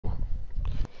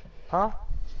Huh?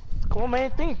 Come on,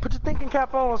 man. Think. Put your thinking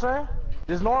cap on, son.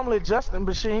 There's normally Justin,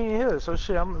 but shit, he ain't here. So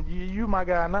shit, you my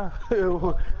guy now.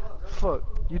 Fuck.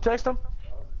 You text him?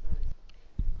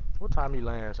 What time he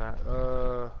lands, son?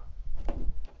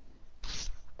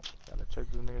 Gotta check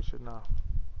this nigga shit now.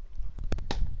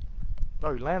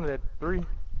 Oh, he landed at 3.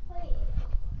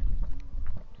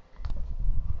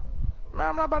 Man,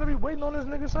 I'm not about to be waiting on this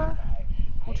nigga, son.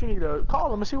 What you need to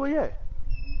call him and see where he at.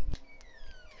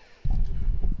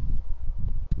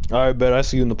 Alright, bet. I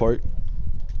see you in the park.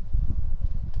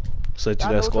 Set to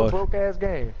that squad. It's a broke ass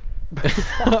game.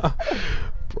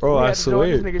 Bro, I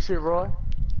swear. This nigga shit, Roy.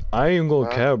 I ain't even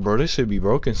gonna cap, bro. This shit be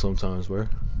broken sometimes, bro.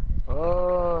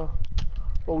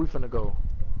 Where we finna go?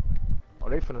 Oh,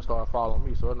 they finna start following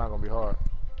me, so it's not gonna be hard.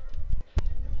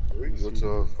 We can go to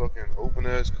a fucking open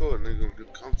ass court, nigga.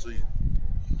 Just come to you.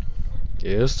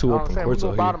 Yeah, it's two open courts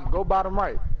out here. Go bottom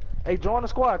right. Hey, join the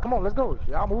squad. Come on, let's go.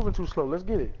 Y'all moving too slow. Let's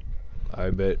get it.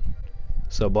 I bet.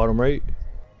 So bottom right.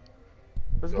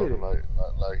 Let's get it.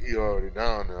 Like he already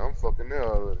down there. I'm fucking there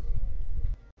already.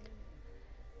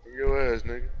 Get your ass,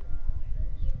 nigga.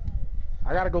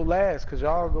 I gotta go last, cause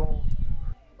y'all going.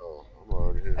 Oh, I'm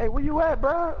already here. Hey, where you at,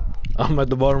 bro? I'm at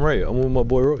the bottom right. I'm with my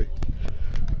boy Roy.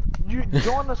 You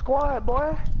join the squad,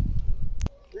 boy.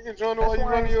 You can join the while you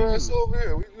running your ass over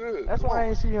here. We good. That's why I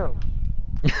ain't see him.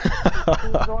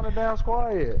 Join the damn squad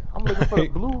yet. I'm looking for the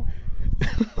blue.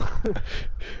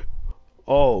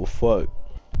 Oh fuck.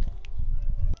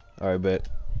 Alright, bet.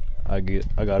 I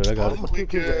got it. I'm gonna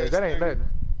kick his ass. That ain't nothing.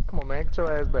 Come on, man. Get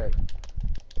your ass back.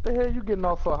 What the hell you getting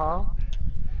off for, huh?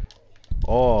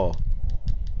 Oh.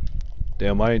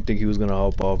 Damn, I didn't think he was gonna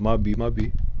hop off. My B.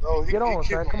 No, he get on,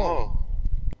 son. Come on.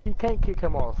 He can't kick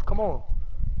him off. Come on.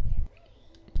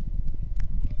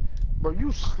 Bro,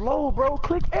 you slow, bro.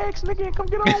 Click X, nigga, and come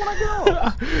get on when I get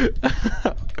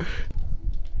on.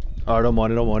 Alright, I'm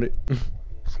on it.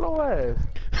 Slow ass.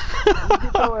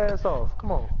 Get your ass off.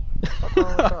 Come on.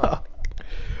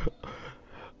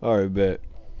 Alright, bet.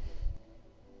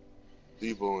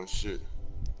 Debo and shit.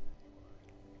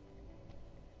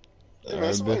 Hey,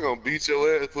 man, somebody gonna beat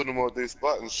your ass, put them on their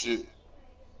spot and shit.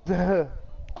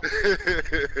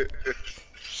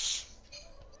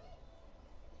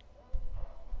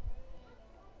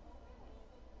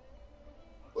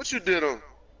 What you did on?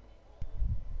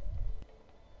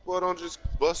 Boy, don't just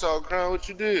bust out crying. What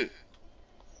you did?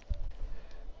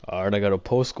 Alright, I got a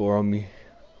post score on me.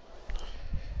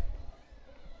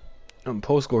 Them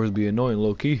post scores be annoying,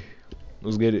 low key.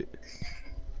 Let's get it.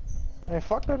 Man,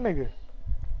 fuck that nigga.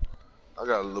 I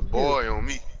got a little boy on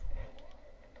me.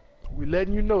 We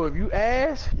letting you know, if you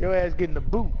ass, your ass getting the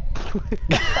boot.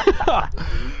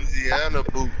 Louisiana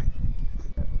boot.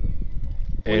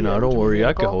 Hey, no, don't worry.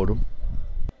 I can hold him.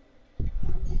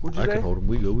 What'd you say? I can hold him.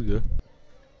 We good.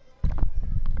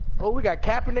 Oh, we got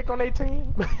Kaepernick on their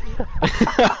team? Boy,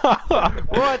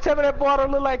 tell me that boy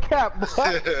don't look like Cap,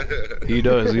 boy. He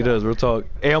does. Real talk.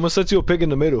 Hey, I'm gonna set you a pick in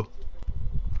the middle.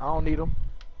 I don't need him.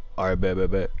 Alright,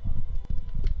 bet.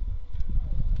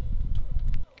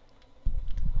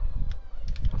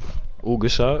 Oh,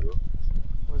 good shot.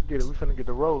 Let's get it. We finna get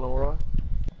the rolling, Roy.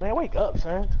 Man, wake up,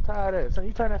 son. I'm tired of that. Son,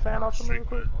 you turn that fan off for me real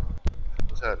quick?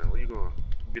 What's happening? Where you going?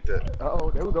 Get that. Uh-oh,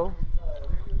 there we go.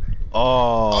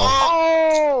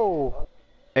 Oh.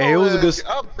 Hey, it was a good.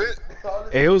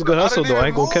 Hey, it was good hustle though. I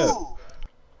ain't gonna cap.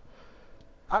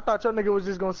 I thought your nigga was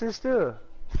just gonna sit still.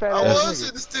 Fat I ass was nigga.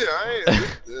 sitting still. I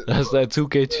ain't. That's that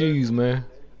 2K cheese, man.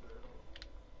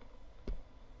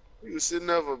 He was sitting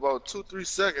there for about 2-3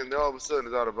 seconds. Then all of a sudden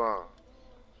it's out of bounds.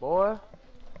 Boy,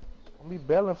 I'm be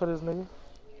belling for this nigga.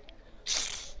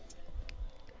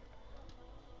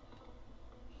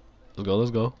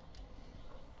 Let's go.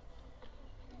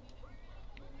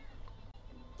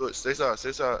 Good. Stay side.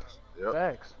 Yep.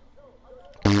 Facts.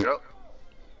 Yep.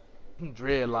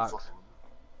 Dreadlocks.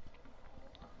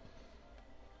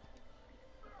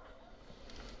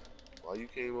 Why you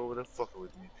came over there fucking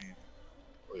with me, people?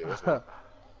 Oh yeah, that's right.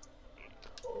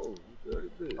 Oh, you dirty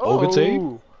bitch. Oh, good take.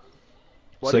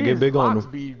 Well, So get big on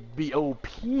them. Be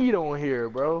OP'd on here,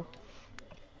 bro.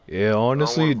 Yeah,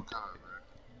 honestly,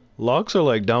 locks are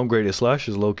like downgraded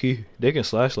slashers, low key. They can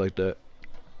slash like that.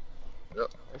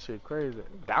 Yep. That shit crazy.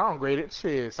 Downgraded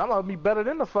shit. Some of them be better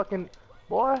than the fucking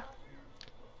boy.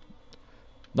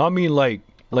 No, I mean like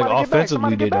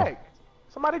offensively they don't.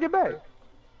 Somebody get back.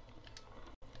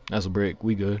 That's a break.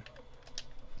 We good.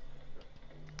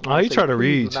 Oh, he try to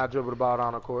reach. Not dribble the ball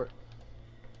down the court.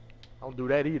 Don't do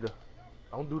that either.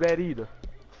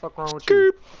 Fuck wrong with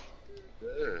you?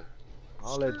 Yeah.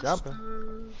 All that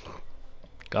jumping.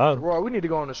 God. Roy, we need to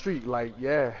go on the street. Like,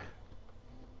 yeah.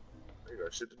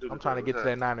 got shit to do. I'm trying to get to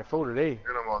that 94 today.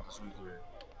 And I'm off this weekend.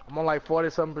 I'm on like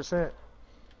 40-something%.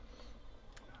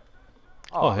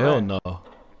 Oh hell no!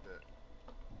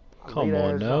 Come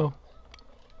on now.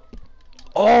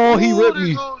 Oh, he ripped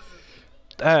me.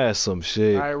 That's some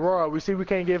shit. All right, Roy. We see we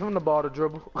can't give him the ball to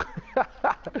dribble.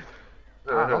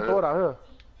 Don't throw it out here.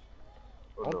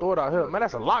 Don't throw it out here. Man,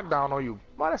 that's a lockdown on you.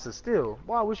 Boy, that's a steal.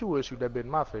 Boy, I wish you would shoot that bit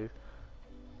in my face.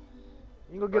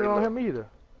 You ain't gonna get it on him either.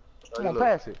 Come on,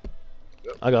 pass it.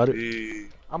 I got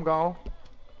it. I'm gone.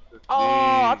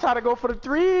 Oh, I tried to go for the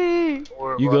 3.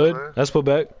 You good? Let's put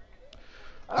back.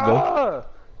 Let's go.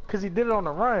 Cause he did it on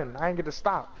the run. I ain't get to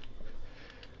stop.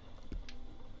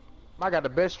 I got the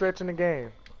best stretch in the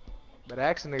game. Better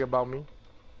ask a nigga about me.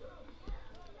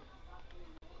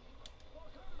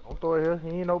 Don't throw it here. He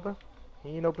ain't open.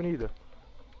 He ain't open either.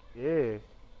 Yeah.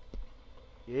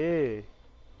 Yeah.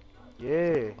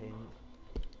 Yeah.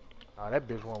 Oh, that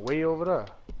bitch went way over there.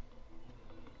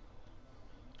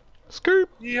 Skirt.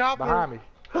 Yeah, behind me.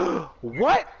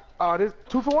 What? Oh, this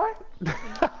 2 for 1?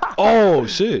 Oh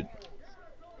shit.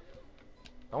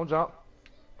 Don't jump.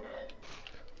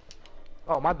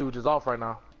 Oh, my dude just off right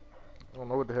now. I don't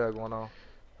know what the hell going on.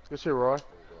 Good shit, Roy.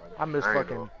 I missed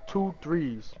fucking 2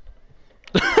 threes.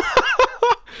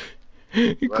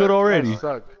 He quit already. That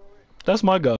sucked. That's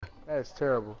my guy. That's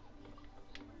terrible.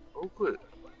 Don't quit.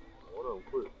 Don't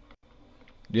quit.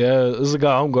 Yeah, this is the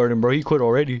guy I'm guarding, bro. He quit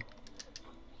already.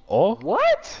 Oh?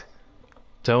 What?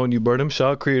 Telling you, bro, them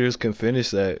shot creators can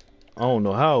finish that. I don't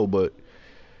know how, but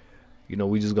you know,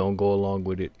 we just gonna go along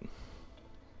with it.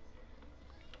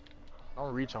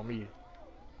 Don't reach on me.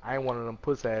 I ain't one of them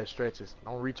puss ass stretches.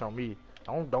 Don't reach on me.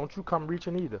 Don't you come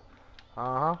reaching either.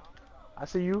 I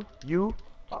see you. You.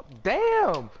 Oh,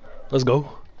 damn. Let's go.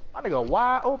 My nigga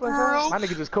wide open, son. My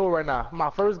nigga just cold right now. My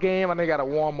first game, my nigga gotta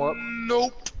warm up.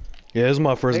 Nope. Yeah, this is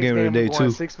my first game of the day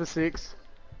too. 6 for 6.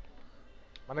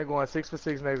 My nigga going 6 for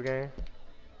 6 next game.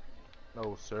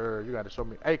 No sir, you gotta show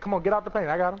me. Hey, come on, get out the paint.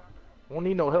 I got him. Won't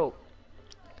need no help.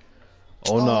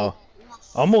 Oh no,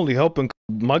 I'm only helping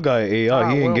my guy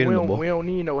AI. He ain't getting the ball. We don't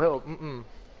need no help.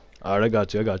 Alright, I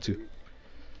got you. I got you.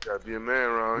 Gotta be a man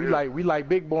around here. We like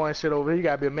big boy and shit over here. You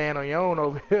gotta be a man on your own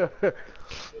over here.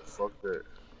 Fuck that.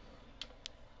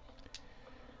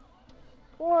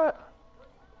 What?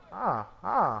 Oh,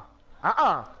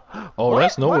 what?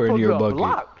 That's nowhere near a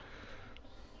bucket.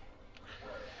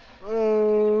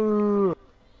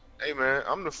 Hey man,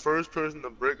 I'm the first person to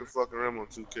break a fucking rim on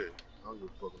 2K. I don't give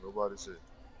a fuck what nobody said.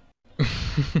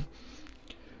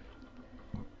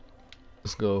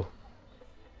 Let's go.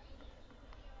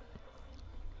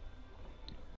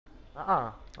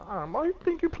 What you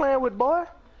think you playing with, boy?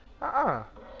 Yeah,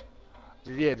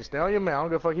 just stay on your man. I don't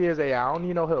give a fuck. Here's AI. I don't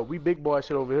need no help. We big boy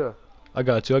shit over here. I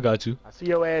got you. I got you. I see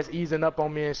your ass easing up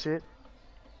on me and shit.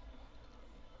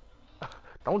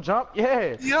 Don't jump.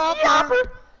 Yeah. Yopper.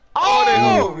 Oh, they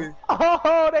hold me.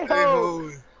 Oh, they They hold. hold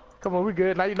me. Come on, we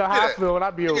good. Now you know how I feel when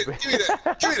I be open. Give me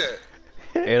that. Give me that.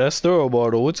 Hey, that's thorough ball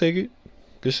though. We'll take it.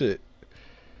 Good shit.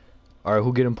 Alright,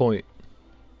 who getting point?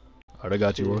 Alright, I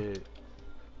got you, bro.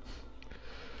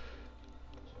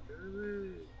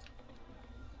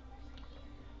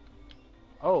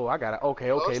 Oh, I got it.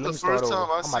 Okay, let me start over.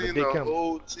 I'm about to dick him.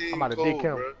 I'm about to dick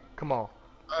him. Come on.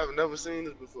 I've never seen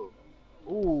this before.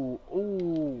 Ooh,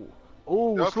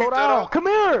 slow down. Come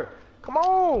here. Come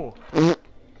on. Man,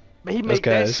 he make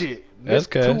that shit. That's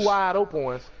cash. 2 wide open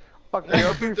ones. Fuck Hey,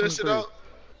 y'all peep that shit out?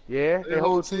 Yeah, they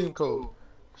whole team code.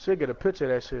 Should get a picture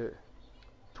of that shit.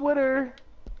 Twitter.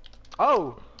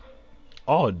 Oh.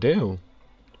 Oh, damn.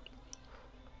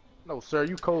 No, sir,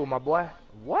 you cold, my boy.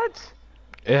 What?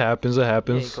 It happens. It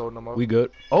happens. He ain't cold no more. We good.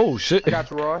 Oh shit. I got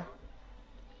you, Roy.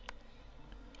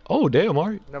 Oh damn.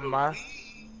 Alright. Never mind.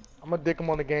 I'm gonna dick him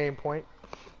on the game point.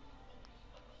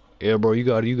 Yeah, bro. You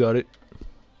got it. You got it.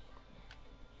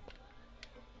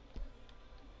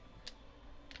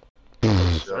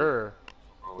 Sure.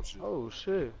 Oh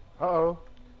shit. Uh-oh.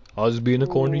 I'll just be in the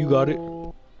corner. You got it.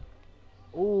 Ooh.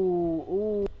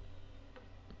 Ooh.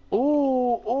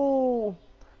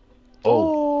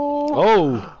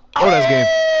 Ooh. Oh, that's game.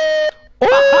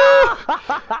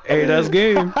 Oh! Hey, that's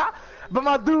game. But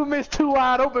my dude missed 2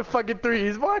 wide open fucking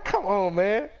threes. Boy, come on,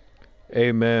 man.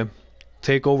 Hey, man.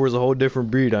 Takeover is a whole different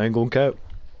breed. I ain't gonna cap.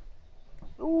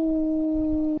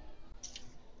 Ooh.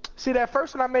 See that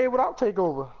first one I made without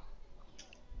takeover.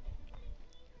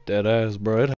 That ass,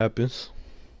 bro. It happens.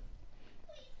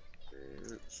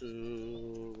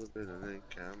 I'm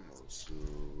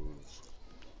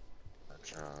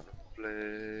trying to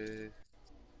play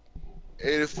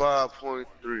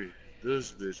 85.3.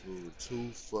 This bitch moving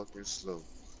too fucking slow.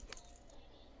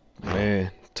 Man,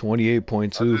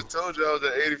 28.2. I just told you I was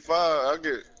at 85.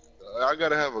 I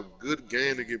gotta have a good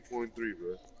game to get .3,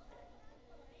 bro.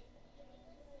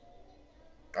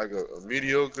 Like a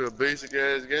mediocre, basic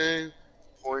ass game,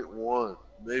 .1,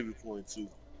 maybe .2.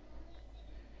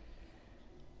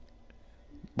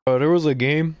 Bro, there was a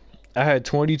game I had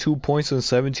 22 points and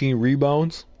 17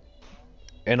 rebounds,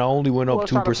 and I only went Who up else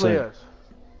trying to play 2%. us?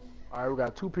 All right, we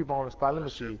got 2 people on the spot. Let me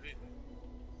see.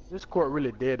 This court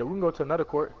really dead. Though. We can go to another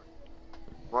court.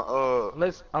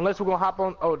 Unless we're gonna hop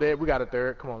on. Oh, dead. We got a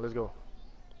third. Come on, let's go.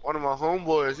 One of my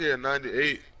homeboys here,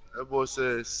 98. That boy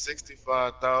says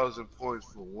 65,000 points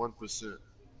for 1%.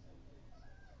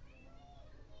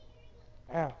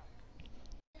 Damn.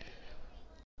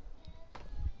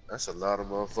 That's a lot of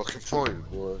motherfucking points,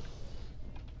 boy.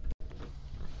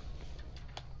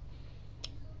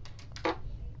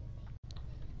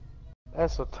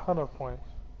 That's a ton of points.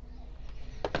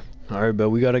 All right, but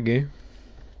we got a game.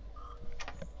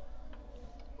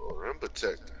 Oh, rim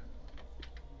protector.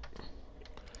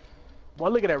 Boy,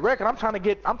 look at that record. I'm trying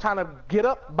to get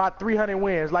up by 300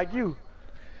 wins like you.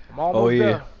 I'm almost Oh yeah,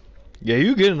 there. yeah,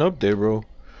 you getting up there, bro.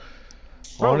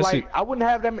 Bro, Honestly, like I wouldn't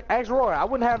have them. Ask Roy. I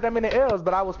wouldn't have them in the L's,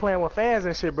 but I was playing with fans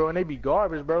and shit, bro, and they be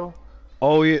garbage, bro.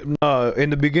 oh yeah, nah. In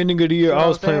the beginning of the year, You know I what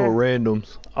was I'm playing with saying?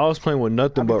 randoms. I was playing with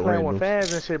nothing I be but playing with randoms.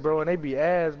 fans and shit, bro, and they be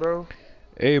ass, bro.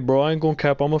 Hey, bro, I ain't gonna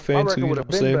cap. I'm a My fan too. record You would know have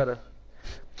what I'm been saying? better.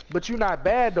 But you not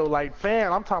bad though, like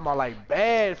fan. I'm talking about like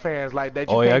bad fans, like that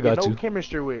you Oh yeah, I can't get got no you.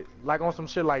 chemistry with, like on some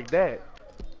shit like that.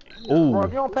 Bro, Ooh, if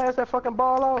you don't pass that fucking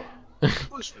ball out,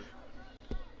 Push me.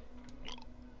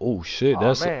 oh shit, oh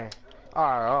that's man.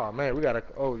 Alright, oh man, we gotta.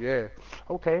 Oh yeah.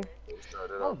 Okay.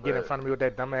 Started Don't off get in bad. front of me with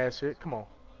that dumb ass shit. Come on.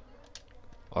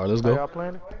 all right. Let's Are go. y'all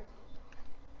playing it?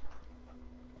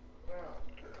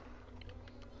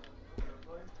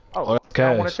 Oh, Oh, that's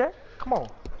y'all want cash. to check? Come on.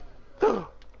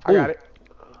 I got Ooh. it.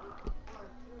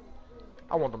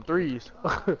 I want them threes.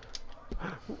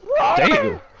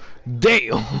 Damn,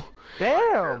 damn.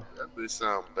 Damn. That bitch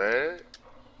sound bad.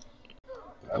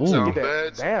 That Ooh. sound Get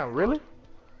bad. that. Damn, really?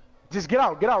 Just get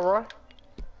out, Roy.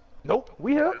 Nope,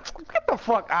 we here. Get the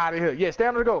fuck out of here. Yeah, stay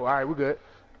on the go. All right, we good.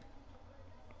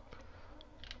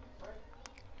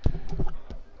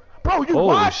 Bro, you Oh,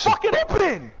 wide shit. fucking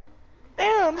opening.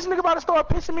 Damn, this nigga about to start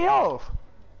pissing me off.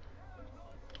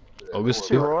 Oh, good Shit,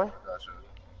 steal. Roy. Gotcha.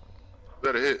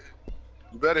 Better hit.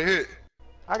 You better hit.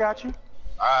 I got you.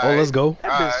 Oh, let's go.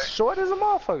 That bitch short as a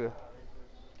motherfucker.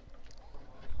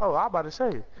 Oh, I about to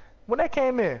say. When that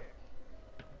came in.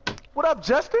 What up,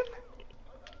 Justin?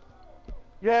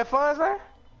 You had fun, sir?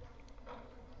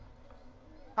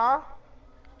 Huh?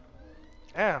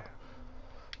 Damn.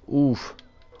 Oof.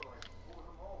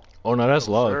 Oh no, that's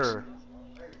logs. Sure.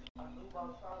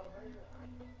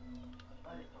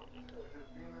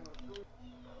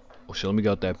 Oh shit, let me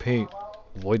get out that paint.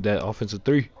 Avoid that offensive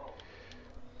three.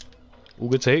 Ooh,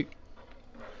 good take.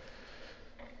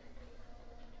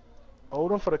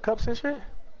 Hold them for the cups and shit?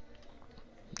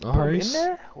 All Put 'em right. in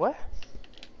there? What?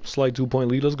 Slight 2-point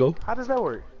lead. Let's go. How does that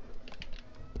work?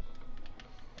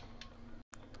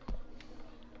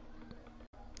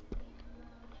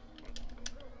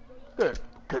 Good.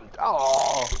 Good.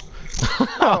 Oh.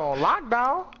 Not on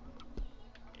lockdown.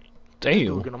 Dude,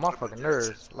 Damn. getting on my fucking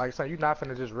nerves. Like, son, you not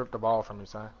finna just rip the ball from me,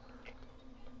 son.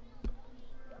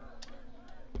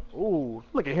 Ooh,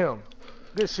 look at him.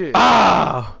 Good shit.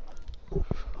 Ah.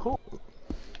 Who?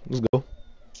 Let's go.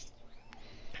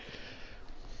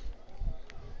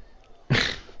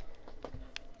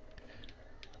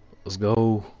 Let's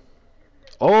go.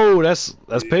 Oh, that's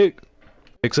pick.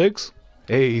 Pick 6.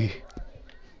 Hey.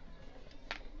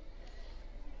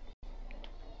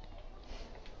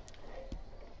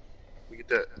 Look at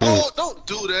that. Oh, don't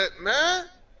do that, man.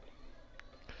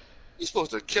 You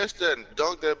supposed to catch that and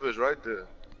dunk that bitch right there.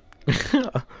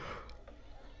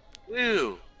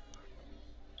 Ew.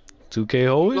 2K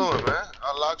holding. Going, man.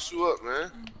 I locks you up,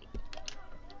 man.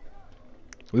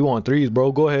 We want threes,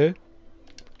 bro. Go ahead.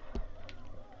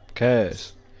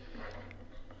 Cash.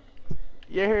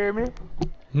 You hear me?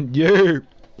 Yeah. You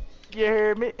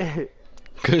hear me?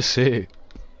 Good shit.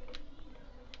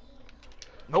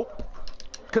 Nope.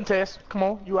 Contest. Come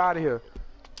on, you out of here.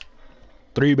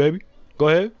 3, baby. Go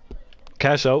ahead.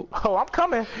 Cash out. Oh, I'm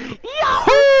coming.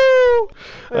 Woo!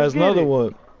 That's get another it.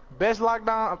 one. Best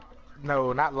lockdown.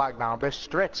 No, not lockdown. Best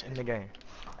stretch in the game.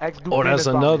 Ask Duke Oh, that's Dennis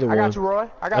about me. another I got one. you, Roy.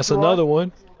 I got That's you, Roy. another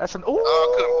one. That's an. Ooh. Oh,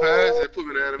 I couldn't pass. They put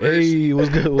me in animation. Hey, what's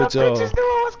good The with y'all? bitches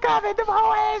knew what's coming. Them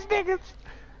whole ass niggas.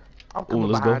 I'm coming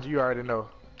let's behind go. you. You already know.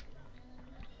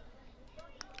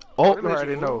 Oh, You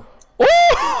already know.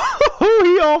 oh,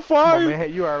 he on Come on, fire. man. Hey,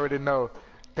 you already know.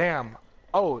 Damn.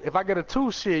 Oh, if I get a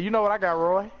 2, shit, you know what I got,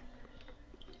 Roy?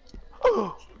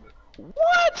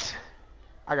 What?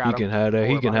 I got He him. can have that. Don't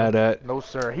He worry can about have him. that. No,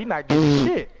 sir. He not getting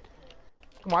shit.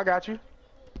 Come on, I got you.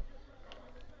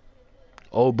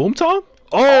 Oh, boom time?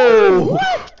 Oh!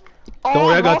 What? Don't Oh,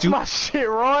 worry, I I got lost you. my shit,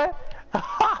 Roy.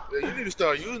 Yeah, you need to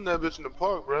start using that bitch in the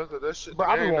park, bro. Cause that shit, Bro,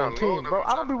 the I be game not wanting low team, enough. bro.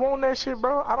 I don't be wanting that shit,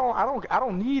 bro. I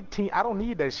don't need team. I don't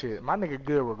need that shit. My nigga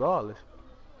good regardless.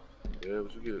 Yeah,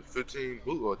 but you get 15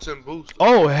 boost or 10 boost.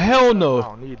 Oh, hell I no.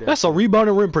 don't need that That's a shit. rebound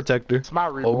and rim protector. It's my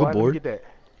Oh, good boy. Let me board. get that.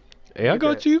 Hey, I Get got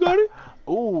that. you. You got it.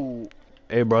 Ooh.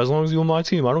 Hey, bro, as long as you on my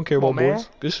team, I don't care Come on, about man. boards.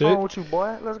 Good What's wrong shit. with you,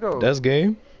 boy? Let's go. That's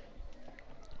game.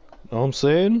 Know what I'm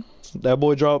saying? That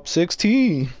boy dropped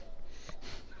 16.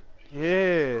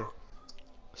 Yeah.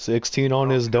 16 on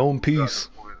his dome piece.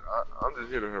 I'm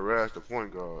just here to harass the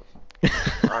point guard.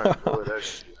 I enjoy that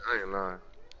shit. I ain't lying.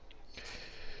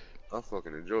 I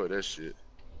fucking enjoy that shit.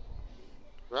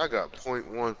 I got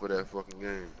 .1 for that fucking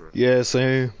game, bro. Yeah,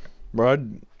 same. Bro,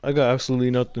 I got absolutely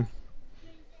nothing.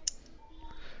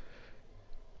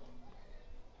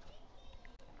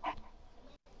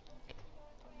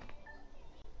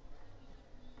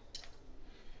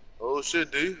 Oh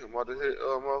shit, D. I'm about to hit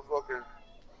motherfucking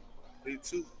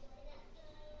B2.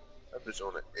 That bitch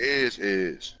on the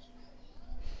edge.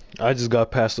 I just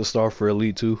got past the star for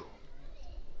Elite 2.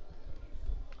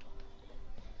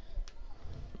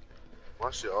 My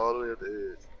shit all the way at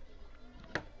the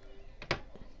edge.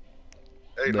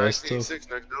 Hey, That's 19-6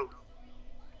 next door.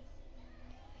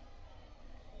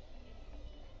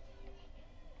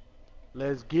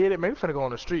 Let's get it. Man, we finna go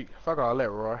on the street. Fuck all that,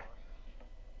 Roy.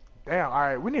 Damn. All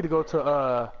right, we need to go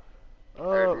to Hey,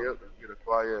 yep, let's get a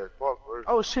fire ass park first.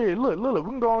 Oh shit! Look. We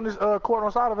can go on this court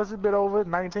on side of us. It's a bit over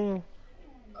 19.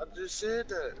 I just said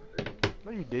that.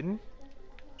 No, you didn't.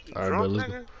 You All right, drunk, bro, let's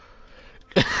nigga?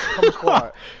 Come on,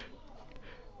 squad.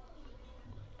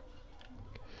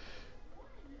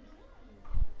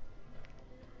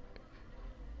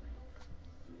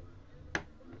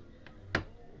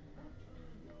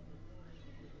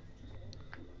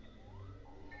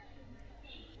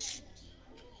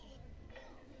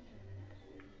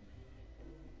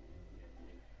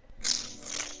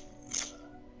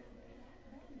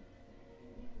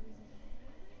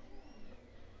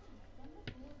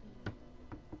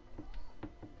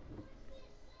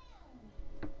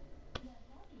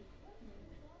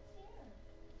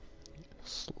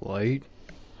 Slight.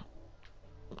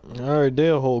 Alright,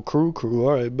 they're a whole crew.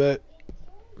 Alright, bet.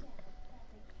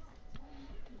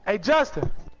 Hey, Justin.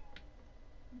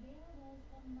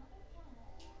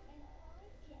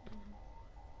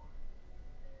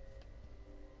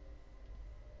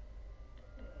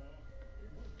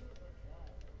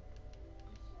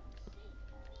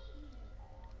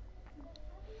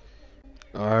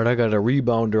 Alright, I got a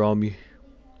rebounder on me.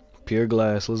 Pure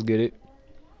glass, let's get it.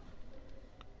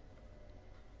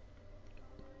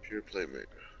 Pure playmaker.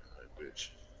 That bitch.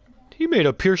 He made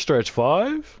a pure stretch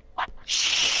 5?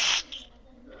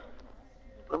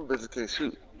 Them bitches can't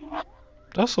shoot.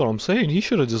 That's what I'm saying. He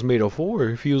should have just made a 4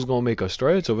 if he was gonna make a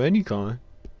stretch of any kind.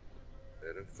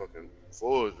 Yeah, them fucking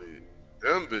fours,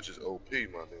 them bitches OP, my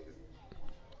nigga.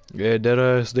 Yeah,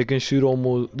 deadass. They can shoot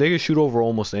almost. They can shoot over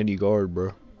almost any guard,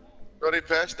 bro. No, they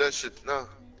patched that shit now.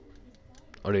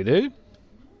 Oh, they did?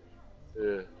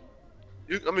 Yeah.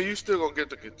 I mean, you still gonna get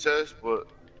the contest, but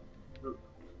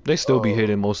They still be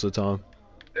hitting most of the time.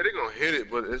 yeah, they gonna hit it,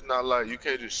 but it's not like you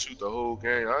can't just shoot the whole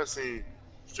game. I've seen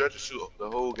stretchers shoot the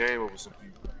whole game over some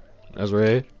people. That's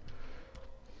red.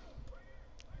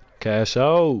 Cash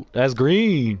out. That's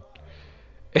green.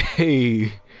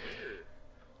 Hey.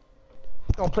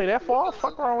 Gonna play that far?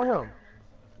 Fuck wrong with him?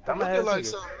 I'm Dumbass looking like nigga.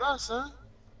 something else, son.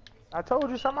 I told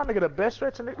you something. My nigga the best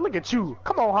stretching nigga. Look at you.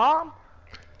 Come on, Ham.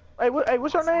 Hey,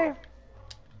 what's your name?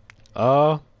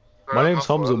 My name's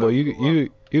Hamza, but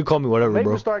you call me whatever, Make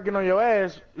bro. me start getting on your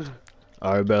ass.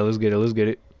 Alright, bet. Let's get it. Let's get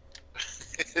it.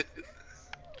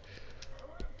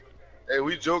 Hey,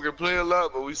 we joke and play a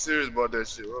lot, but we serious about that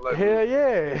shit. We're like, Hell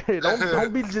yeah.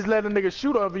 Don't be just letting a nigga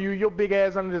shoot over you. Your big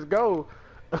ass under this goal.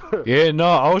 Yeah, no,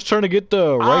 I was trying to get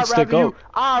the right stick up.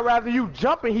 I'd rather you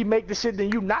jump and he make the shit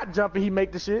than you not jumping he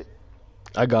make the shit.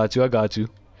 I got you.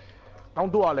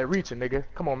 Don't do all that reaching, nigga.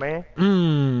 Come on,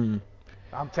 man.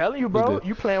 I'm telling you, bro. good.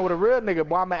 You playing with a real nigga.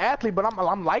 Boy, I'm an athlete, but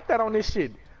I'm like that on this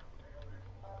shit.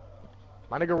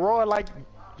 My nigga Roy, like,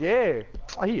 yeah.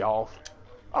 Oh, he off.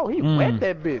 Oh, he wet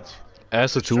that bitch.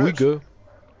 That's a 2 week good.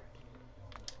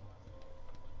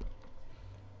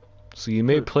 So you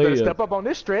may play. Better step up on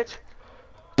this stretch.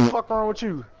 Fuck wrong with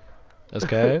you? That's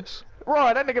Cass.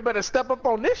 Roy, that nigga better step up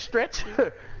on this stretch.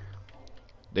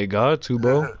 They got to,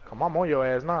 bro. Come on, I'm on your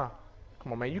ass now.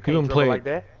 Come on, man. You can't been dribble playing- like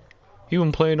that. He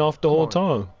been playing off the whole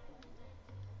time.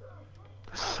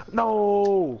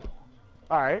 No.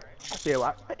 Alright. I see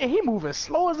why. And he moving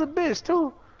slow as a bitch,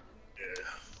 too. Yeah.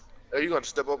 Hey, you got to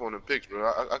step up on the picks, bro.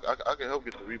 I can help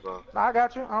get the rebound. Nah, I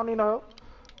got you. I don't need no help.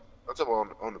 I'm talking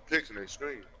about on the picks and they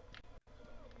screen.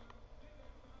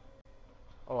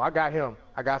 Oh, I got him.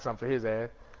 I got something for his ass.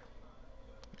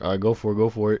 Alright, go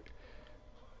for it.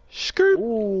 Skirt.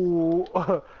 Ooh.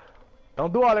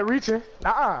 Don't do all that reaching.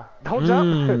 Don't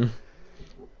jump.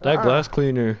 That glass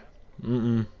cleaner.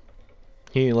 He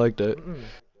ain't like that.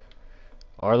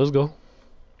 Alright, let's go.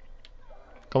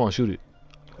 Come on, shoot it.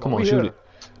 Come on, shoot it.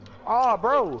 Oh,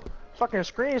 bro. Fucking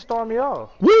screen storm me off.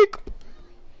 Weak.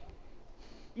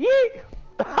 Yeet.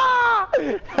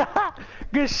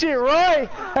 Good shit, Roy.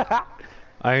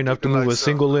 I ain't have to move a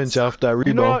single inch after that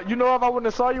rebound. You know if I wouldn't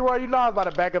have saw you, Roy, you know I was about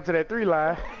to back up to that 3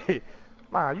 line.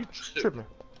 Man, you tripping.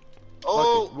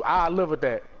 Oh. I live with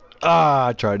that. Ah,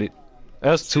 I tried it.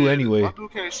 That's 2 anyway. My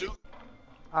dude can't shoot.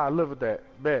 I live with that.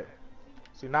 Bet.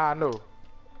 See, now I know.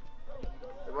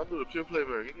 Hey, my dude a pure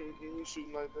playback. He ain't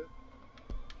shooting like that.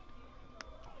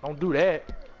 Don't do that.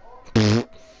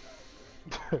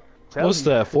 What's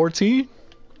that, 14?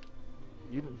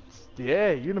 You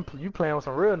playing with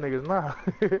some real niggas now.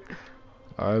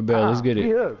 Alright, bet, let's get it.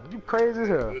 You crazy as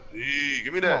hell.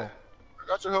 Give me that. I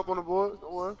got your help on the board.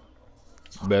 Don't worry.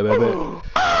 Bet.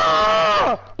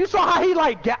 You saw how he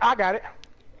like, I got it.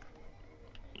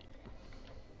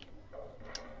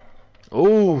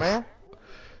 Oh, man.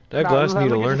 That glass need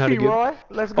to learn how to get. Roy.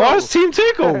 Let's go. Oh, it's team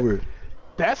takeover.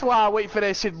 That's why I wait for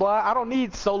that shit, boy. I don't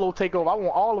need solo takeover. I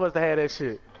want all of us to have that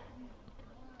shit.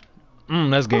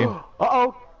 That's game.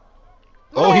 Uh-oh.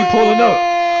 Oh, he pulling up.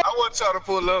 I want y'all to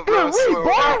pull up, bro. Good read,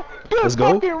 boy. Good Let's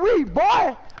go. fucking read,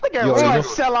 boy. Look at Roy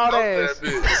sellout ass.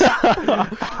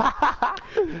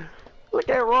 Look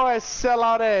at Roy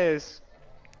sellout ass.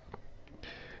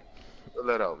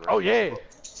 Let out, man. Oh, yeah.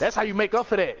 That's how you make up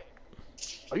for that.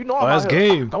 Oh, you know Oh, that's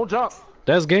game. Don't jump.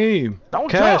 That's game. Don't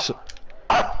Cash. jump.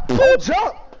 Don't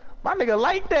jump. My nigga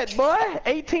like that, boy.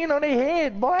 18 on their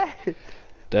head, boy.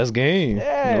 That's game. Yeah.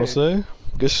 You know what I'm saying?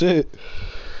 Good shit.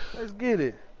 Let's get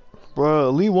it.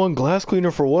 Bro, Lee won glass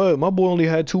cleaner for what? My boy only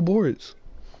had 2 boards.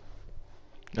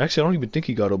 Actually, I don't even think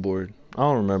he got a board. I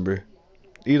don't remember.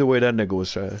 Either way, that nigga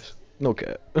was trash. No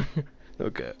cap. No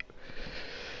cap.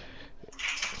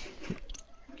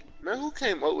 Man, who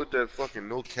came up with that fucking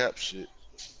no cap shit?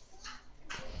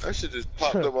 That shit just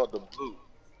popped up out the blue.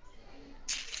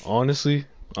 Honestly,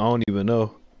 I don't even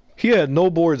know. He had no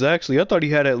boards, actually. I thought he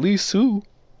had at least 2.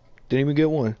 Didn't even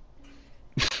get 1.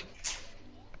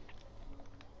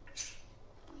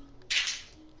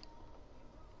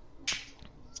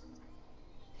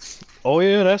 Oh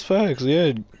yeah, that's facts.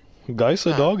 Yeah, Guice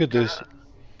a dog at this.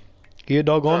 He a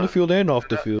dog on the field and off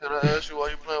the field. Can I ask you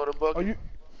why you playing with a bucket? Are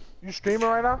you streaming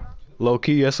right now? Low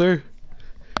key, yes sir.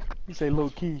 You say low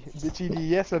key. Bitch, either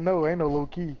yes or no. Ain't no low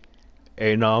key.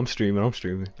 Hey, nah, I'm streaming.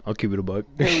 I'll keep it a buck.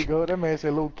 There we go. That man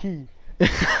said low key.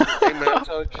 Hey man,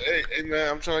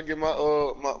 I'm trying to get my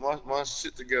my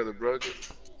shit together, bro.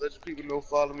 Just let the people know,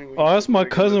 follow me. Oh, that's my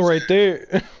cousin right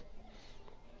there.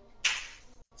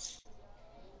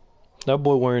 That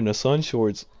boy wearing the sun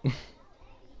shorts. You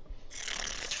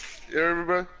hear me,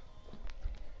 bro?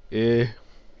 Yeah.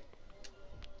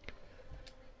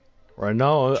 Right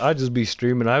now, I just be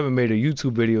streaming. I haven't made a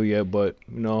YouTube video yet, but,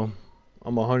 you know,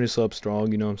 I'm 100 subs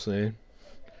strong, you know what I'm saying?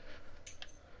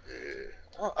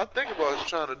 Yeah. I think about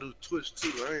trying to do Twitch,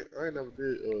 too. I ain't never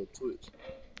did Twitch.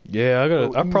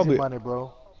 Yeah, I probably... money,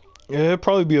 bro. Yeah, it'd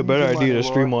probably be a better idea to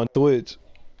stream on Twitch.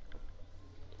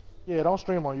 Yeah, don't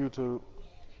stream on YouTube.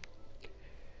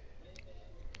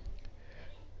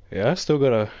 Yeah, I still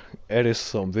gotta edit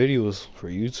some videos for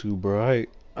YouTube, bro.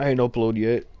 I ain't upload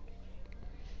yet.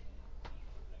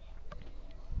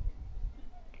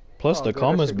 Plus the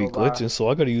comments be glitching, so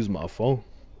I gotta use my phone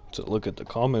to look at the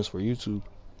comments for YouTube.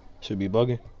 Should be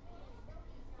bugging.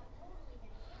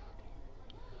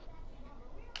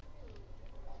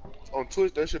 On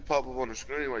Twitch, that should pop up on the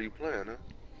screen while you playing, huh?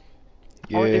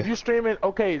 Yeah. Or if you streaming,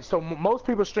 okay, so most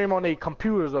people stream on their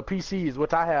computers or PCs,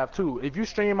 which I have too. If you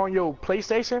stream on your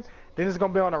PlayStation, then it's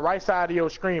gonna be on the right side of your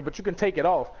screen, but you can take it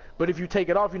off. But if you take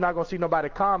it off, you're not gonna see nobody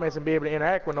comments and be able to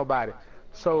interact with nobody.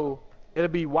 So it'll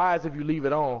be wise if you leave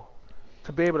it on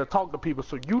to be able to talk to people.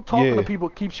 So you talking to people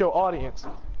keeps your audience.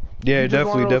 Yeah, you just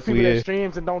one of those definitely. People that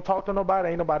streams and don't talk to nobody,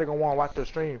 ain't nobody gonna want to watch their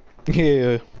stream.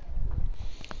 Yeah.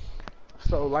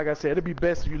 So like I said, it'd be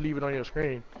best if you leave it on your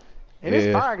screen. And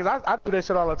it's fine, because I do that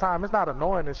shit all the time. It's not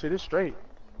annoying and shit. It's straight.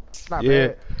 It's not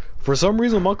bad. For some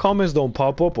reason, my comments don't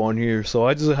pop up on here, so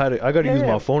I gotta use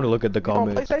my phone to look at the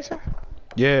comments. On PlayStation?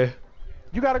 Yeah.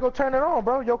 You gotta go turn it on,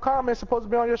 bro. Your comments supposed to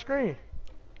be on your screen.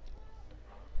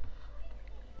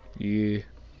 Yeah.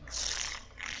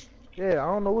 Yeah, I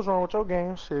don't know what's wrong with your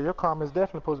game. Shit, your comments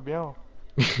definitely supposed to be on.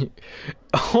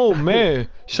 Oh man, My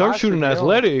sharpshooting shit be on.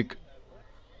 athletic.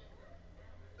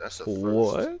 That's a first.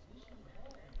 What?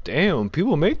 Damn,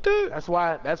 people make that?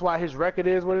 That's why his record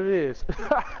is what it is.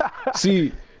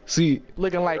 See,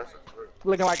 looking like That's a first.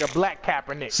 looking like a black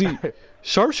Kaepernick. see,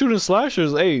 sharpshooting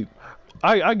slashers, hey,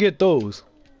 I get those.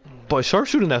 But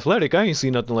sharpshooting athletic, I ain't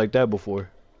seen nothing like that before.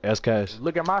 As cash.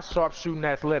 Look at my sharpshooting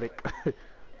athletic.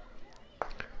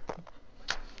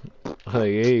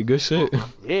 Hey, hey, good shit.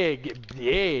 Yeah,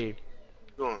 yeah.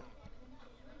 Going.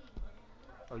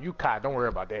 Oh, you caught. Don't worry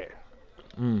about that.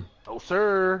 Mm. Oh,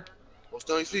 sir. What's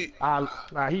on your feet?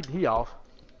 Nah, he off.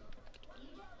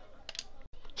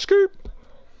 Skirt.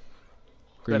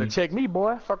 Better Green. check me,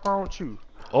 boy. Fuck wrong with you.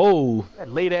 Oh,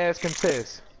 That late ass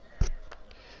contest.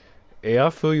 hey, I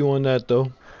feel you on that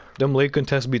though. Them late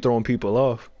contests be throwing people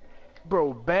off.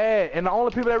 Bro, bad. And the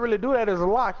only people that really do that is a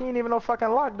lock. He ain't even no fucking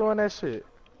lock doing that shit.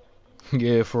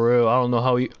 Yeah, for real. I don't know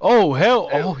how he. Oh hell!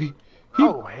 Oh he.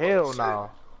 Oh, hell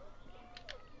no.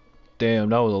 Damn,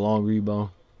 that was a long rebound.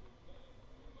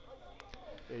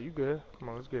 Yeah, you good. Come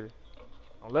on, let's get it.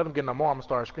 Don't let him get no more. I'm gonna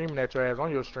start screaming at your ass on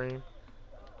your stream.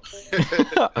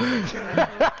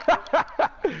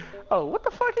 Oh, what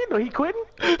the fuck he doing? He quitting?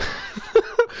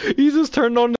 He just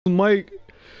turned on his mic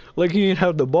like he didn't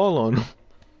have the ball on him.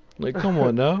 Like, come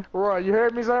on now. Roy, you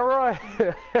heard me, son, Roy?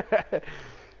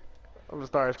 I'm gonna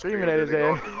start screaming at his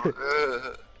ass.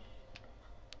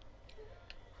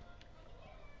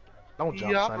 Don't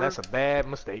jump, son. That's a bad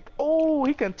mistake. Oh,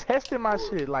 he contested my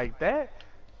shit like that.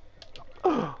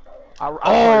 I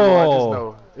just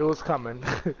know it was coming.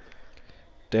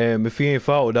 Damn, if he ain't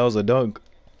fouled, that was a dunk.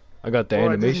 I got the Boy,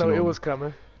 I just animation know on it me. was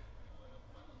coming.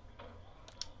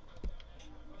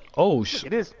 Oh Look shit!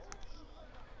 at this.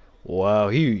 Wow,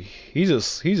 he's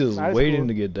just Nah, waiting cool.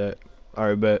 to get that. All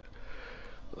right, bet.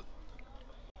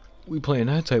 We playing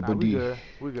that type Nah, of we D. good.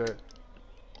 We good.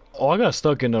 Oh, I got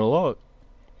stuck in the lock.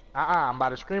 I'm about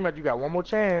to scream at you. Got one more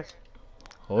chance.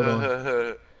 Hold on.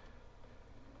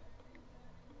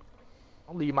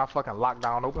 I'll leave my fucking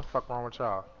lockdown open. Fuck wrong with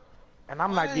y'all. And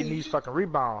I'm not getting these fucking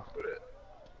rebounds.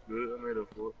 Good, I made up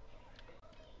for it.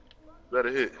 Better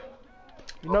hit.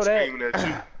 You know I'm that? screaming at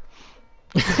you.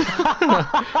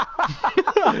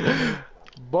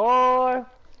 Boy.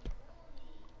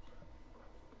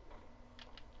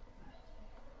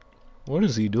 What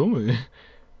is he doing?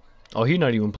 Oh, he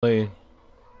not even playing.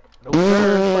 No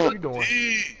sir. What you doing?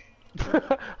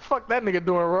 Fuck that nigga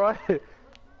doing, Roy.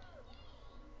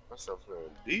 That's a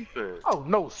defense. Oh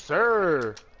no,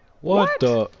 sir. What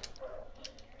the?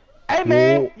 Hey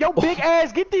man, Whoa. yo big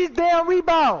ass, get these damn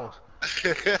rebounds.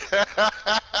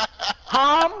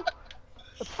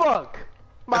 Fuck.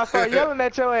 Might start yelling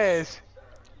at your ass.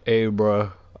 Hey,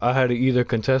 bruh. I had to either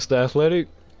contest the athletic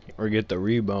or get the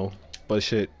rebound. But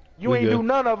shit. You we ain't good. do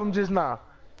none of them just now.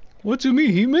 What you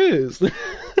mean? He missed.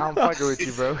 I'm fucking with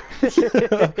you, bro.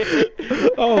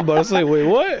 I was about to say, wait,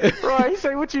 what? Roy, he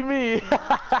say, what you mean?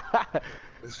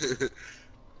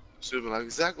 Should've been like,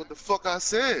 exactly what the fuck I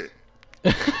said.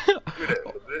 Give me that,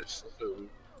 little bitch.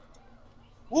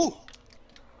 Woo!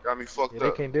 Got me fucked Yeah, they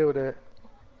up. can't deal with that.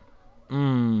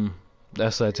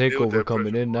 That's that Deal with takeover that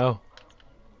coming pressure. in now.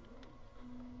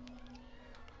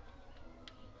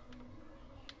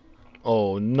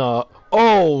 Oh, no.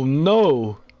 Oh,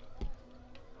 no.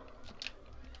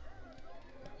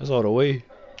 That's all the way.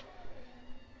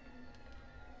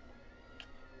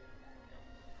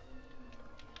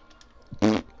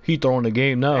 He throwing the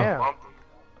game now. Damn. Bumped him.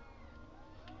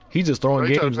 He just throwing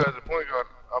He tried games. to pass the point guard.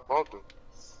 I bumped him.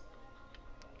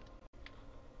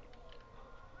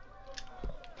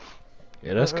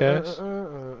 Yeah, that's cash.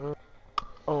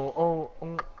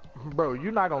 Bro,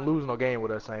 you're not gonna lose no game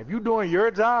with us, Sam. If you doing your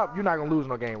job, you're not gonna lose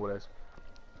no game with us.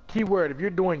 Keyword, if you're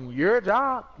doing your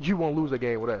job, you won't lose a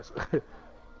game with us.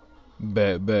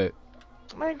 Bet.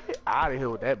 Man, get out of here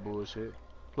with that bullshit.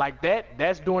 Like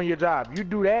that's doing your job. You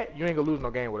do that, you ain't gonna lose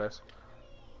no game with us.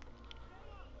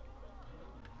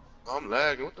 I'm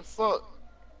lagging. What the fuck?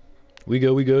 We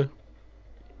good.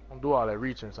 Don't do all that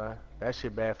reaching, son. That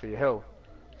shit bad for your health.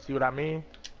 See what I mean?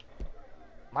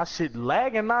 My shit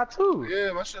lagging now too.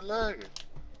 Yeah, my shit lagging.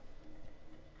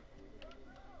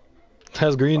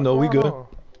 That's green though. We good. Oh.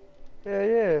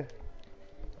 Yeah.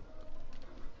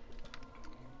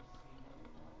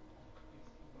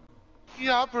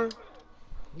 Yopper.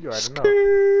 You already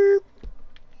know.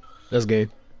 That's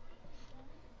game.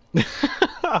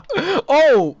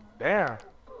 Oh, Damn.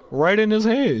 right in his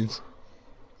hands.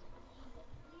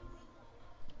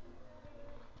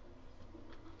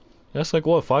 That's like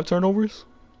what, 5 turnovers?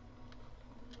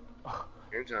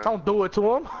 Ain't Game time. Don't do it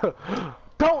to him.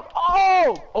 Don't.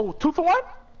 Oh, 2 for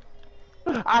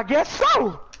 1? I guess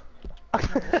so.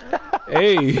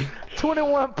 Hey.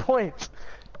 21 points.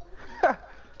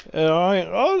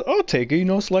 I'll take it. You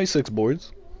know, slight 6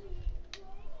 boards.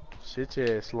 Shit, yeah,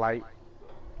 it's light.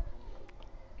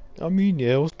 I mean,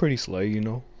 yeah, it was pretty slight, you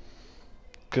know.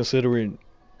 Considering,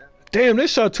 damn, they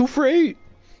shot 2 for 8.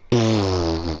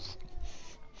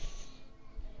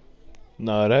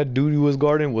 Nah, that dude he was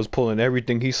guarding was pulling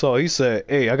everything he saw. He said,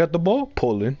 "Hey, I got the ball,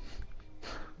 pulling."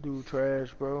 Dude, trash,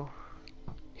 bro.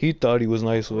 He thought he was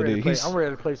nice with it. I'm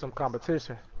ready to play some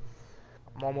competition.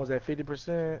 I'm almost at 50%.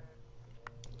 Man,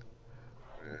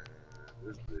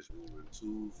 this bitch moving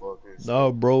too fucking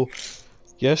Nah, bro.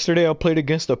 Yesterday I played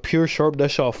against a pure sharp that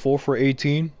shot 4 for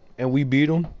 18, and we beat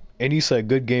him. And he said,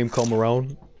 "Good game, come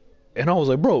around." And I was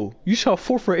like, "Bro, you shot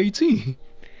 4 for 18."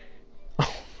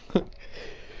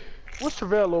 What's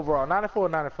Travell overall? 94 or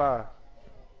 95?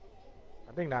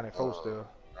 I think 94 still.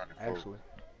 94. Actually.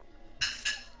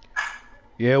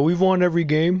 Yeah, we've won every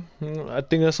game. I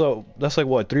think that's like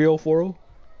what, 3-0, 4-0?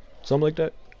 Something like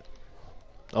that.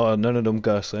 Oh, none of them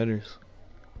got centers.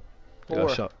 They got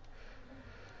 4. shot.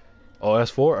 Oh,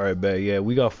 that's 4? Alright, bet. Yeah,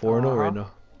 we got 4-0 right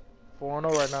now.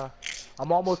 4-0 right now.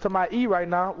 I'm almost to my E right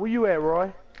now. Where you at,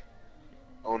 Roy?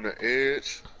 On the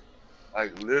edge.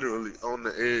 Like, literally on the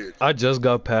edge. I just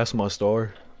got past my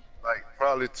star. Like,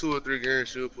 probably 2 or 3 games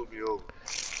should put me over.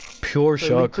 Pure So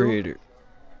shot me too? creator.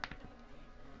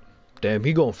 Damn,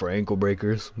 he going for ankle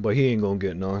breakers, but he ain't gonna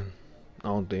get none. I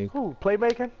don't think. Who?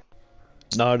 Playmaking?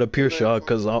 Nah, the pure shot,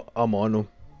 cause I'm on him.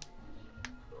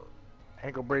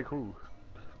 Ankle break who?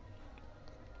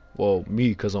 Well,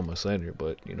 me, cause I'm a center,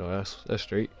 but you know that's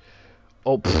straight.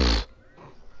 Oh, pfft.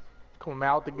 Come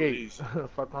out the gate. Please.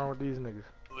 Fuck wrong with these niggas.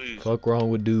 Please. Fuck wrong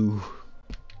with dude.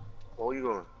 Where you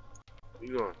going? Where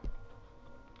you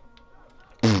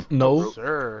going? No.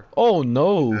 Sir. Oh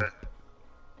no. Yeah.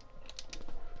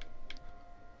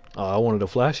 I wanted a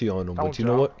flashy on him, but Don't you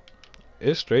know jump. what?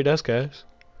 It's straight as cash.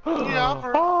 Yeah, I've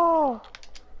heard. Oh!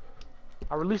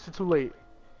 I released it too late.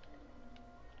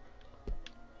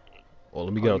 Oh,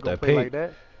 let me Oh, get you out gonna that play paint. like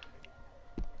that?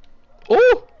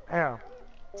 Oh! Damn.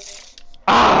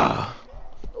 Ah!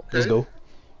 Let's Okay. go.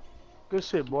 Good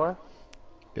shit, boy.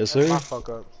 Yes, That's sir. my fuck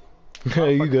up. Yeah, you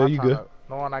Fucking my good, you time good. up.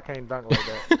 Knowing I can't dunk like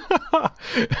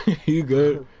that. You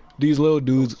good. These little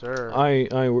dudes, sir. I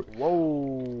ain't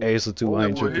Whoa. Hey, it's a 2, I That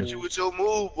ain't boy tripping. hit you with your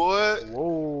move, boy.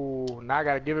 Whoa. Now I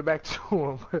gotta give it back to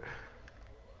him.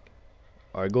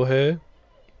 Alright, go ahead.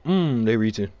 They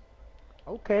reaching.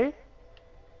 Okay.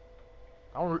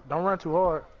 Don't run too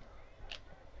hard.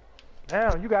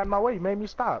 Damn, you got in my way. You made me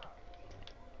stop.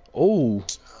 Oh.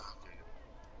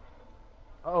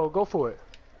 Uh-oh, go for it.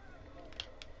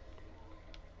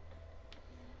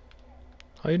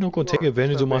 How you not gonna take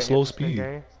advantage of my slow speed?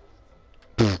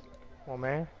 Come on,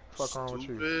 man. Fuck wrong with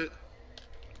you. Stupid.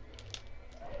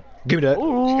 Give me that.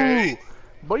 Ooh. Okay.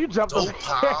 Boy, you jumped Don't up.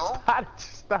 pound. How did you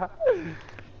stop?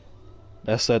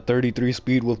 That's that 33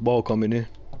 speed with ball coming in.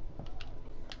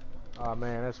 Oh,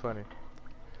 man, that's funny.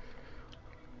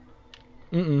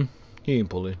 He ain't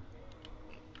pulling.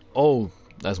 Oh,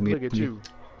 that's me. Look at you.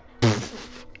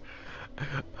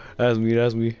 That's me,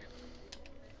 that's me.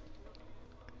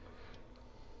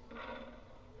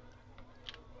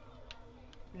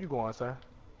 You going, son?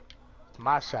 It's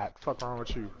my shot. Fuck wrong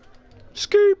with you.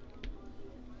 Skirt.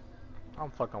 I'm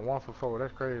fucking 1 for 4.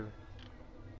 That's crazy.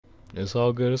 It's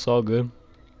all good, it's all good.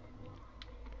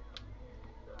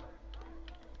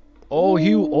 Oh,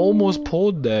 he almost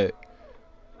pulled that.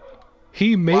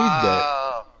 He made that.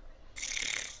 Wow.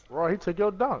 Roy, he took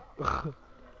your dunk.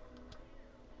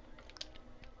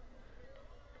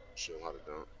 Show him how to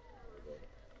dunk.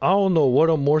 I don't know what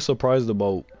I'm more surprised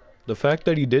about. The fact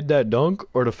that he did that dunk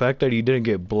or the fact that he didn't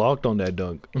get blocked on that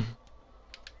dunk.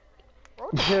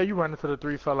 What the hell you running to the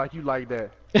 3 felt like you like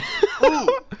that?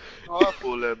 Ooh. Oh, I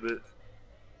pulled that bitch.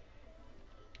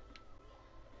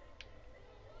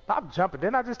 Stop jumping.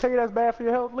 Didn't I just tell you that's bad for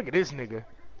your health? Look at this nigga.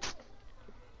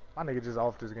 My nigga just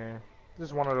off this game. This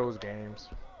is one of those games.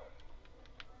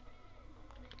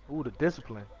 Ooh, the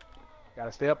discipline.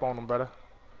 Gotta stay up on them, brother.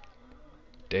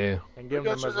 Damn. And We give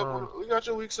got, them his room. we got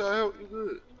your weak side help. You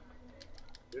good.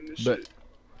 In this Bet. shit.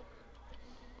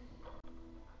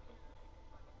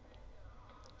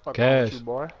 Fuck wrong with Cash. you,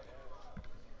 boy.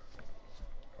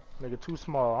 Nigga too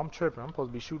small. I'm tripping. I'm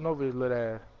supposed to be shooting over his little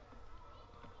ass.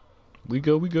 We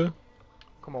good, we good.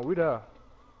 Come on, we there.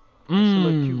 Shit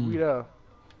look cute. We Mmm. there.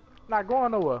 Not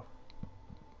going nowhere.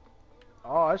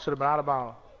 Oh, that should have been out of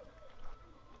bounds.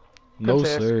 No,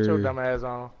 Contest, Get your sir. dumb ass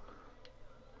on.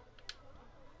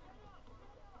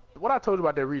 What I told you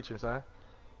about that reaching, son?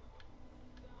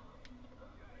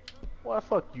 Boy,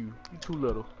 fuck you. You too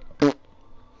little.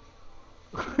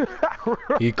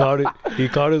 He caught it. He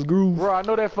caught his groove. Bro, I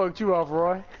know that fucked you off,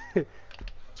 Roy.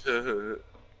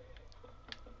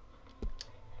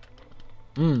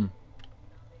 Mm.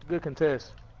 Good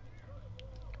contest.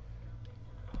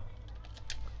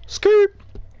 Skirt.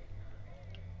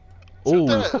 Shoot Oh.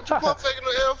 that. What you pump faking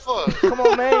the air for? Come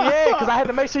on, man. Yeah, because I had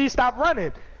to make sure he stopped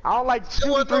running. I don't like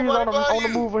shooting wasn't threes nobody by on the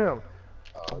you. move for him.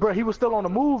 Bro, he was still on the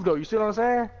move, though. You see what I'm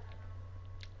saying? I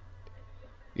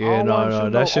Yeah, don't want him no,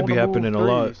 shooting that no should be on-the-move happening a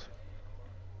lot. threes.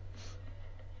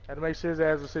 Had to make sure his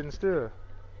ass was sitting still.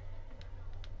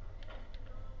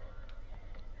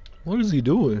 What is he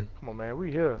doing? Come on, man.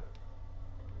 We here.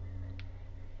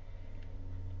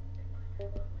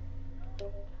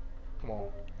 Come on.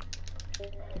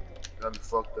 Got me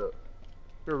fucked up.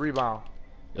 Good rebound.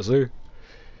 Yes, sir.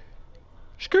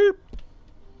 Skirt.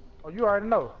 Oh, you already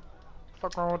know.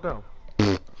 Fuck wrong with them.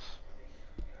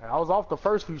 I was off the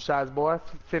first few shots, boy.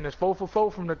 Finished 4 for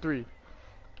 4 from the 3.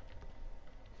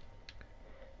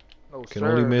 No, Can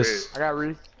sir. only miss. I got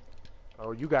Ree.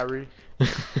 Oh, you got Ree.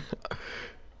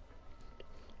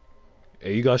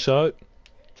 Hey, you got shot?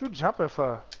 What you jumping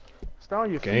for? Stay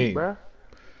on your Game. feet, bruh.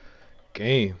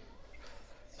 Game.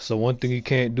 So one thing you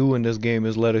can't do in this game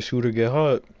is let a shooter get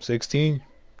hot. 16.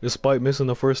 Despite missing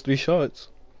the first 3 shots.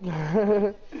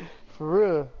 For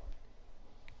real.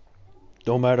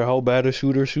 Don't matter how bad a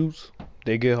shooter shoots.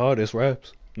 They get hot. It's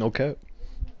raps. No cap.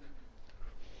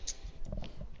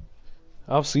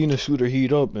 I've seen a shooter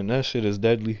heat up and that shit is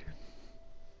deadly.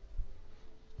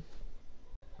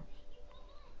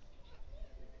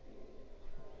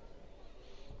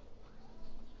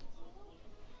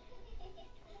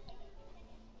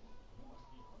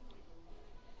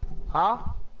 Huh?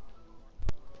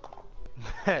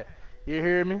 You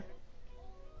hear me?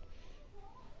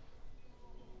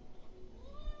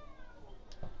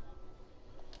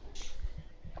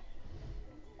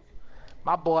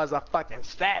 My boy's a fucking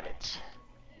savage.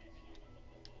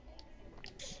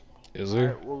 Is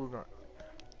there? Alright, where we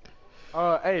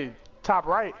going? Hey, top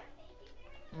right.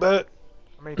 Bet.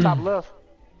 I mean, top left.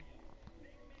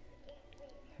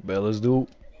 Bet, let's do it.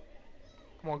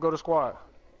 Come on, go to squad.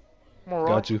 Come on, Roy.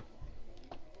 Got you.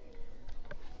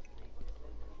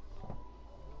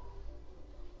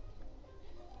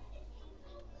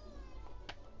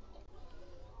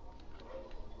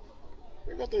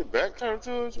 They got their back turned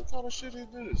to us. What kind of shit is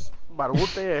this? I'm about to whoop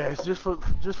their ass just for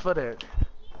that.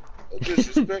 I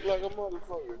disrespect like a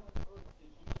motherfucker.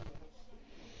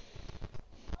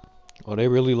 Oh, they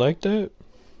really like that?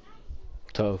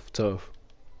 Tough, tough.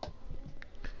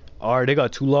 Alright, they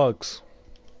got 2 locks.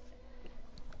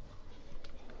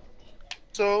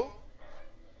 So,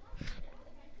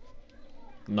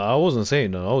 No, I wasn't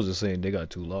saying no. I was just saying they got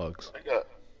 2 locks. I got.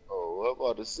 Oh, I'm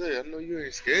about to say. I know you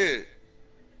ain't scared.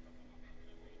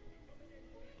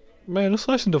 Man, the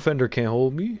slashing defender can't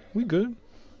hold me. We good.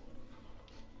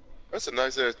 That's a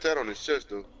nice ass tat on his chest,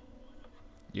 though.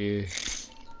 Yeah.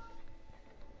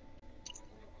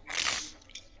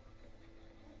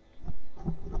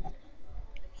 Man,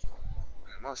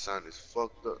 my sign is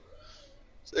fucked up.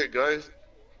 Say, guys,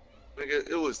 nigga,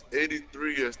 it was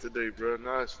 83 yesterday, bro.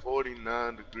 Now it's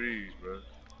 49 degrees, bro.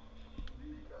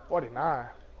 49.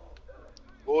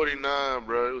 49,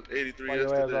 bro. It was 83 Why your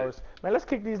ass yesterday. always... Man, let's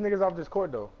kick these niggas off this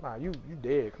court, though. Nah, you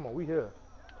dead. Come on, we here.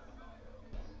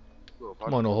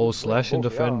 I'm on a whole slashing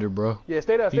both of y'all. defender, bro. Yeah,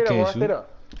 stay there, He Roy. can't Stay shoot. there.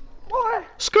 Boy!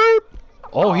 Skirt!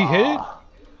 Oh, he hit?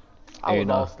 I Hey, was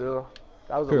nah. off still.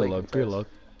 That was a Pure late luck, pure contest. luck.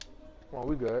 Come on,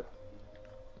 we good.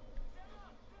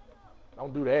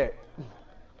 Don't do that.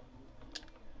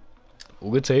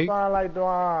 Good take. I like doing.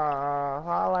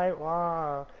 I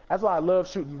like. That's why I love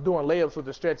shooting, doing layups with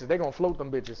the stretches. They gonna float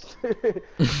them bitches.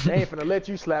 They ain't finna let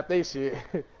you slap they shit.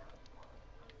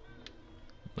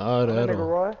 Not Don't let at nigga all.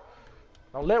 Roy.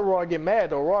 Don't let Roy get mad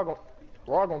though. Roy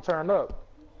gonna turn up.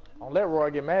 Don't let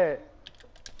Roy get mad.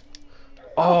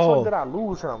 How the fuck did Oh, I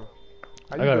lose him?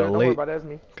 I Are you got a good? Don't worry late- about that. That's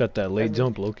me. got that late That's me.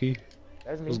 jump, low-key.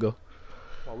 That's me. Let's go.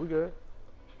 Oh, we good.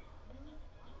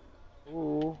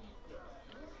 Ooh.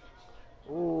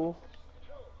 Ooh.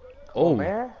 Oh,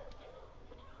 Man.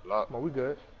 Lock. Come on, we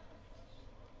good.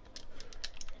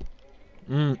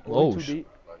 mm, We oh, too deep.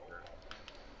 Like that.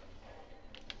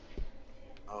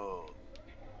 Oh.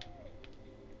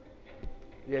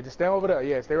 Yeah, just stand over there.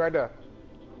 Yeah, stay right there.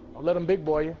 Don't let him big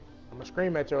boy you. I'm gonna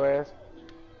scream at your ass.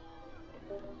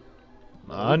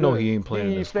 I know he ain't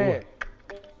playing this score.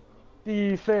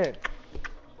 Defense.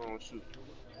 Oh, shoot.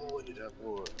 Oh, what did that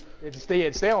boy? Yeah, just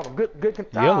stay on him. Good.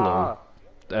 Yellow.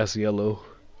 That's yellow.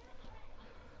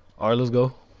 Alright, let's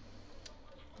go.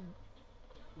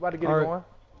 About to get All it right. going.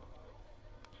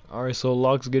 Alright, so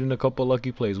Locke's getting a couple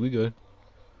lucky plays. We good.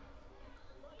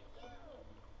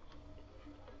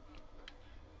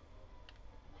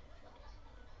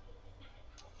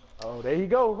 Oh, there you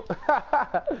go.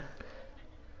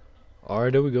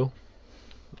 Alright, there we go.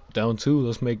 Down 2.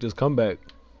 Let's make this comeback.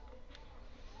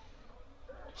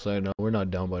 So no, we're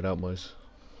not down by that much.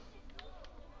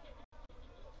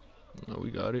 No,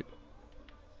 we got it.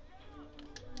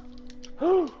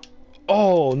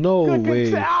 Oh, no Good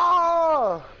way.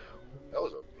 Oh! That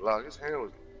was a block. His hand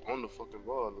was on the fucking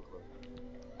ball. It looked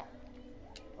like.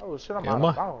 Oh shit, I'm Yeah, out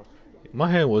of bounds. My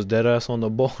hand was dead ass on the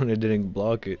ball and it didn't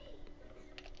block it.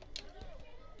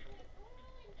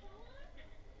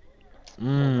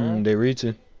 They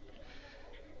reaching.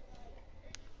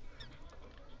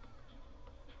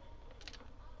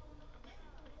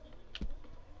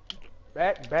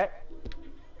 Back.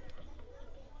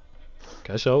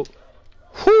 Cash out.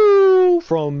 Whoo!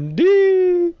 From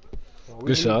D.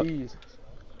 Good shot. Just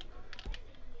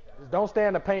don't stay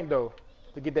in the paint though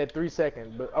to get that 3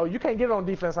 seconds. But oh, you can't get it on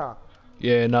defense, huh?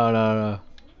 Yeah, no.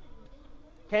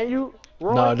 Can you?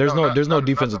 Roy? Nah, there's no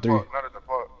defense at 3. Not at the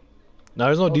park. Nah,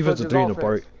 there's no Oh, so defense it's at 3 in the offense.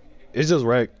 park. It's just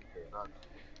rack.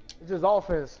 It's just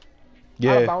offense. Out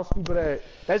of Yeah. bounds, stupid ass.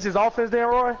 That's just offense, then,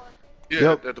 Roy. Yeah,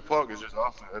 Yep. at the park it's just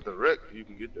offense. At the rec, you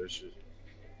can get that shit.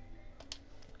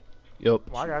 Yep.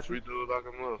 Well, I got you. Free throws like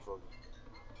a motherfucker.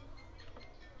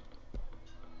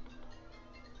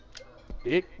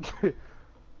 Dick.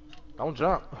 Don't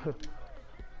jump. I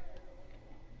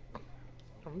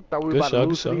thought we were Good about shot, to good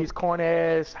lose to shot. these corny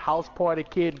ass house party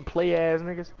kid and play ass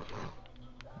niggas.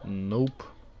 Nope.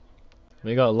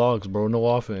 They got logs, bro. No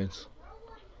offense.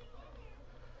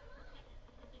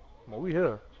 Well, we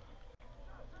here.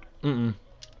 Mm-mm.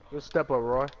 Good step up,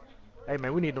 Roy. Hey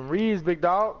man, we need them reads, big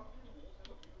dog.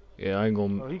 Yeah, I ain't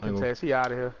gonna. Oh, he I ain't gonna. contest. He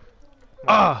out of here.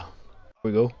 Ah!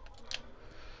 There we go.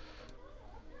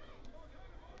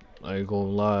 I ain't gonna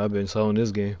lie. I've been selling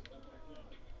this game.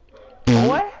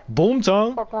 Boy, Boom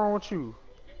tongue. what's wrong with you?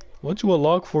 What you a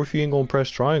log for if you ain't gonna press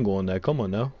triangle on that? Come on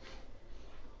now.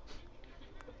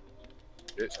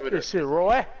 Bitch, give me This that. shit,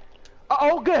 Roy.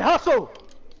 Oh, good hustle.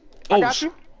 I Oh, got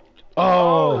you.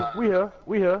 Oh.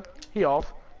 We here. He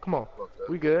off. Come on. Fuck that.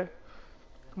 We good.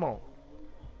 Come on.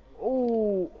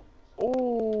 Ooh.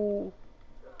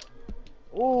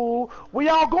 We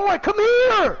all going. Come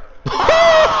here.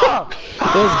 Ah!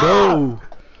 Let's go.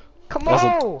 Come That's a-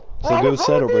 on. that's a good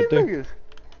setup right there. Niggas.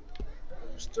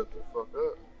 Step the fuck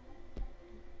up.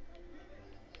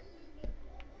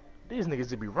 These niggas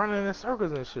just be running in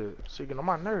circles and shit. Shit getting on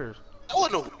my nerves. Oh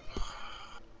no.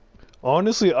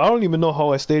 Honestly, I don't even know how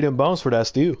I stayed in bounds for that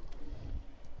steal.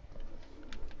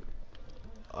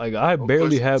 Like I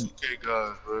barely had. 2K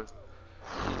guys, bro.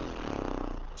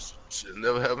 Shit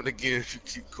never happen again if you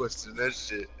keep questioning that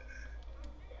shit.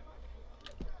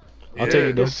 I'll take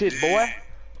it though. Good shit, boy.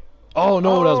 Oh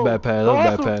no, that was bad pass. That Go was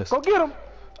bad hustle. pass. Go get him.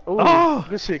 Ooh, Ah!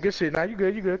 Good shit. Now you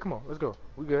good. Come on, let's go.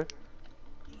 We good.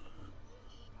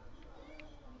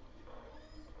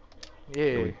 Yeah.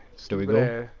 There we stupid go.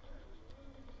 ass.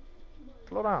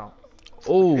 Slow down.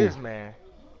 Oh. This man.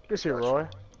 Good shit, Roy.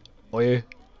 Oh yeah.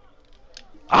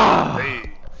 Ah.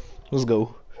 Hey. Let's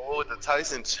go. Oh, the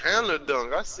Tyson Chandler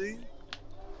dunk. I see.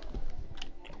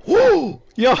 Woo!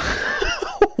 Yo.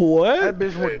 That What?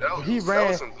 bitch Hey, went. that was, He that ran.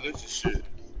 was some glitchy shit.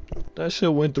 That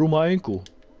shit went through my ankle.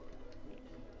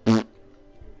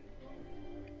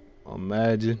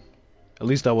 Imagine. At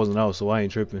least I wasn't out, so I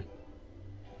ain't tripping.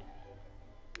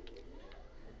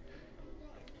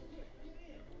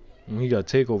 He got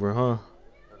takeover, huh?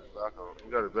 Lock on.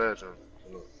 You got a badge on.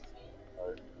 Look.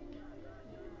 Alright.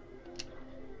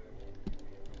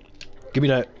 Give me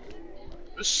that.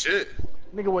 Good shit.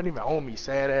 Nigga wasn't even on me.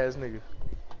 Sad ass nigga.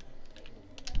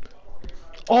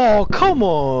 Oh, come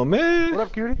on, What man.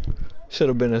 up, cutie? Should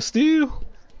have been a steal.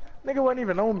 Nigga wasn't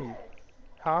even on me.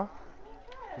 Huh?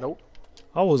 Nope.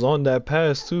 I was on that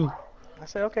pass, too. I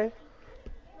said okay.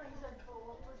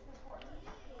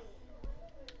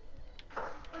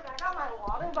 Look, I got my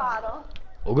water bottle.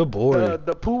 Oh, good boy.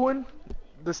 The poo one,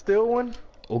 the still one.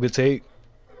 Oh, good take.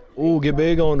 Oh, get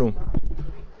big on him.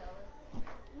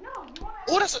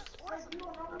 Oh, that's a.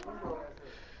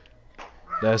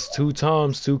 That's 2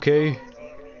 times 2K.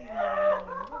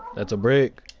 That's a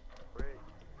break.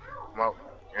 I'm out.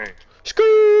 Game.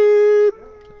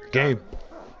 Scoop! Game.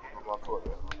 I'm out for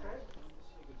that.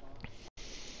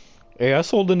 Hey, I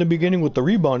sold in the beginning with the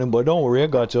rebounding, but don't worry, I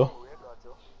got you.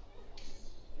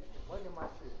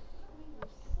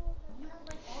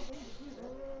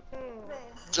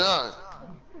 John,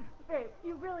 Babe,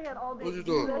 you really had all day what to you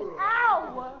do doing? this.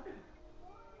 Ow!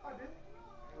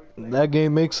 That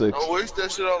game makes 6. don't waste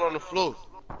that shit out on the floor.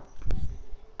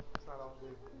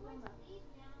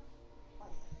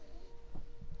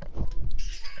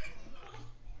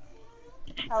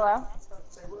 Hello?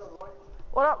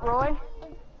 What up, Roy?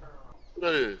 Who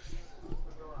that is?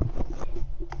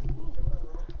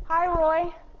 Hi,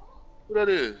 Roy. Who that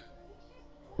is?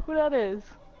 Who that is?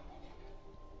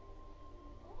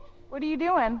 What are you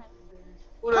doing?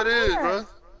 Who that Come is, here. bro?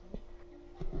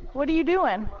 What are you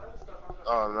doing?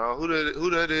 Oh no, who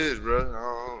that is, bro?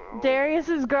 I don't.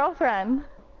 Derrius's girlfriend.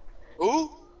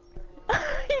 Who?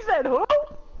 He said who?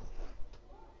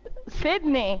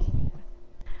 Sydney.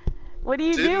 What are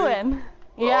you Sydney? doing?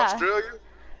 What, Yeah. Australia?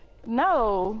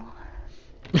 No.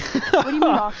 What do you mean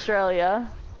Australia?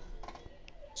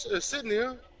 Shit, Sydney,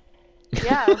 huh?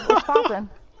 Yeah, what's poppin'?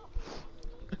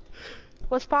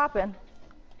 What's poppin'?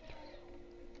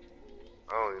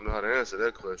 I don't even know how to answer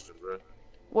that question, bro.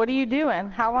 What are you doing?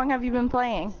 How long have you been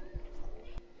playing?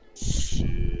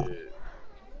 Shit.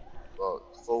 About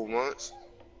 4 months?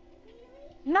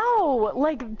 No,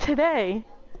 like today.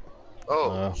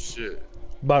 Oh, shit.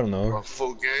 About an hour. About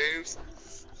 4 games?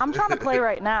 I'm trying to play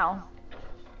right now.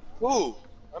 Who?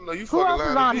 I know you Who fucking else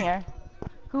is lying on to me. here?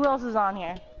 Who else is on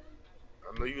here?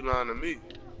 I know you lying to me.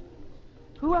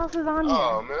 Who else is on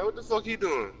Oh, here? man, what the fuck he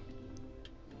doing?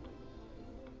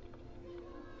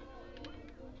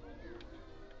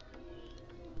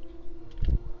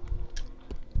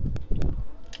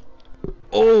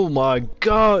 Oh my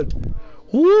god.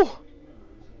 Woo!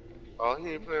 Oh,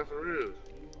 he ain't playing for real.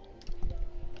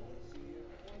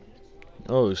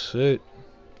 Oh shit.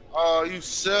 Oh, you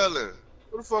selling.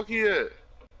 Where the fuck he at?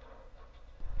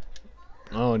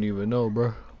 I don't even know,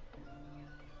 bro.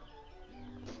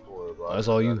 Don't worry about That's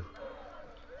it, all bro. you.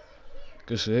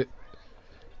 Good shit.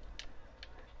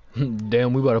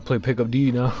 Damn, we about to play pickup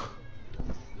D now.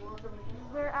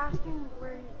 They're asking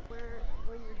where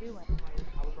you're doing.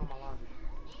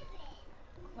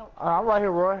 I'm right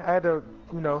here, Roy. I had to,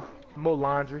 mow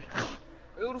laundry. Hey,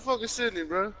 who the fuck is Sydney,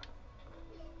 bro?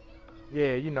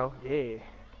 Yeah, yeah.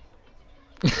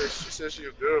 She said she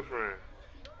your girlfriend.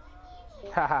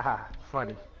 Ha ha ha.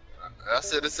 Funny. I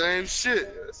said the same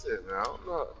shit. I said, man, I don't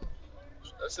know.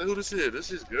 I said, who this is?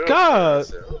 This is girlfriend. God. I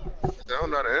said, I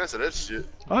don't know how to answer that shit.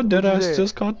 I dead you ass said?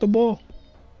 just caught the ball.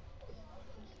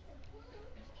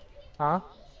 Huh?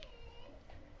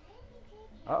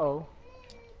 Uh-oh.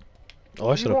 Oh,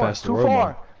 I should have passed the Too word far.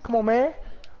 mark. Come on, man.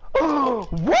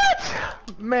 What?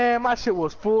 Man, my shit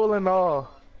was full and all.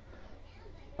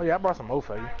 Oh yeah, I brought some more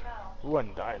for you. It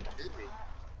wasn't done. Sydney.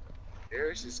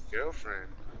 There's his girlfriend.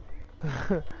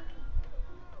 That's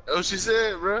what she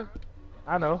said, bro.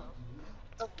 I know.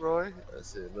 What's up, Roy? I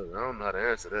said, look, I don't know how to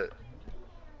answer that.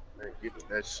 I ain't getting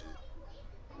that shit.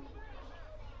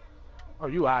 Oh,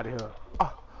 you out of here.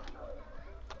 Oh.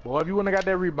 Boy, if you wouldn't have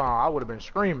got that rebound, I would have been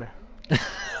screaming.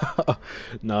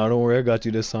 Nah, don't worry, I got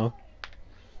you this time.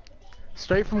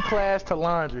 Straight from class to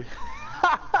laundry.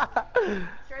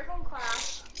 Straight from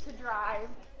class to drive.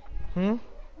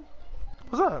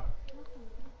 What's up?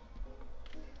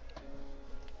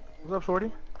 What's up,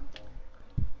 shorty?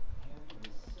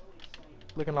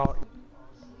 Looking all...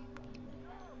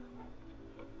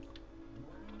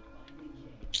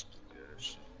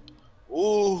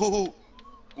 Ooh.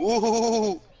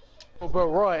 Ooh. Oh, but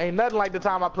Roy, ain't nothing like the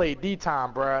time I played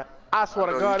D-time, bruh. I swear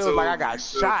to God, it was like I got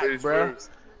shot, bruh.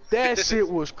 That shit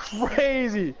was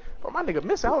crazy. Bro, my nigga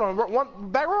missing. Hold on, bro. One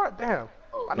back row. Damn.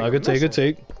 My Nah, nigga good take, good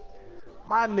missing. take.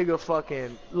 My nigga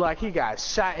fucking like he got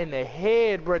shot in the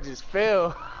head, bro. Just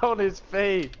fell on his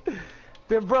face.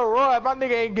 Then, bro, Roy, my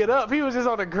nigga ain't get up. He was just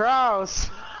on the ground.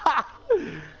 I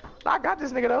got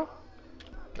this nigga though.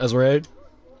 That's red.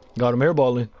 Got him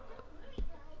airballing.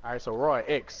 All right, so Roy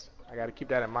X. I gotta keep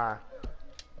that in mind.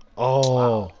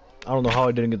 Oh, I don't know how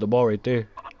I didn't get the ball right there.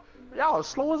 Y'all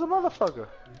slow as a motherfucker.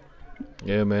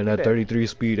 Yeah, man, that 33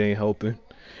 speed ain't helping.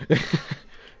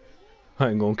 I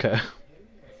ain't gonna cap.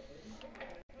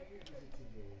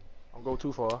 Don't go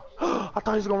too far. I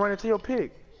thought he was gonna run into your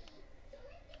pick.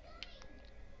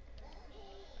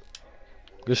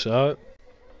 Good shot.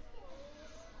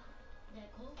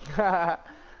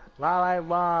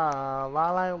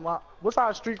 What's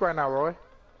our streak right now, Roy?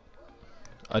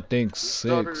 I think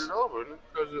Started 6. it over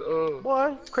because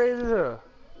Boy, crazy as hell.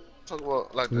 talk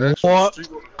about like the actual What? streak.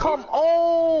 Come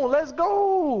on, let's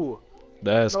go.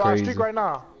 That's No, our crazy. streak right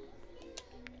now.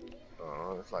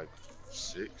 It's like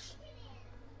 6.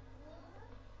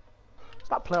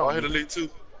 Stop playing Oh, I with hit me. Elite 2.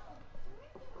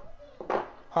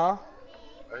 Huh?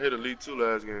 I hit Elite 2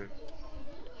 last game.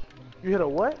 You hit a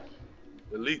what?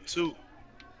 Elite 2.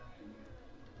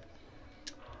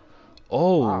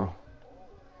 Oh. Wow.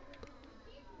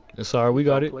 It's alright, we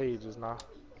got it. Played just now.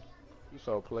 You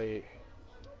so played.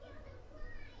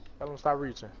 Tell him stop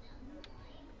reaching.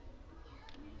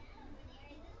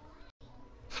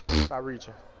 Stop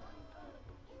reaching.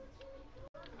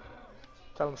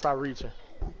 Tell him stop reaching.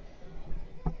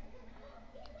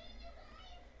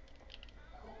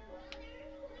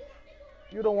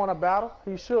 You don't want to battle?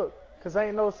 He shook. Cause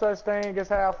ain't no such thing as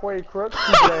halfway crooks.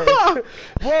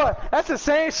 Boy, that's the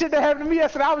same shit that happened to me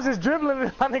yesterday. I was just dribbling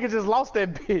and my nigga just lost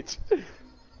that bitch.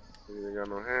 You ain't got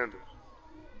no handles.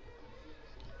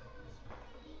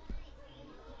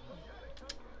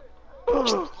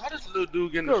 How does little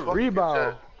dude getting the Good fucking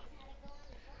rebound.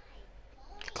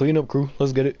 Clean up, crew.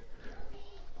 Let's get it.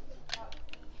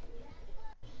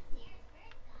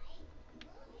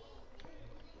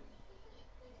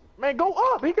 Man, go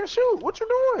up. He can shoot. What you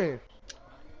doing?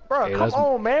 Bro, Hey, come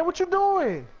on, man. What you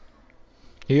doing?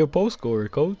 He a post scorer,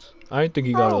 coach. I didn't think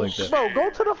he got it like that. Bro, go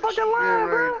to the fucking line,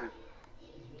 bro.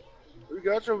 We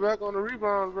got your back on the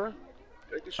rebounds, bro.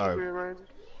 Take the shit, Alright. Ranger.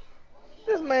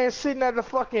 This man sitting at the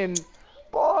fucking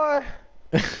boy.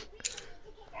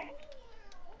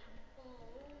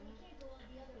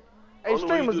 Hey, Only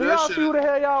way you streamers, do do that y'all shit see who the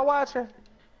hell y'all watching?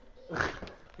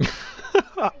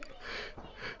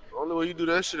 Only way you do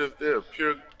that shit if they're a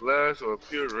pure glass or a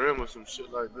pure rim or some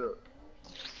shit like that.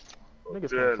 Niggas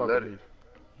pure can't fuck with athletic.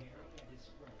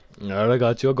 me. Alright, I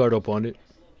got you. I'll guard up on it.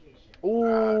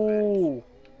 Ooh.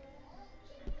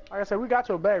 Like I said, we got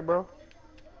your back, bro.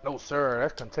 No, sir.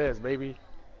 That's contest, baby.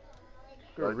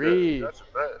 Good Like read. that. That's a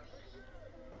bet.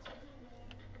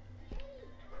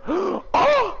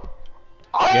 Oh!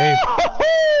 Game.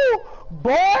 Oh!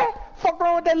 Boy! Fuck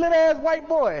wrong with that little ass white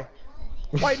boy.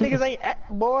 White niggas ain't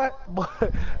boy.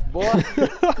 Boy.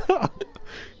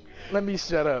 Let me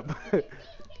shut up.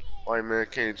 White man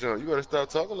can't jump. You better stop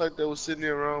talking like that with Sydney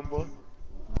around, boy.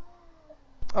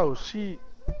 Oh, she.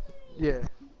 Yeah.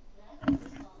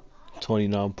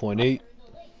 29.8.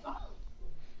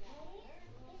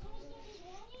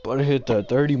 About to hit that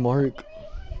 30 mark.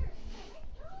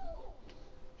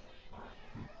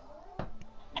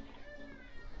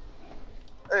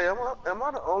 Hey, am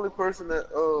I the only person that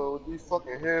with these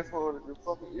fucking headphones and your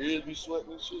fucking ears be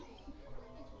sweating and shit?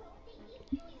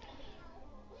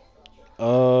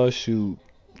 Shoot.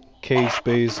 K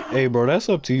space. Hey, bro, that's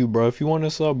up to you, bro. If you want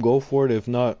to sub, go for it. If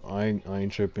not, I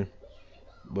ain't tripping.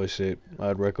 But shit,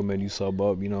 I'd recommend you sub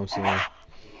up. You know what I'm saying?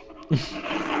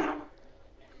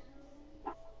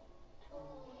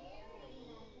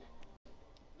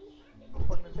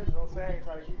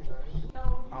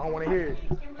 I don't want to hear it.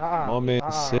 My man I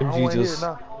don't Simji want to hear it. just.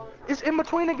 No. It's in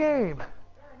between the game.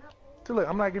 So look,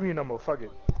 I'm not giving you no more. Fuck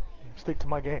it. Stick to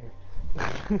my game.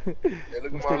 Hey,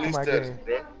 look at my least status,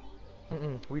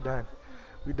 bro. We done.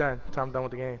 We done. Time done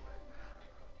with the game.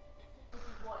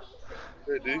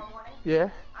 Hey, D. Yeah.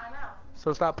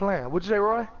 So stop playing. What'd you say,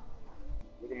 Roy?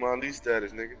 Look at my least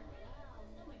status, nigga.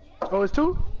 Oh, it's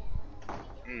 2?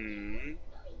 Mm-hmm.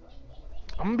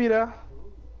 I'm gonna be there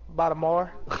by tomorrow.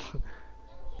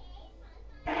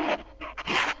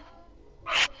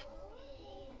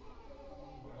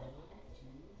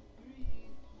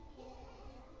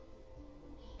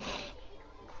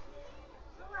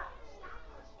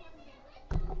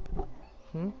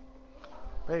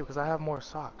 Babe, because I have more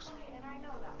socks.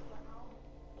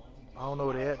 I don't know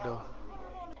where they at though.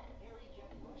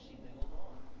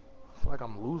 I feel like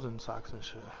I'm losing socks and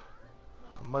shit.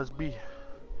 It must be.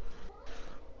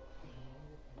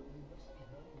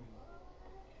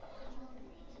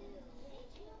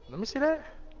 Let me see that.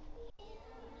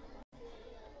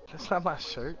 That's not my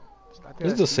shirt. I think It's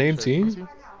that's the Steve's same shirt. team? Let me see.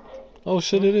 Oh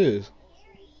shit, it is.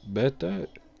 Bet that.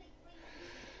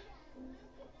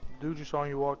 Dude you saw when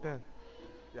you walked in.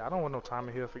 Yeah, I don't want no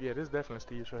Tommy here. Yeah, this is definitely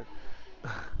Steve's shirt.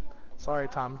 Sorry,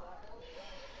 Tommy.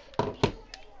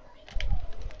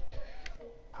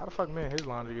 How the fuck me and his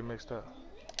laundry get mixed up?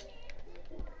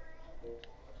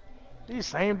 These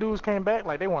same dudes came back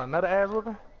like they want another ass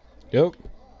whooping? Yep.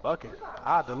 Fuck it.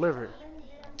 I deliver it.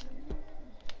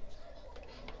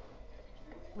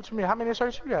 What you mean? How many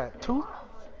shirts you got? 2?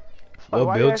 What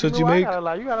Why build asking should me you why I make? got a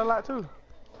lot? You got a lot too.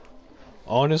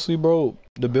 Honestly, bro,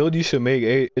 the build you should make,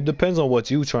 it depends on what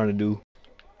you trying to do.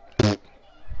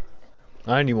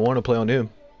 I didn't even want to play on him,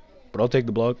 but I'll take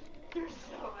the block. You're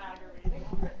so aggravating.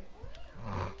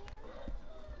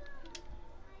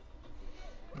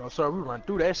 No, sir, we run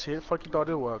through that shit. Fuck you thought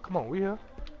it was. Come on, we here.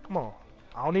 Come on.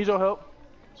 I don't need your help.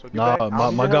 So get Nah, back. I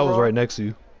don't my need guy your was help, bro. right next to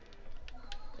you.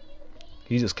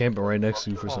 He's just camping right next to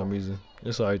you for some reason.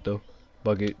 It's alright though.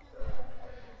 Bucket.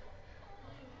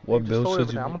 What Just build hold should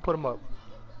everything. you I'm gonna make? put them up.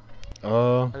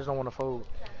 I just don't want to fold.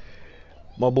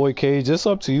 My boy Cage, it's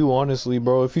up to you, honestly,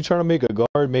 bro. If you trying to make a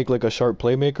guard, make like a sharp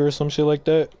playmaker or some shit like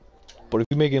that. But if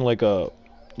you're making like a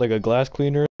glass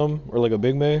cleaner or something, or like a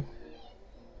big man,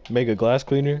 make a glass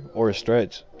cleaner or a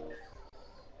stretch.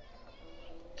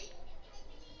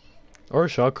 Or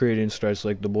shot creating strats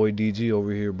like the boy DG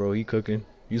over here, bro. He cooking.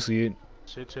 You see it?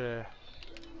 Shit, yeah.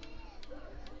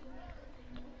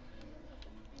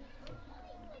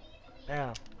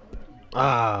 Damn.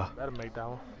 Ah, That'll make that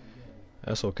one.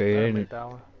 that's okay. That'll Ain't make it? that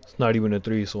one. It's not even a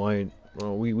 3, so I ain't.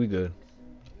 Bro, we good.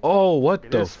 Oh, what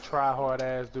Look the? at this try hard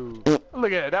ass dude.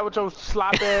 Look at that. What your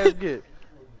slop ass get?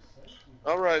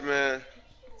 All right, man.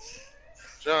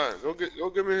 John, go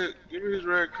give me his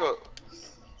red cup.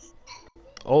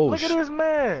 Oh, Look at this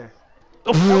man.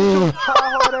 That what your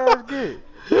try hard ass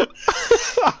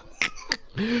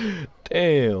get?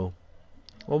 Damn.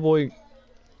 My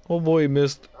boy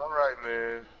missed. All right,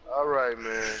 man. All right,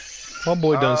 man. My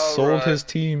boy done All sold right. his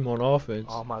team on offense.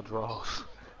 All my draws.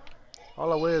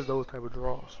 All I wear is those type of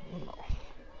draws. No.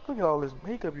 Look at all this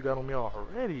makeup you got on me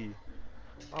already.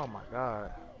 Oh my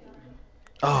god.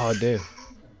 Oh, damn. I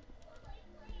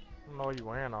don't know you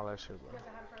wearing all that shit, bro.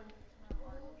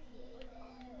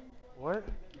 What?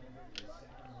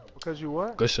 Because you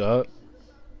what? Good shot.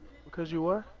 Because you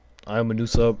what? I am a new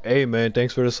sub. Hey, man,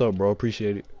 thanks for the sub, bro.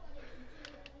 Appreciate it.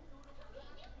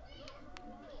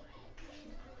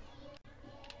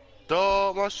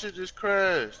 Dog, my shit just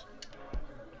crashed.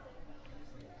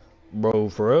 Bro,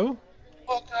 for real?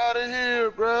 Fuck out of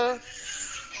here, bruh.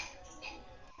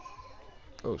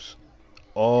 Oh,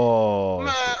 oh,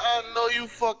 Man, shit. I know you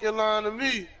fucking lying to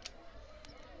me.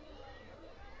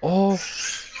 Oh.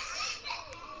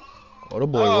 Oh, the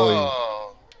boy Roy,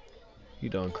 Oh. he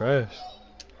done crashed.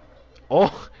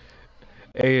 Oh.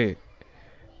 Hey,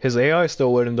 his AI is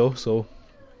still winning, though, so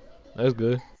that's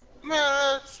good.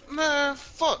 Man,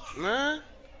 fuck, man.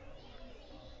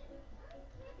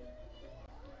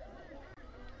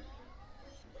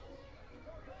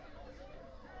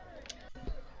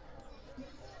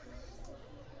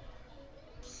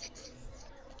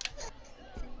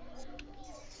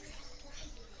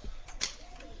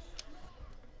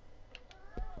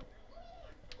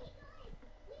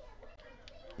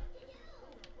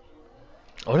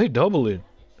 Oh, they doubling.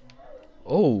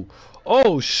 Oh.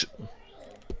 Oh,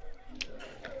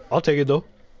 I'll take it, though.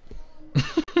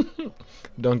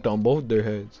 Dunked on both their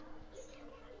heads.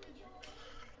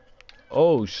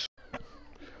 Oh,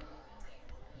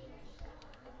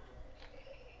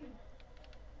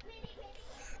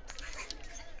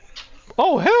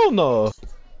 Oh, hell no.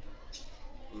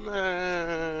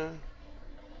 Man.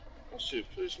 That shit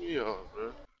pissed me off,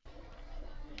 bro.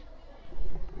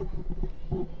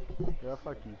 Yeah,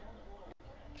 fuck you.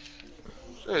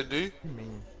 Shit, D. You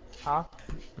mean? Huh?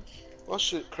 My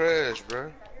shit crashed,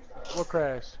 bro. What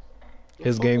crashed?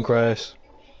 His game crashed.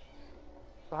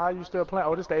 So how you still playing?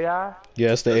 Oh, this the AI?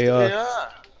 Yeah, it's the That's the AI. AI.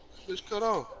 Bitch cut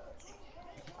off.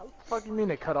 How the fuck you mean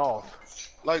it cut off?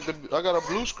 Like I got a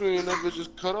blue screen and that bitch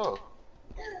just cut off.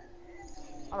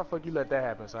 How the fuck you let that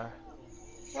happen, son?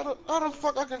 How the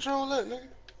fuck I control that, nigga?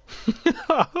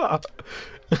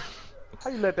 How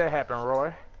you let that happen,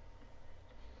 Roy?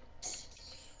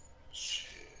 Shit.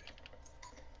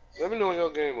 Let me know when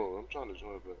your game over. I'm trying to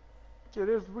join back.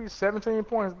 Shit, we 17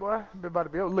 points, boy. Been about to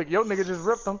be over. Look, your nigga just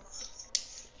ripped them.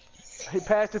 He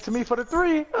passed it to me for the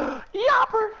 3.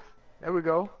 Yopper! There we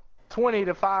go.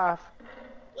 20-5.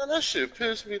 Man, that shit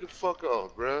pissed me the fuck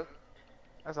off, bruh.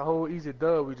 That's a whole easy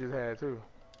dub we just had, too.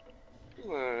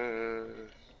 Man.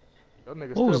 Your nigga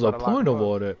What still was the about to lock point him of up.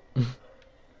 all that?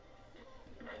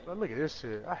 But look at this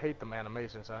shit. I hate them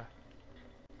animations, huh?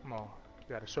 Come on.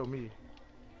 You gotta show me.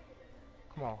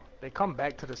 Come on. They come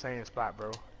back to the same spot,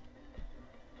 bro.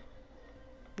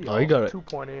 Oh, he got it. 2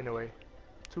 point anyway.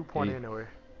 2 point He- anyway.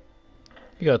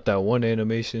 He got that one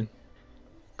animation.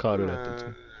 Caught it at the Man,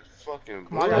 time. fucking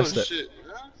Come on, I got bullshit,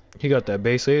 man. He got that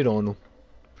base 8 on him.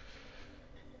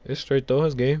 It's straight though,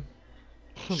 his game.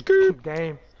 Skirt.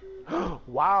 Game.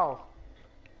 Wow.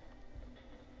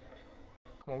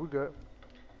 Come on, we good.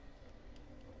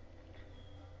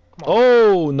 Come on.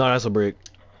 Oh, no, that's a break.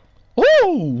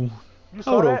 Woo! You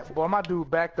saw Hold that? up. Boy, my dude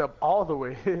backed up all the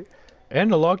way.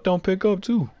 And the lockdown pickup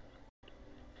too.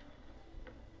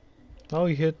 How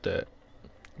he hit that?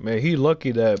 Man, he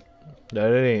lucky that it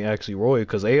ain't actually Roy,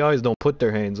 cause AIs don't put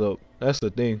their hands up. That's the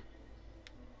thing.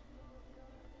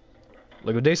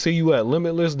 Like if they see you at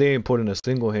limitless, they ain't putting a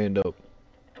single hand up.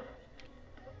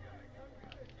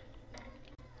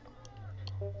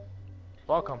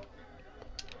 Fuck him.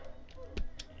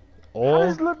 How All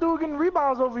this little dude getting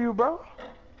rebounds over you, bro?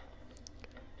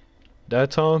 that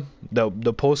time, the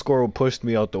post scorer pushed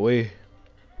me out the way.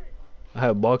 I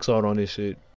had box out on this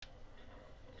shit.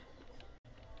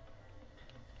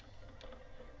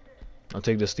 I'll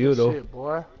take the steal though. Shit,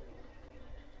 boy.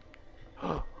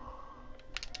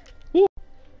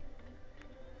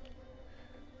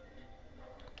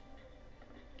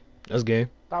 That's game.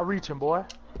 Stop reaching, boy.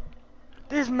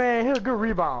 This man, he'll good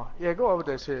rebound. Yeah, go over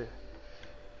that shit.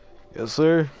 Yes,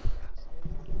 sir.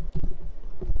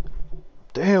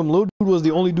 Damn, Lil Dude was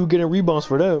the only dude getting rebounds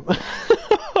for them.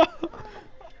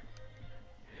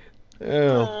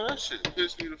 Damn. Man, that shit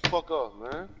pissed me the fuck off,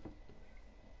 man.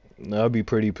 Nah, I'd be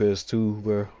pretty pissed too,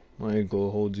 bro. I ain't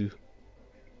gonna hold you.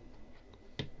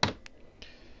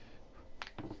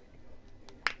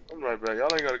 I'm right back. Y'all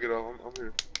ain't gotta get off. I'm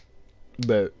here.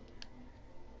 Bet.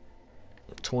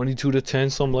 22 to 10,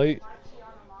 some late.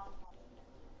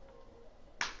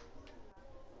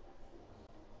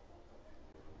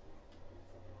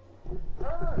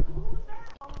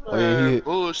 Oh yeah, Man, he.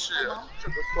 bullshit. I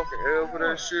took a fucking L for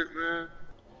that shit, man.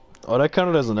 Oh, that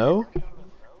counted as an L.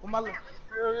 Where my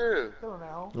Hell yeah. Still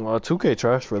now. Well, 2K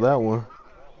trash for that one.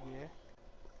 Yeah.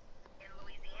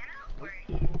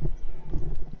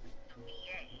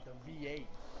 The V8.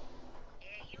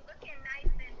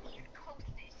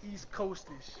 East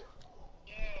Coastish.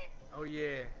 Oh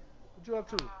yeah. What you up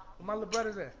to? Where my little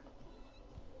brothers at?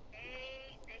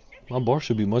 My bar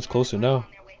should be much closer now.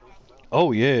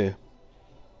 Oh yeah.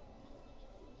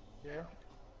 Yeah. Man,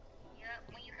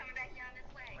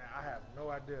 I have no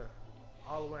idea.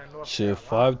 All the way in North Shit,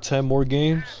 Carolina. 5-10 more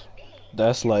games.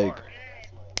 That's like.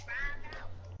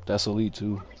 That's elite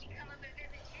too.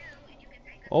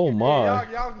 Oh Yeah, my.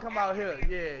 y'all can come out here.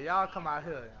 Yeah, y'all come out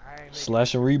here. I ain't making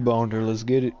Slash and rebounder. Let's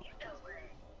get it.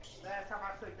 Last time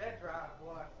I took that drive,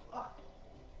 boy. Fuck.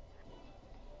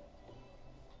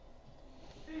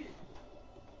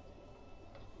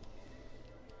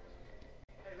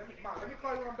 Hey, let me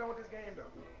call you when I'm done with this game,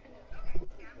 though.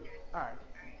 Alright.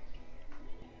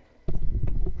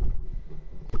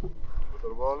 Put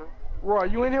the ball in? Roy,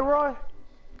 you in here, Roy?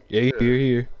 Yeah,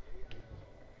 here.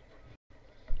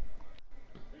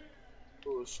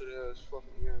 Bullshit ass fucking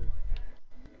game.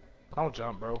 Don't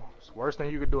jump, bro. It's the worst thing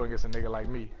you could do against a nigga like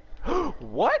me.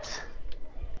 What?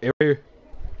 Here.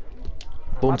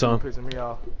 Boom My dude time. pissing me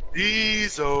off.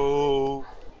 Diesel.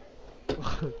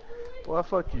 Boy,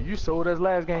 fuck you. You sold us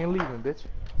last game leaving, bitch.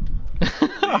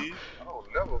 Leave? I don't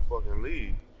never fucking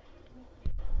leave.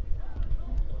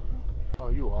 Oh,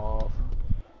 you off.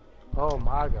 Oh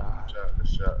my god. The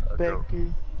shot. I jumped.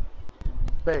 Becky.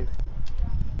 Babe.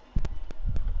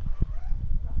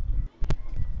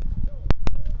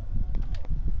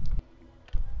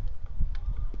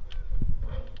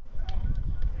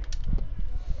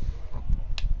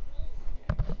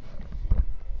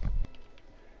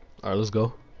 Alright, let's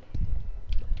go.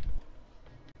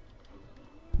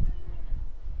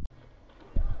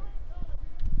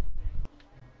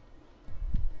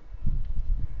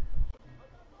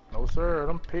 No sir,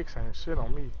 them picks ain't shit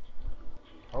on me.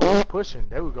 Oh, he's pushing.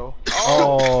 There we go.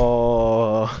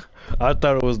 Oh, I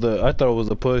thought it was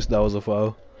a push. That was a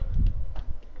foul.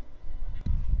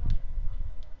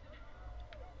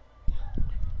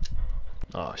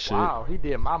 Oh shit. Wow, he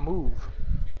did my move.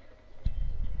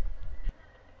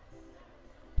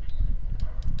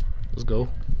 Let's go.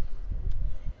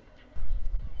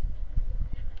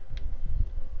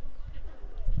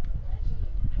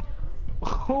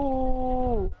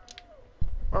 Oh,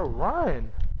 bro, run.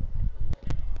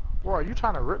 Bro, are you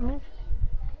trying to rip me?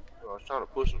 I was trying to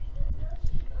push him.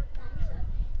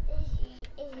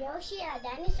 Is Yoshi a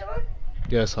dinosaur?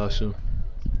 Yes, Hashim.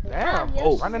 Damn.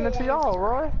 Oh. Running into y'all,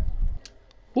 Roy.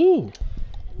 Ooh.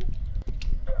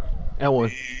 And one.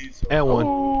 Diesel. And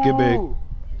one. Get big. Ooh.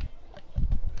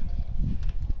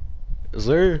 Is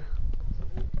there?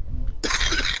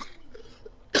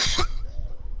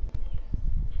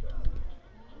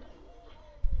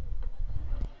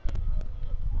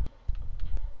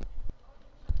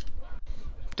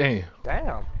 Damn.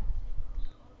 Damn.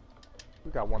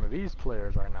 We got one of these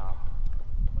players right now.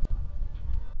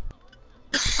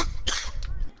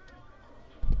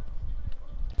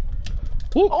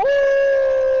 Woo.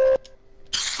 Oh!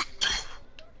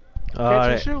 Catch and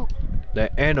That, shoot.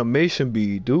 that animation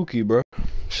be dookie, bro.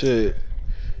 Shit.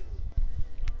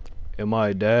 Am I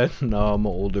a dad? No, I'm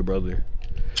an older brother.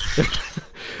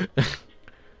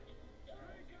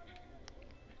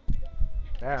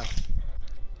 Damn.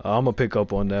 I'm gonna pick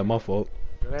up on that. My fault.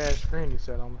 Good ass screen you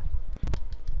set on me.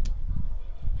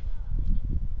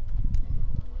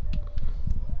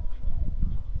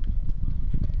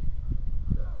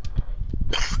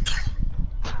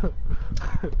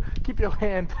 Keep your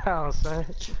hand down, son.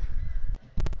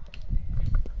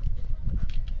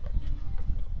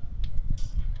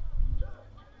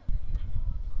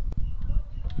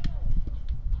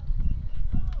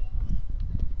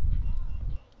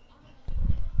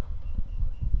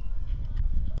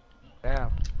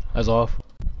 Damn. That's off.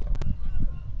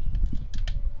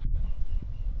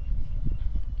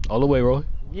 All the way, Roy.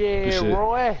 Yeah, Good shit.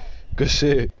 Roy. Good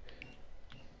shit.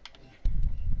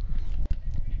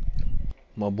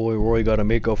 My boy Roy got to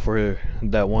make up for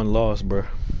that one loss, bro.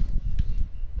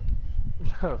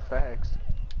 Facts.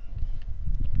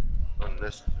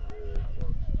 Unnecessary.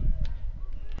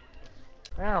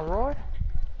 Damn, Roy.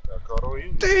 Got caught on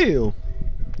you. Damn.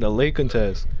 The late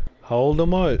contest. How old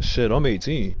am I? Shit, I'm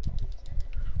 18.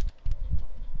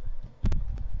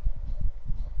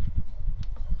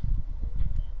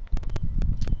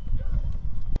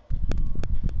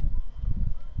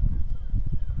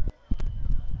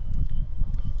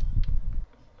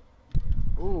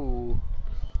 Ooh.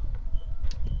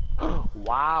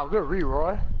 Wow, good read,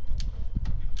 Roy.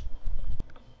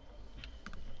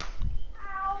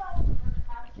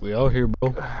 We out here,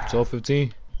 bro.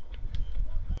 12:15.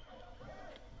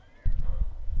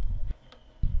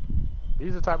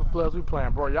 These are the type of players we playing,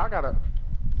 bro. Y'all gotta.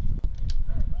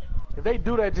 If they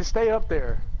do that, just stay up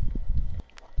there.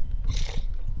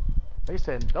 They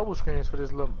setting double screens for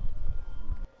this little.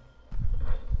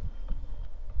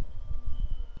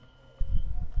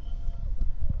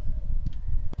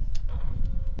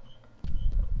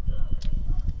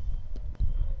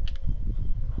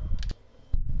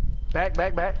 Back,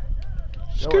 back, back.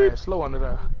 Yo, Skip. ass slow under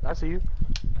there. I see you.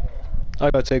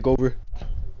 I gotta take over.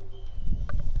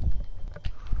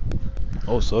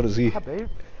 Oh, so does he. Hi, babe.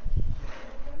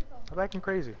 I'm acting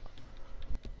crazy.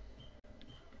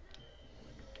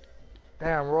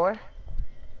 Damn, Roy.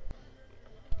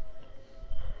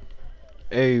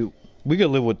 Hey, we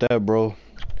can live with that, bro.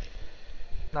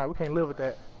 Nah, we can't live with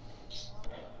that.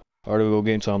 Alright, we go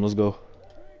game time. Let's go.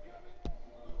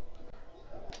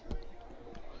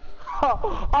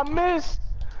 I missed.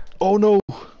 Oh no.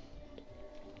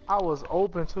 I was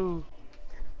open too.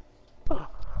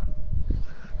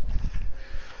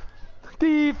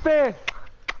 Defense!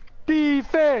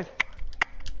 Defense!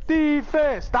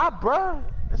 Defense! Stop, bruh!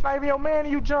 It's not even your man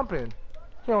and you jumping.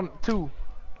 He on 2.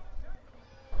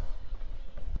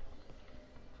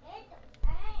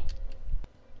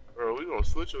 Bro, we gonna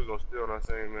switch or we gonna stay on our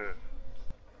same man?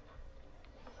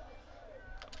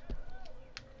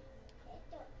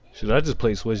 Should I just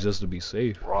play switch just to be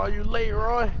safe? Roy, you late,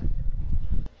 Roy.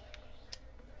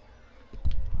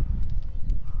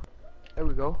 There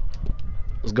we go.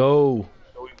 Let's go.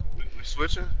 So we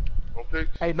switching on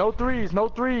picks? Hey, no threes, no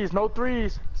threes, no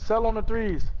threes. Sell on the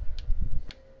threes.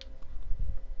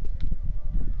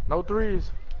 No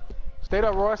threes. Stay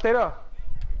up, Roy, stay up.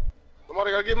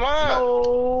 Somebody gotta get mine.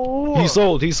 No. He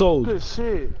sold. He sold. Good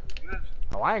shit.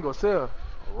 Oh, I ain't gonna sell.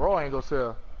 Roy ain't gonna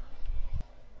sell.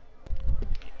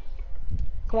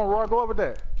 Come on, Roy, go up with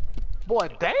that. Boy,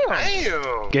 damn.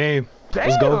 Damn. Game.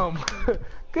 Let's go. Damn.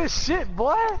 Good shit,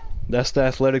 boy. That's the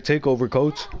athletic takeover,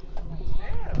 coach.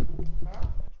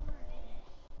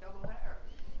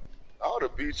 I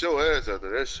would've beat your ass after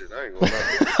that shit. I ain't gonna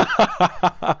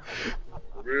lie.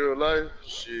 Real life,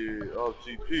 shit, off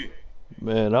TP.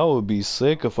 Man, I would be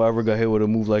sick if I ever got hit with a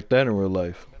move like that in real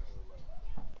life.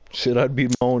 Shit, I'd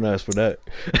beat my own ass for that.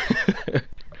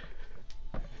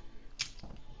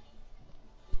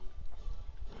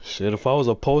 Shit, if I was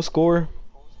a post scorer,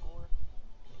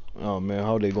 oh man,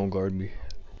 how they gonna guard me?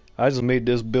 I just made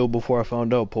this build before I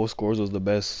found out post scores was the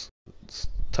best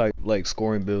type like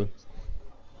scoring build.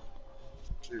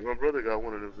 Shit, my brother got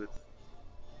one of them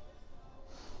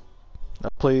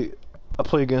bitches. I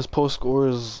play against post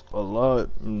scorers a lot,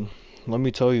 and let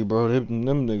me tell you, bro, them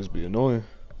niggas be annoying.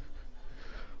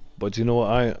 But you know what?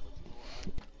 I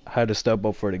had to step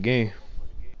up for the game.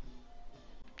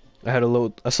 I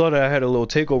saw that I had a little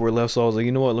takeover left, so I was like,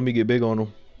 you know what? Let me get big on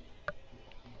them.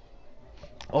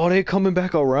 Oh, they coming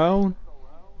back around?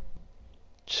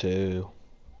 Chill.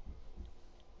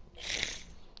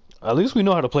 At least we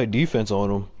know how to play defense on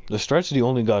them. The stretch the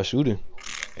only guy shooting,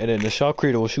 and then the shot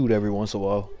creator will shoot every once in a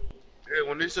while. Yeah,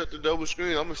 when they set the double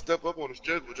screen, I'm gonna step up on the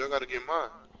stretch, but y'all gotta get mine.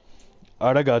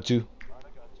 Alright, I got you.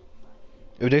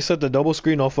 If they set the double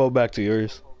screen, I'll fall back to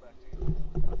yours.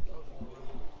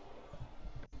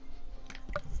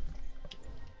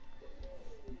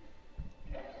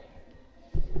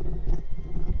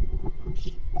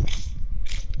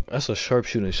 That's a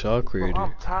sharpshooting shot creator. Bro,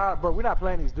 I'm tired, bro. We're not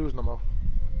playing these dudes no more.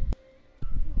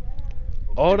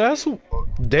 Oh, that's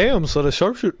damn. So the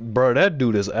sharpshooter, bro, that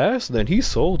dude is ass. Then he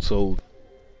sold.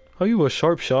 How you a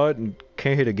sharp shot and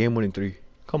can't hit a game-winning 3?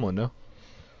 Come on now.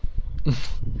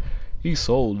 He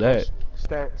sold that.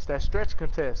 It's that stretch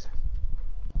contest.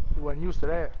 He wasn't used to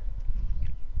that.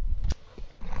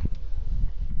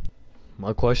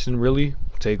 My question really,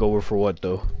 take over for what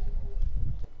though?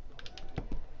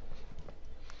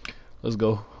 Let's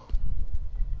go.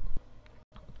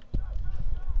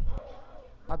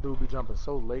 My dude be jumping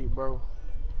so late, bro.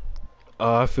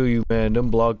 I feel you, man. Them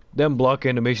block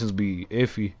animations be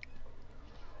iffy.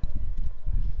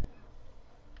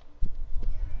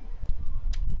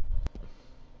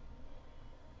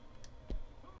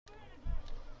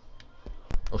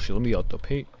 Oh shit, let me out the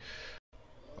paint.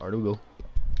 Alright, we go.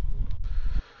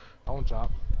 Don't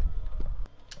jump.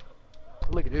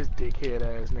 Look at this dickhead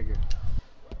ass nigga.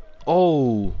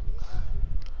 Oh,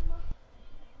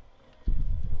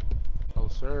 Oh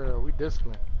sir, we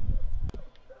disciplined.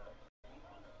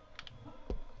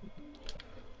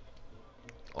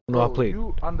 no, Bro, I played.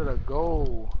 you under the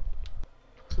goal.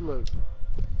 See, look.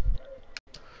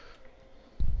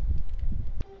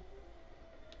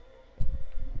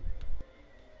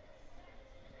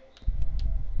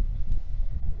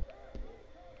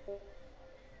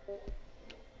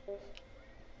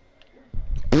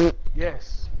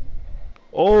 Yes.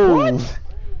 Oh, What?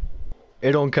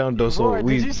 it don't count though. So Roy,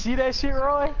 did you see that shit,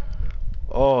 Roy?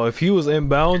 Oh, if he was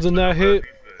inbounds in that hit,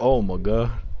 oh my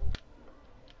god.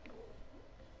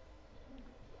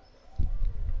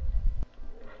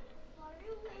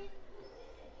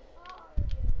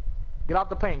 Get out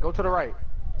the paint. Go to the right.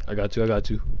 I got you. I got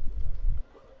you.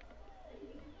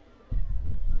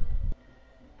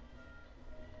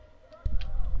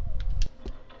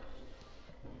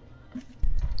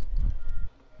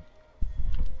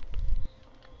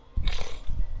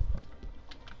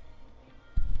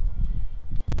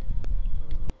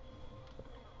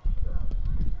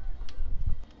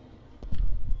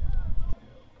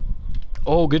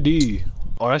 Oh, good D.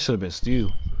 Oh, that should have been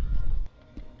steal.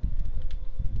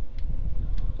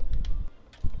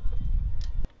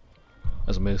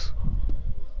 That's a miss.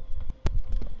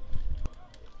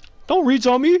 Don't reach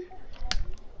on me.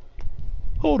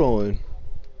 Hold on.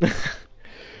 I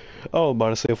was about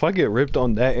to say, if I get ripped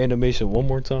on that animation one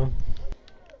more time,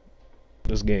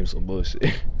 this game's some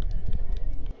bullshit.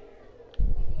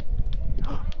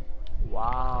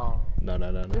 Wow. No.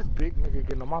 This big nigga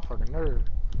getting on my fucking nerve.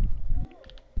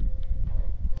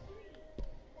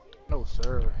 No,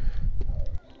 sir.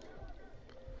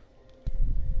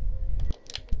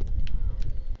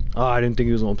 Oh, I didn't think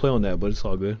he was gonna play on that, but it's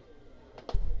all good.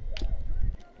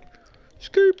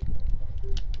 Skirt.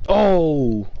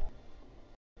 Oh.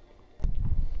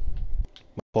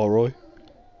 My fault, Roy.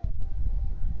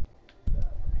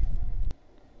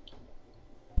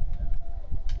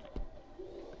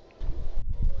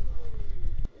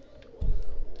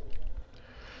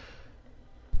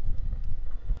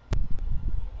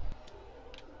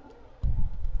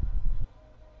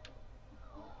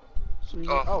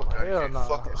 Oh, I hell can't no.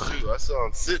 fucking shoot. I saw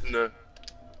him sitting there.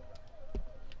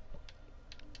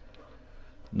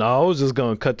 No, I was just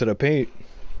gonna cut to the paint.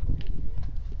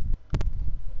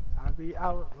 I be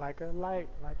out like a light,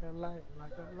 like a light,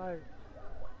 like a light.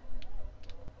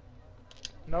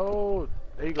 No,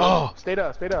 there you go. Oh. Stay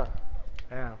there, stay there.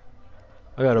 Damn.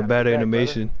 I got a Gotta bad get back,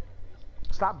 animation.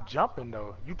 Stop jumping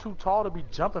though. You too tall to be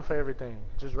jumping for everything.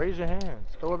 Just raise your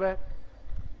hands. Throw it back.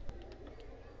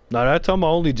 Nah, that time I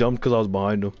only jumped because I was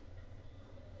behind him.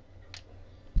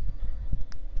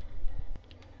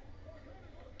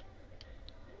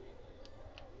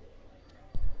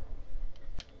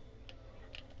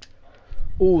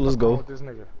 Ooh, let's What's wrong go. with this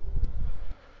nigga?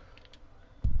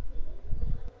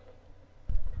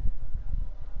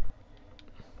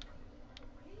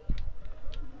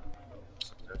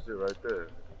 That's it right there.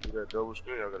 See that double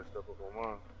screen? I gotta step up on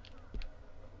mine.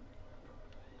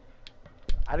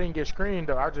 I didn't get screened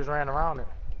though. I just ran around it.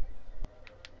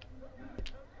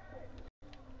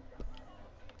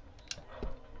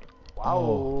 Wow.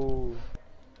 Oh.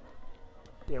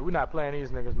 Yeah, we're not playing these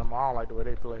niggas no more. I don't like the way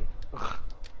they play.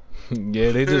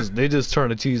 Yeah, they just trying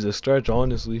to tease the stretch,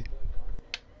 honestly.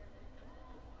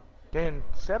 Then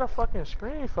set a fucking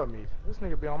screen for me. This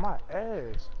nigga be on my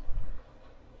ass.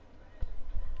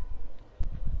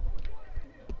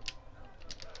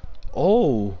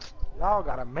 Oh. Y'all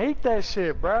gotta make that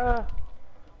shit, bruh.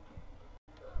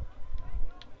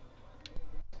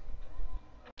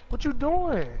 What you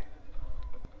doing?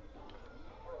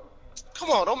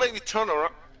 Come on, don't make me turn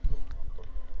around.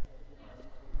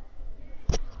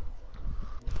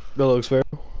 That looks fair.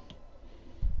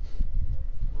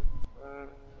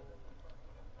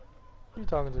 Who you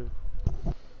talking to?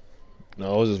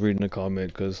 No, I was just reading the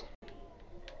comment because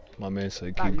my man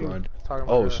said Not keep you. grinding. Talking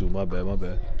about Oh her. shoot, my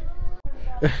bad.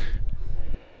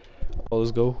 Oh,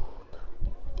 let's go.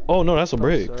 Oh no, that's a No,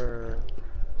 break. sir.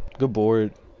 Good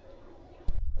board.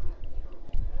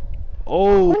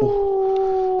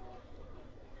 Oh,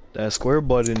 that square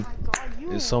button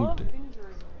is something.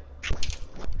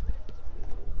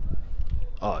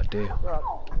 Oh damn.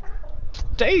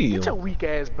 Get your Damn. weak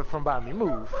ass from by me.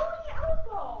 Move.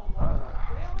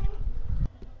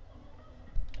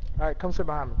 Alright, come sit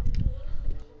behind me.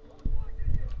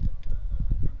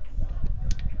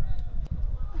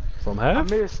 From I half?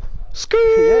 missed.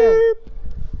 Skirt.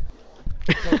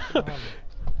 No, sit behind me.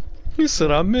 He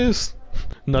said I missed.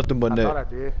 Nothing but I thought net. I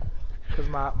did. Cause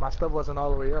my stuff wasn't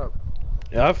all the way up.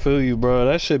 Yeah, I feel you, bro.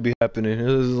 That shit be happening.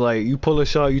 It's like you pull a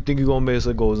shot, you think you gonna miss,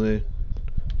 it goes in.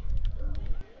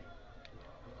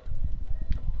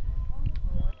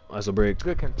 That's a break.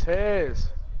 Good contest.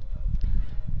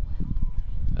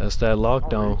 That's that I'll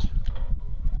lockdown. reach.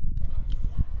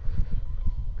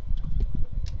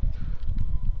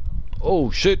 Oh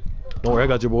shit! Don't worry, I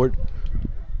got your board.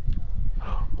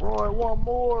 Roy, one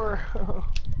more.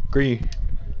 Green.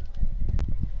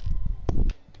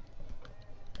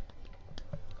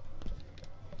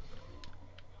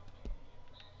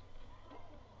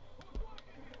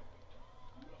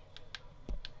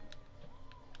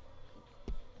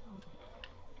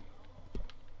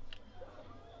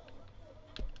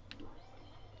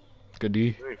 Good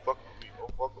D. You ain't fucking with me.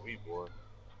 Don't fuck with me, boy.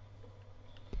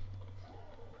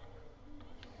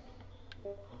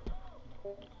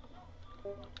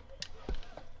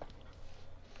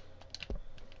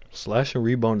 Slash and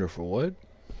rebounder for what?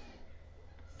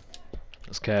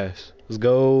 That's cash. Let's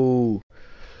go.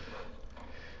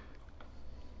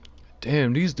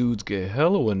 Damn, these dudes get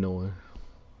hella annoying.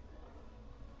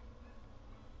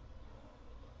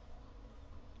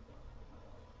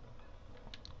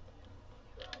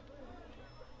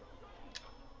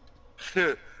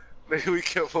 Nigga, we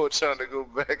kept on trying to go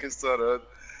back and start other.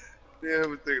 Yeah,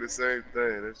 we thinking the same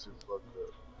thing. That shit fucked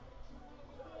up.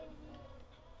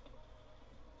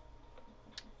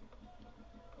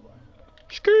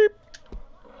 Skirt.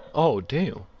 Oh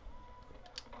damn.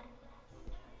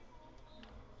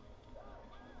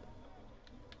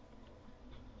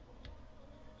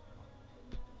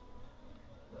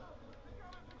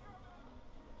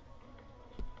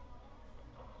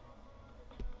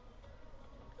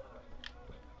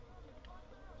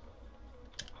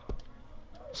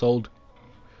 Sold.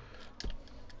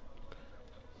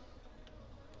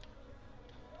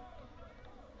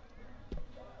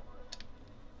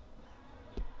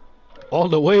 All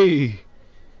the way.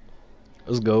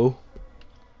 Let's go.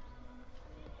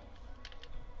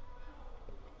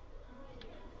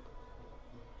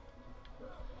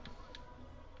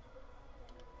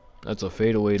 That's a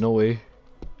fadeaway, no way.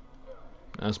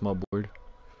 That's my board.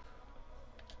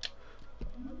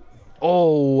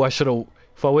 Oh, I should have.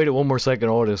 If I waited one more second,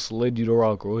 I would have slid you to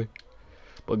rock, Roy.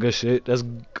 But good shit. That's.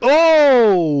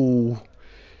 Oh!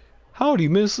 How'd he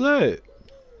miss that?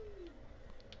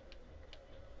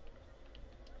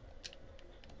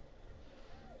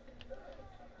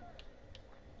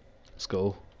 Let's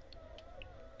go.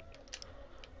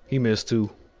 He missed too.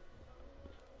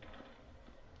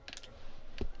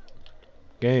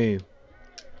 Game.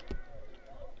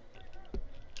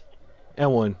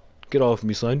 And one. Get off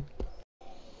me, son.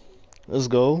 Let's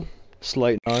go.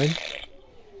 Slight 9.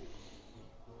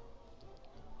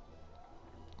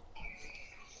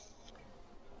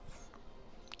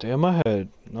 Damn, I had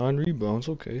 9 rebounds.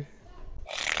 Okay.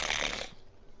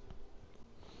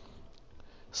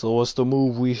 So what's the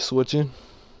move we switching?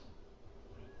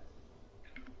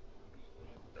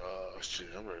 Shit,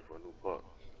 I'm ready for a new puck.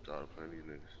 Tired of playing these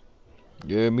niggas.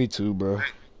 Yeah, me too, bro.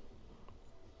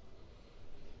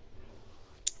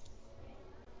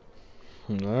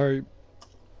 Alright.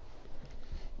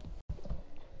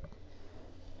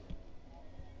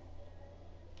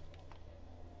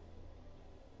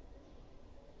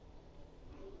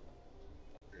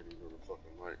 Ain't even on the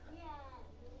fucking mic.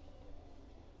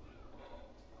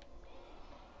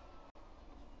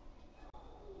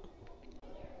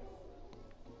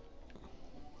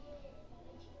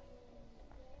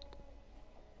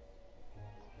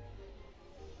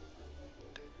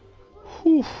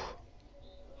 Whew.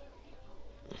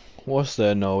 What's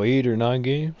that now? 8 or 9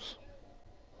 games?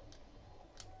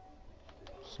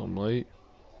 Something late.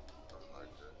 Something like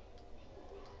that.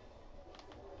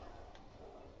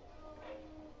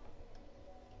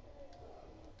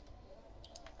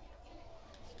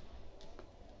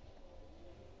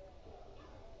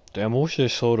 Damn, I wish they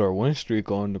showed our win streak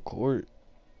on the court.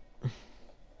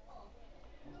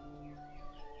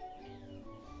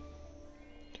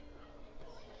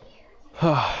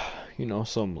 You know,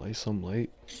 something late, something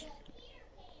late.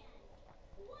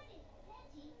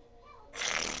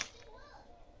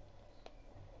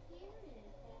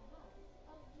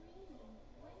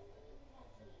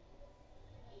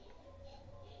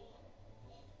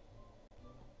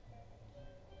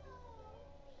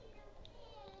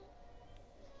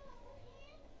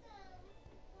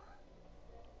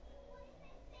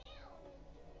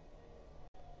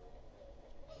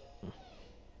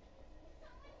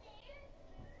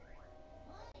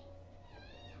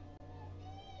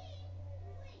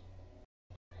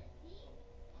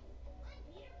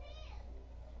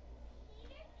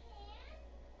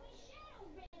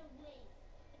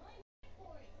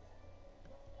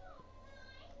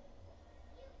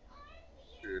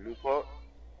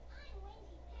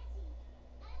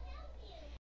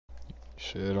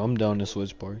 Shit, I'm down to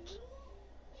switch parks.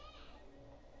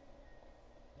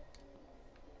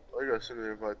 Oh, you gotta send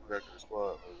an invite back to the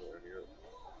squad.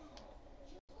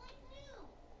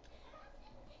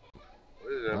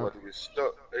 What is that about to get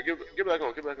stuck? Hey, get back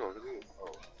on, get back on.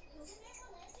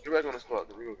 Get back on the spot,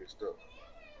 cause we gonna get stuck.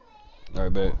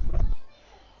 Alright, bet.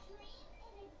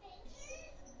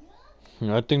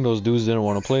 I think those dudes didn't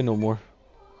want to play no more.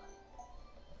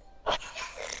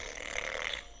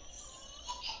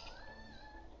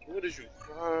 What is you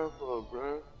crying for,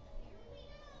 bro?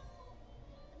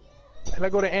 Can I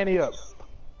go to Annie up?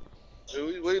 Hey,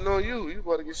 we waiting on you. You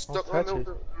about to get stuck Don't on touch there it.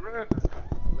 with the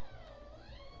random.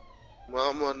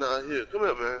 Mama not here. Come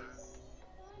here, man.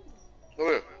 Come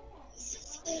here.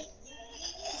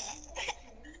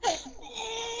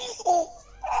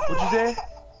 What you say?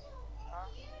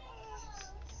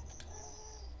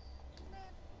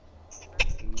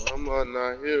 Mama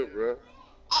not here, bro.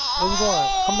 Where you going?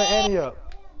 Come to Annie up.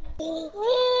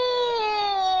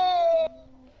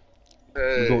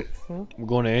 Hey, We're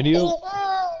going to Indio?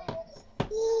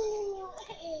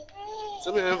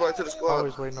 send me an invite to the squad.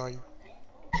 Always waiting on you.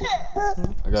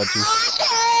 I got you.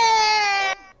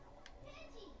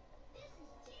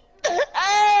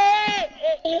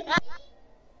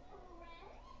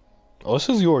 Oh, it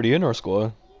says you already in our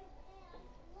squad.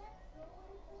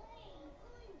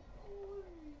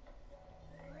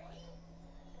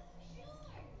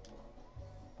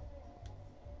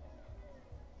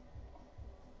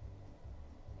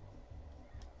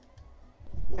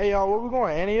 Hey y'all, where we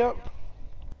going? Annie up?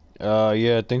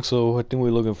 Yeah, I think so. I think we're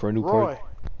looking for a new Roy. park.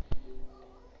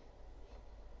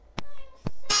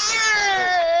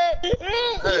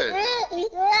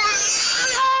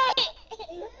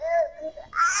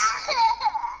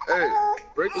 Hey,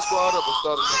 break the squad up and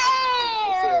start a new.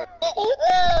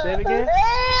 Say it again? I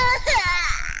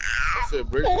said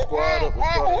break the squad up and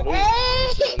start a new.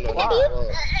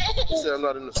 I said I'm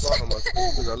not in the squad on my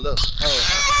screen because I left.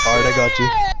 Oh. Alright, I got you.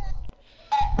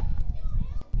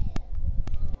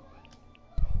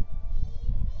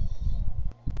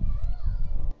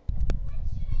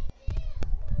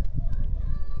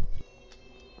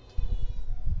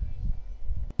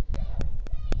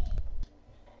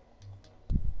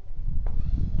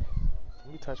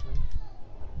 You touch me.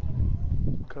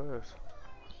 Cuz.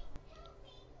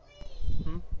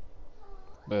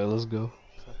 Alright, let's go.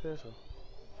 I said so.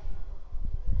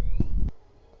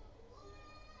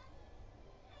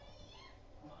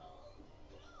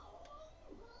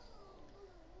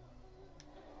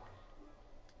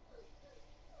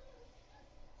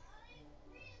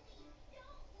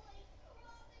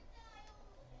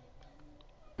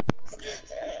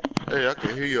 Hey, I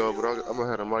can hear y'all, but I'm gonna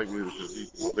have the mic muted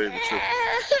because my baby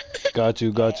tripping. Got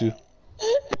you, got you.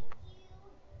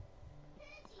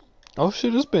 Oh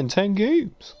shit, it's been 10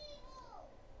 games.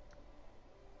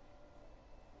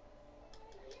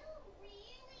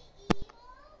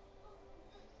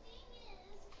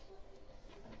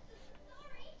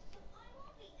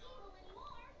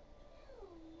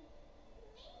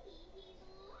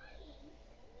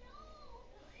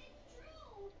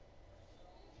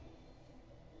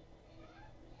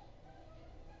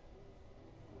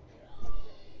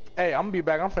 Hey, I'm gonna be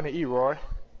back. I'm finna eat, Roy.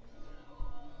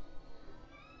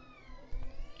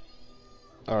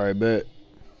 Alright, bet.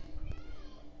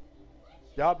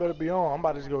 Y'all better be on. I'm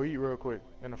about to just go eat real quick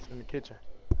in the kitchen.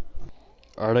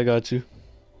 Alright, I got you.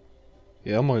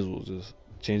 Yeah, I might as well just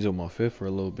change up my fit for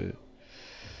a little bit.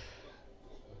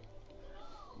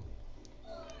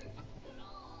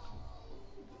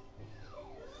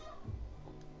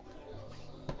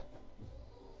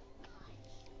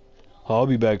 I'll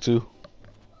be back too.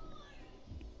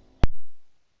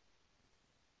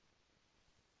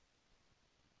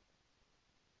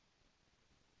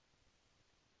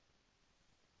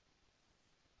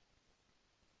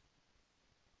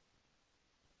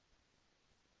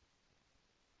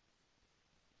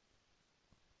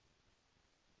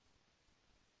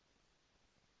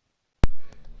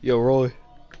 Yo, Roy.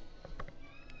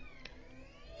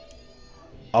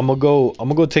 I'm gonna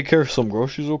go take care of some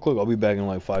groceries real quick. I'll be back in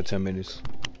like 5-10 minutes.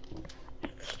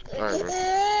 Alright, bro.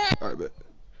 Alright, bet.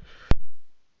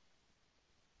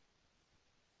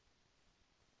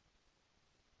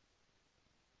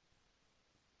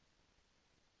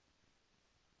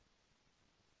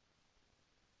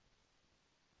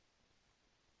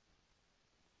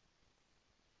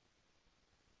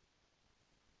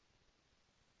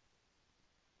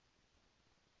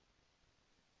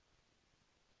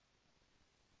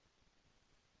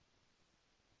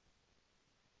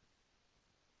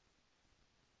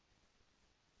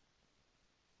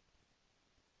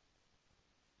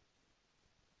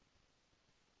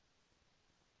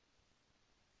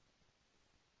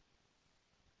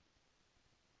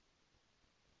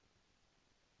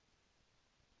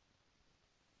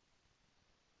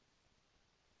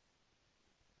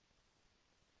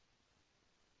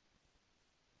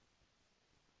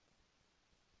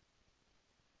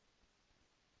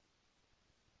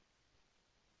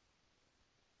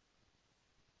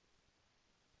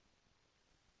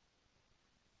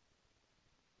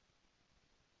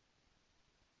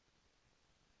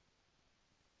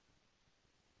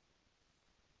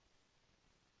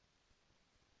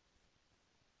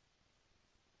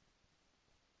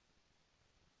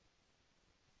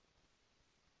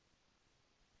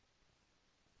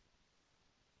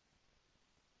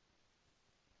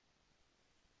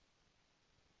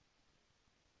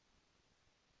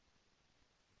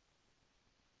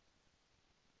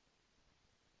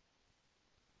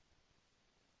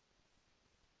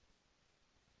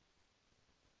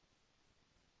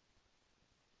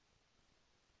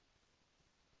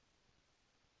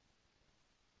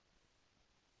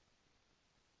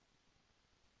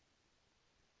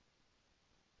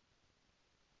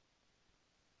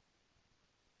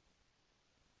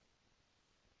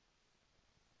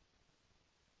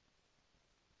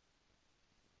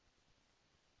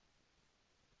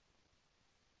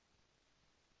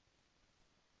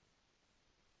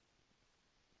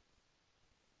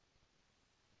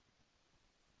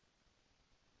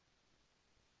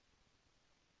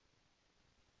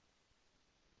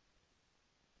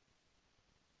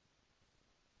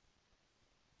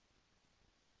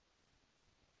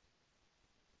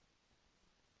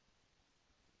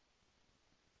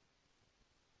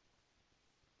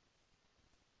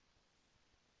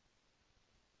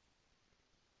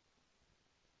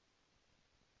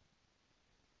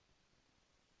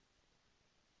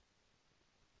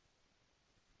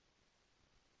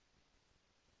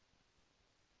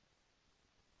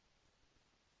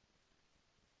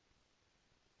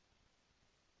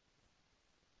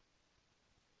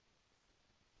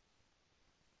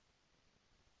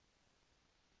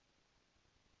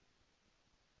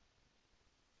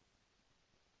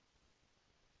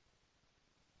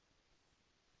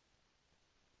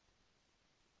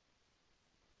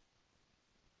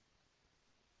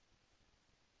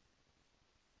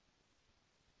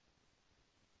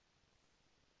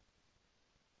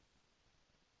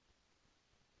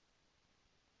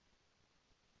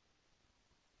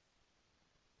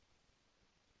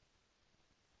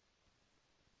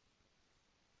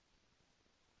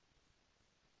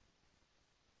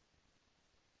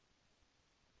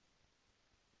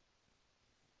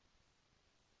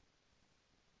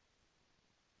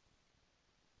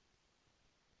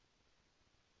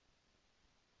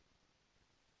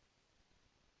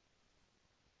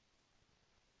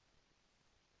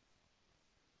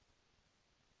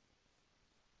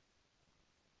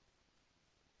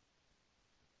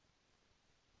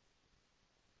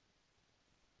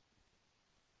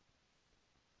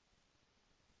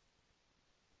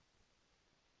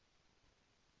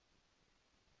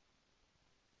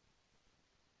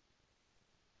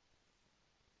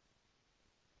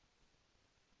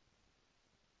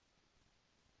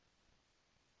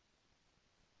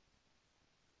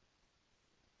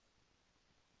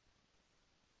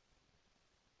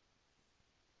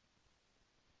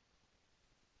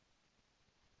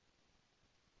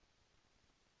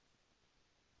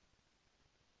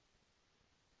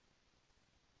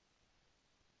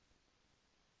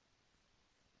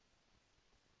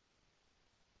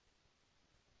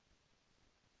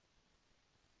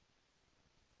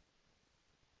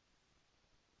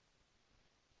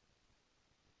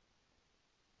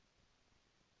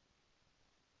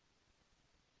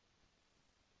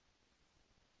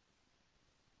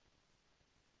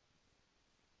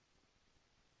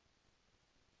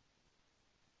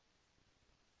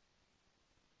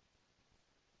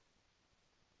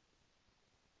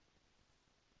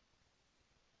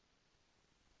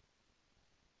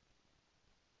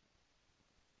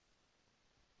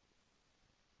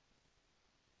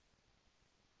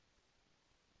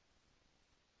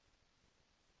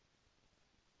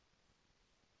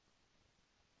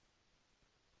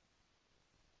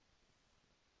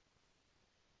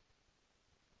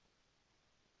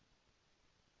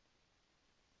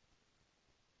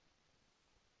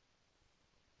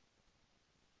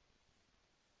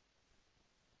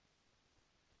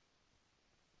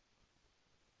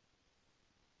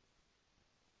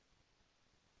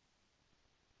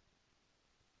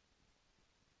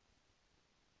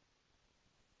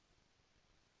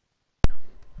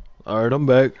 Alright, I'm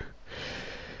back.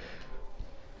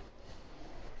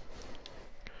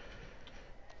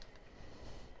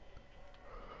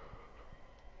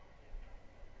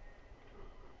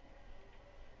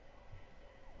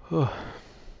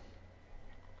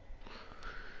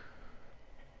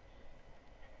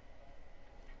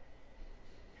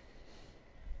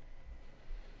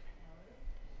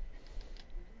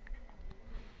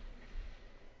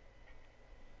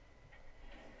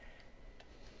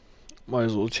 Might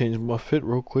as well change my fit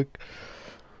real quick.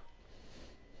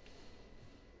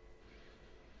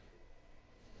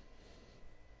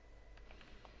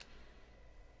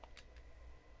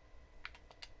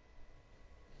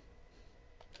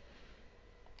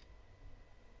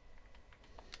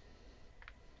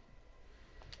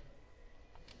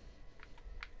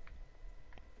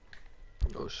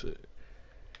 Oh shit.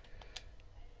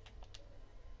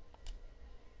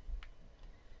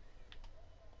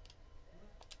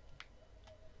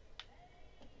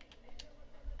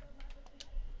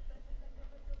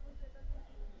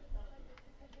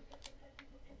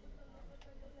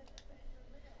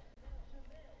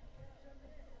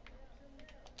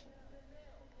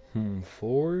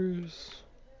 Fours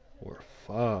or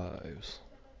fives?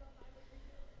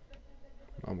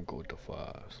 I'm gonna go with the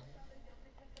fives.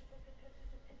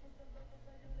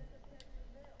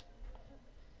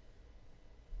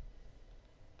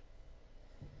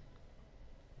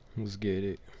 Let's get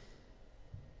it.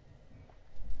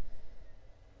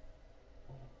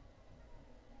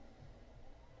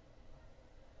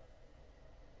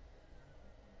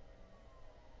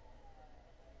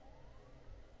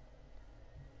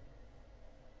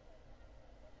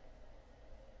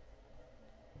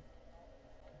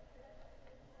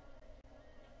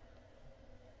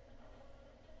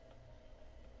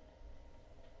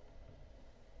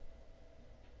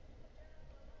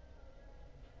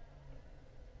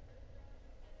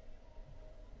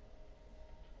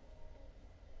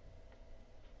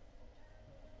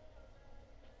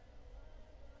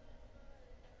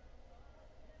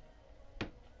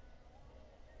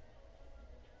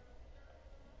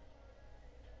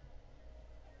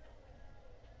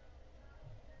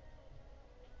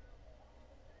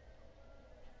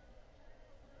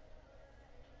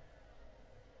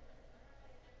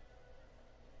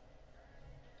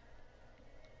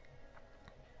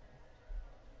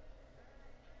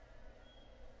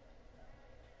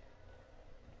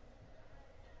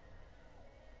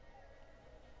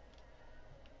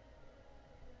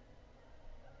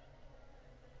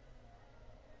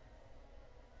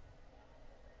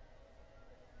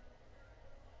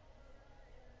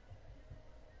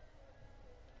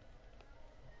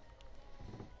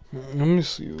 Let me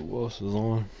see who else is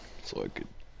on so I could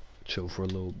chill for a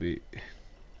little bit.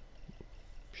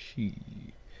 She.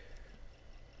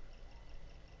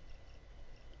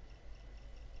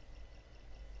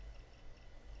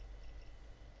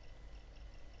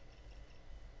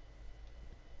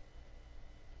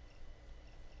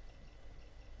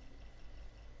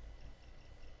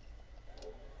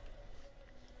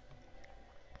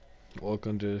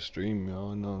 Welcome to the stream,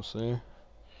 y'all. Know what I'm saying?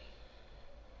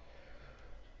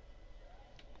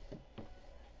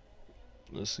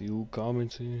 Let's see who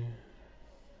commented.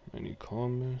 Any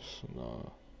comments? Nah.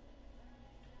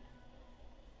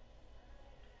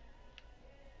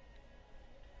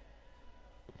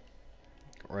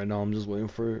 Right now, I'm just waiting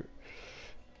for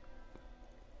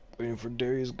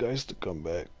Derrius Guice to come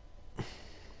back.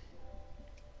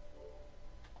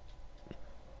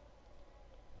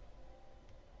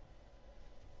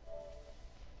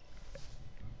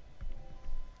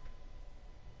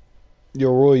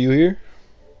 Yo, Roy, you here?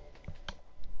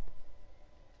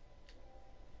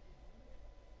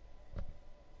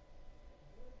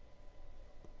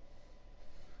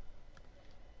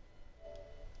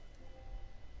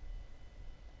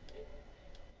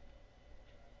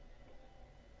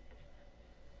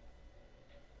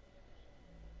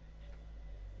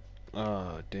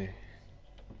 Ah, dang.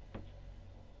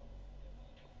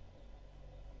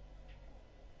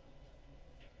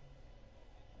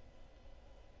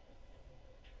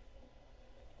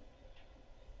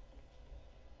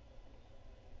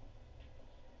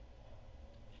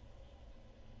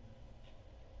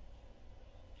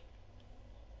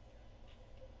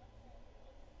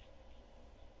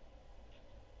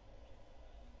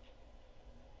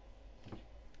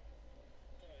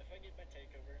 If I get my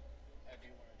takeover, I do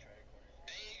want to try a corner.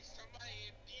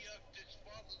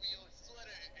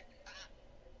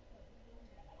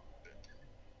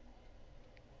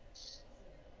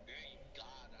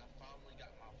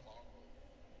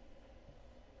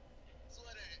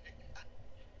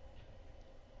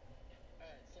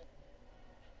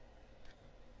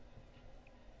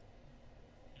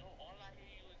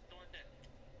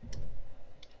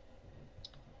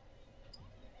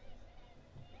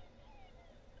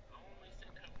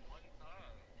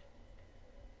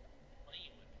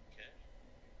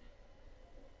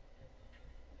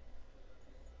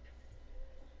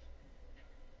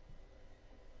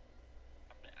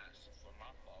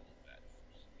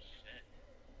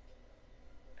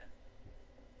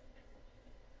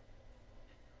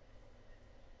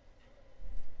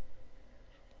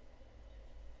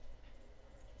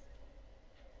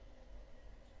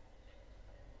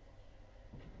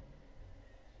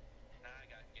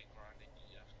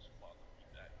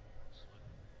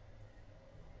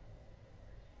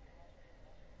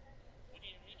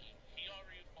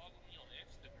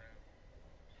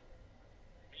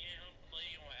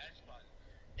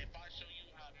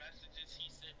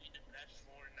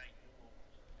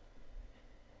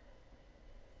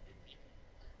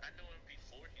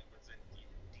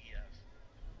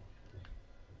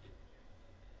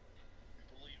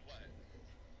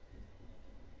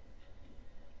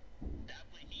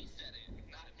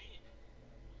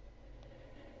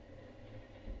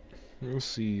 Let's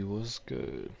see what's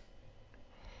good.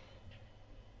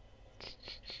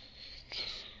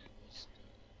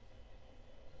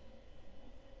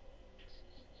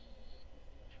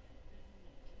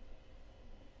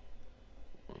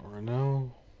 Right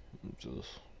now, I'm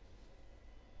just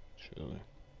chilling.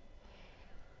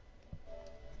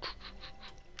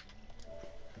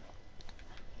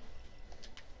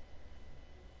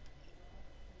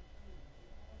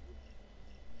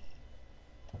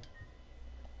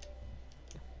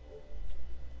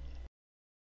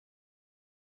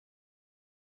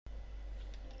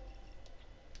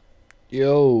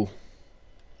 Yo.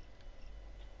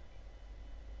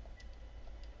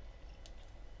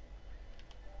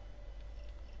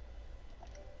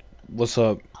 What's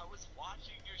up? I was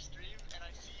watching your stream and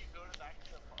I see you go to back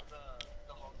to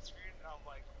the home screen and I'm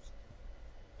like,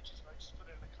 I just put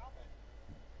it in the comment.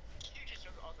 You just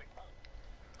I was like,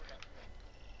 oh, okay.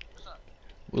 What's up?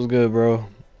 What's good, bro?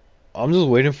 I'm just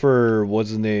waiting for what's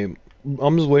his name.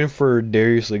 I'm just waiting for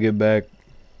Derrius to get back.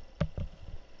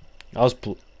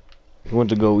 He went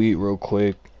to go eat real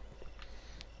quick.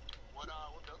 What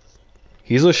build is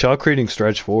He's a shot creating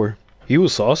stretch 4. He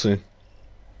was saucing.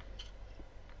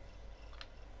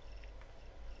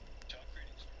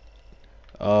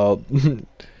 Uh,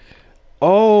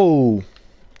 oh,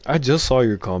 I just saw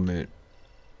your comment.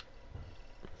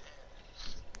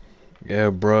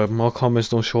 Yeah, bruh, my comments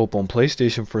don't show up on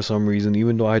PlayStation for some reason,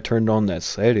 even though I turned on that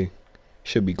setting.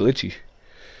 Should be glitchy.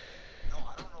 No,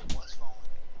 I don't know what's wrong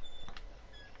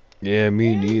with Yeah,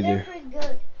 me Zero neither. Zipper is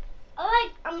good. I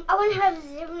want to have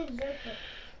Zero Zipper.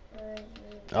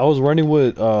 I was running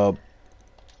with my voice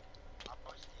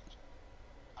changing.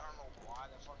 I don't know why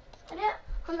the fuck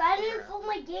is I didn't put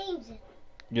my games in.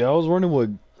 yeah, I was running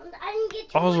with I didn't get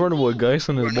to I was my running with games. Guice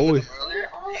and his boy.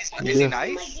 Is he Yeah.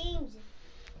 nice?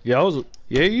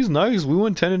 Yeah, he's nice. We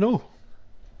went 10-0.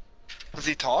 Does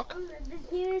he talk?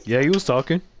 Yeah, he was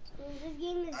talking. This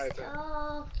game is Alright,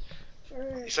 tough.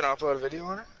 You said I'll upload a video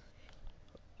on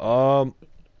it?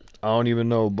 I don't even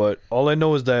know, but all I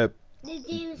know is that This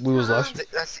game is we was tough.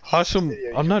 last. That's the Hashim, easiest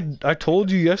video I'm you not. can- I told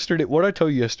you yesterday. What did I tell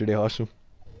you yesterday, Hashim?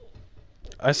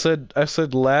 I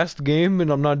said last game,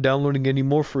 and I'm not downloading any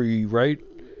more for you, right?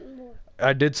 More.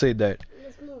 I did say that.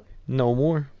 Yes, more. No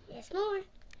more. Yes, more.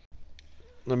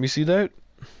 Let me see that.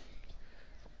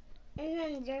 And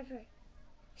then Zipper.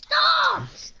 Stop!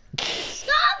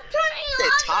 Stop turning Say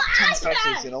on top your 10 stretches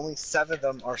iPad! and only 7 of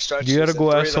them are stretches. You gotta and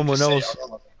go 3 ask of them someone just say, else.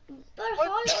 "Oh, But I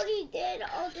already did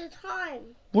all the time.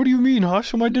 What do you mean,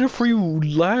 Hashim? I did it for you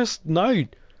last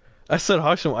night. I said,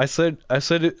 Hashim.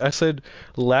 I said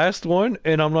last one,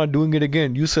 and I'm not doing it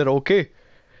again. You said okay.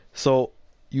 So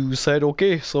you said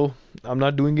okay. So I'm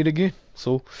not doing it again.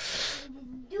 So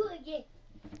Do it again.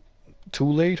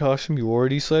 too late, Hashim. You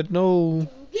already said no. Again.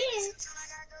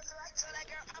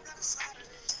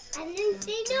 I didn't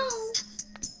say no.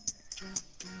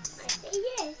 I said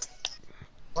yes.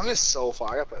 Long is so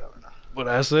far. I gotta play that one now. But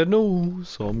I said no.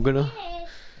 So I'm gonna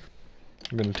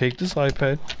Yes. take this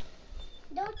iPad.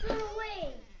 Don't turn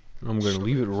away. And I'm gonna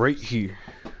leave it right here.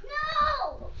 No!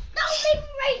 Don't leave it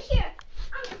right here.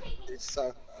 I'm taking It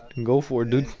sucks. Go for it,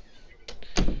 dude.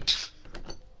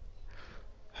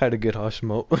 Had to get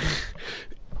Hashim out.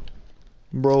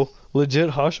 Bro,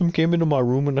 legit, Hashim came into my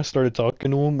room and I started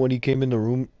talking to him when he came in the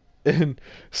room, and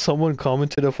someone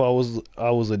commented if I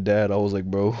was a dad. I was like,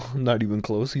 bro, not even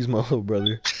close. He's my little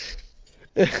brother.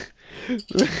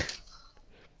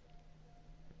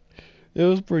 It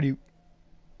was pretty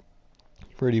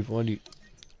funny.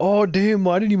 Oh damn,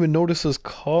 I didn't even notice his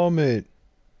comment.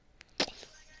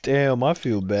 Damn, I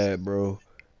feel bad, bro.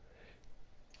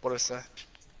 What is that?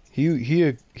 He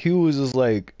was just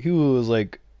like he was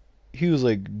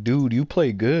like, dude, you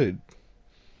play good.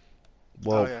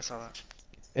 Well, Oh yeah, I saw that.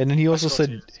 and then he also saw said,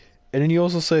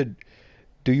 too.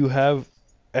 do you have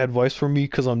advice for me?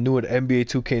 Cause I'm new at NBA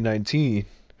 2K19.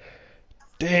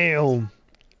 Damn.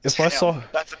 If I Damn, saw,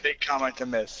 that's a big comment to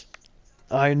miss.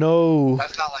 I know.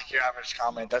 That's not like your average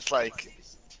comment. That's like,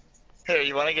 here,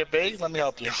 you want to get big? Let me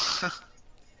help you.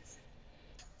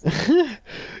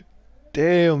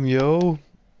 Damn, yo.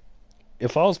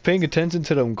 If I was paying attention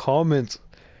to them comments,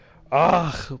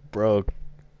 bro,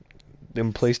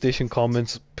 them PlayStation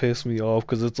comments piss me off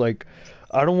because it's like,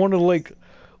 I don't want to like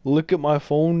look at my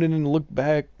phone and then look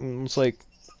back and it's like,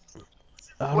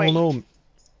 I Wait. don't know.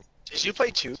 Did you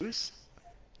play twos?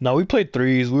 No, we played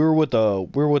threes. We were with the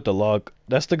lock.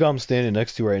 That's the guy I'm standing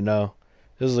next to right now.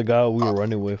 This is the guy we were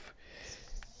running with.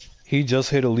 He just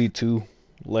hit Elite 2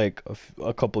 like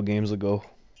a couple games ago.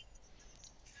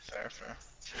 Fair.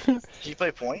 Did you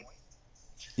play point?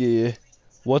 Yeah.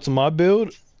 What's my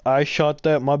build? I shot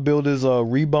that. My build is a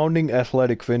rebounding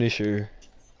athletic finisher.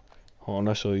 Hold on,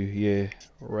 I'll show you. Yeah,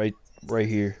 right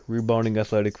here. Rebounding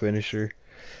athletic finisher.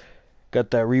 Got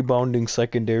that rebounding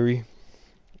secondary.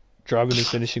 Driving and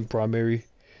finishing primary.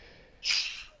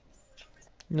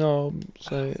 No, I'm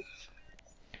saying.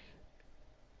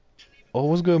 Oh,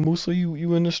 what's good, Musa?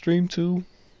 You in the stream too?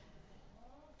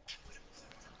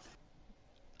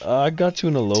 I got you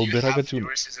in a little bit. I got you.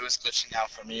 Viewers? 'Cause it was glitching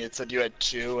out for me. It said you had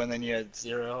 2, and then you had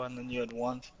 0, and then you had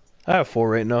 1. I have 4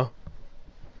 right now.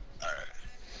 Alright.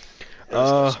 It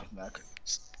was Uh, glitching back.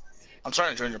 I'm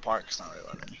trying to join your park. It's not really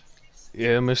letting me.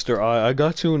 yeah, Mr. I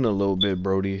got you in a little bit,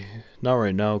 Brody. Not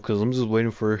right now, cause I'm just waiting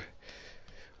for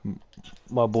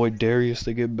my boy Derrius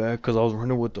to get back, cause I was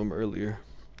running with him earlier.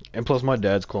 And plus, my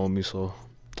dad's calling me, so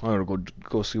I'm gonna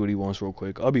go see what he wants real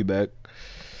quick. I'll be back.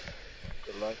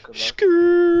 Good luck. Good luck.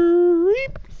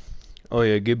 Screep. Oh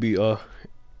yeah, Gibby.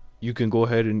 You can go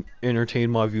ahead and entertain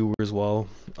my viewers while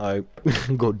I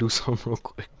go do something real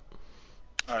quick.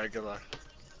 Alright, good luck.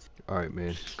 All right,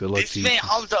 man. Good luck This to you. man,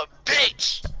 I'm the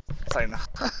bitch! It's like, no.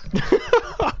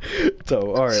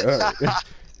 So, all right.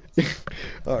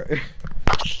 All right.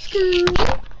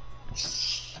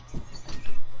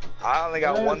 I only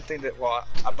got one thing that, well,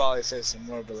 I'll probably say some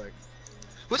more, but like,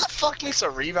 who the fuck makes a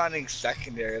rebounding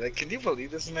secondary? Like, can you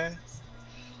believe this, man?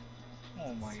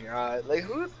 Oh my god. Like,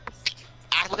 who?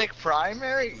 Athletic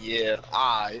primary? Yeah,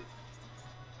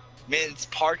 Man's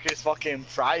park is fucking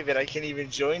private. I can't even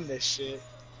join this shit.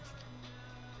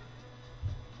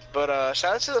 But,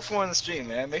 shout out to the 4 on the stream,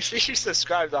 man. Make sure you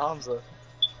subscribe to Hamza.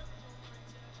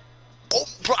 Oh,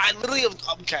 bro, I'm literally,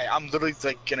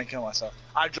 like, gonna kill myself.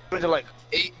 I joined to, like,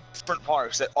 8 different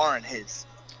parks that aren't his.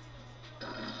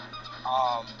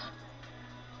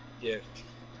 Yeah.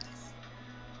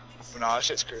 But nah, that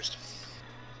shit's cursed.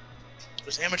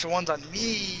 There's amateur ones on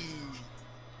me!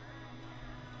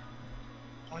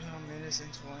 21 minutes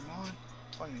into I'm on.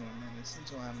 21 minutes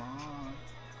into I'm on.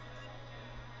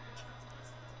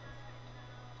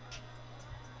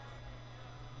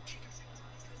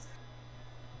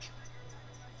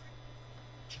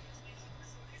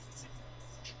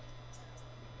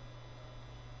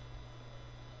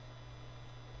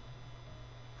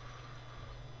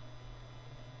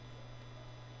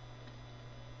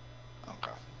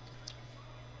 Okay.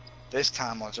 This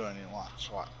time I'll join you. Watch.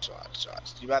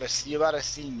 You better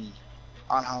see me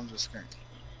on Hamza's screen.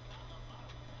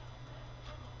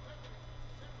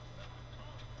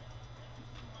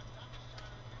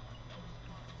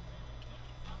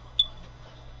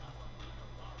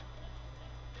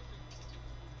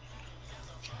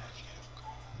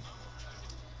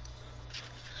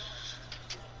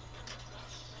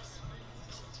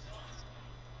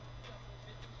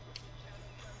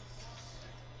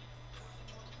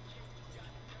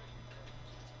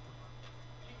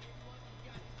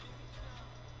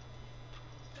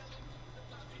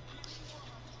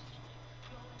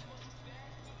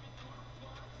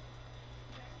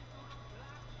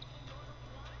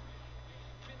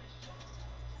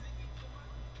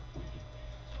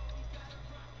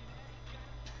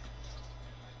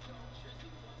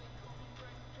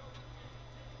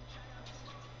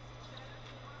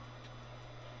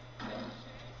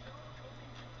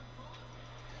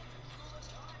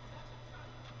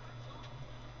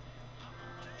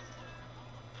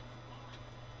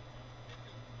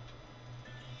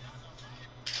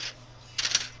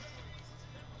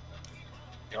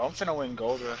 Yo, I'm finna win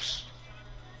Gold Rush.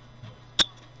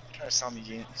 Try to sell me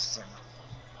games.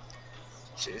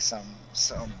 Shit, some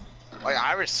like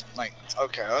Iris, like,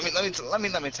 okay. Let me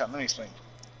explain.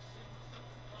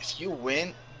 If you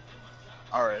win,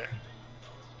 alright,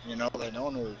 you know, like, no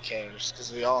one really cares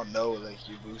because we all know, like,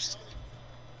 you boosted.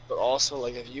 But also,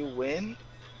 like, if you win,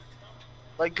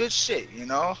 like, good shit, you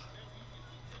know.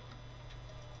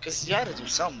 Because you had to do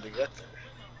something to get there.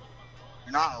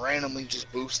 You're not randomly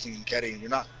just boosting and getting. You're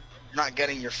not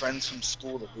getting your friends from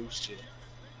school to boost you.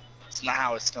 It's not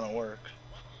how it's gonna work.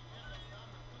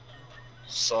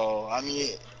 So I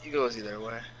mean, it goes either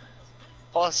way.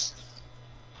 Plus,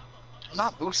 I'm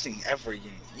not boosting every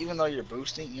game. Even though you're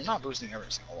boosting, you're not boosting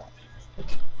every single one.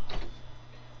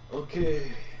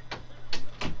 Okay.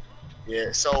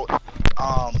 Yeah. So, to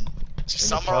In the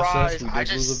summarize, process, we I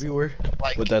did lose a just viewer,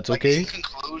 like. but that's like, okay. in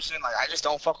conclusion, like, I just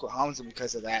don't fuck with Hamza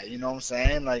because of that. You know what I'm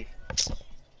saying? Like,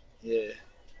 yeah.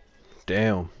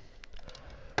 Damn.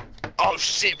 Oh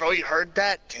shit, bro! You heard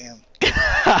that? Damn.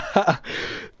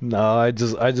 No, I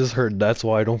just heard that's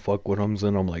why I don't fuck with him,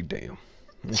 and I'm like, damn.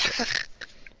 Okay.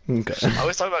 Okay. I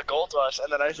always talk about Gold Rush,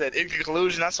 and then I said, in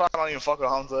conclusion, that's why I don't even fuck with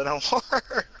Hamza no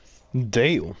more.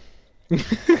 Damn.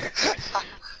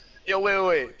 Yo,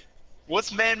 wait.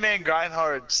 What's Man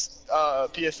Grindhard's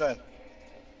PSN?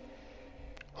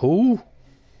 Who?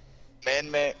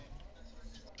 Man.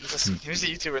 He was a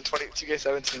YouTuber in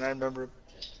 2K17. I remember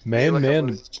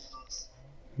him.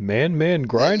 Man,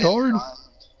 grind hard?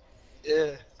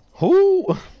 Yeah.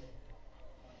 Who?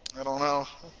 I don't know.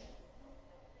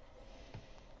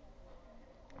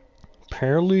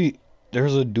 Apparently,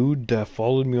 there's a dude that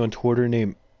followed me on Twitter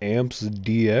named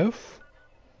AmpsDF.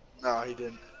 No, he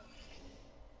didn't.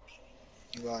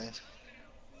 You lying.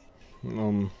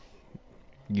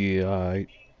 Yeah,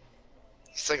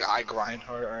 It's like I grind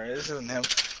hard. Alright, this isn't him.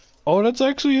 Oh, that's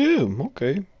actually him.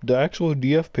 Okay. The actual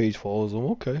DF page follows him.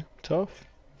 Okay. Tough.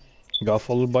 Got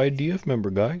followed by a DF member,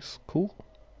 guys. Cool.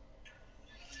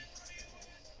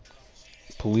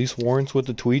 Police warrants with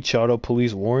the tweet. Shout out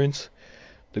Police warrants.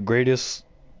 The greatest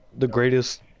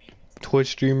Twitch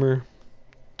streamer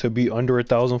to be under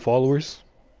 1,000 followers.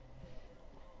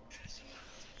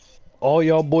 All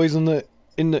y'all boys in the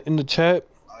chat.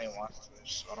 I ain't watched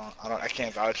this. I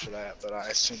can't vouch for that, but I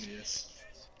assume he is.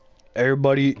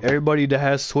 Everybody that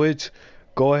has Twitch,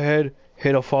 go ahead,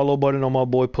 hit a follow button on my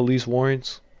boy Police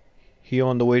Warrants. He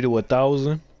on the way to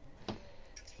 1,000.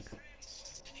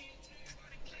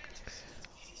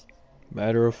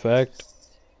 Matter of fact,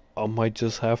 I might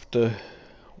just have to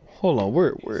hold on.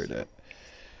 Where it at?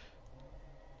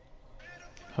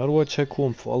 How do I check who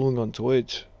I'm following on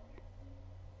Twitch?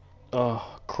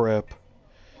 Ah, crap.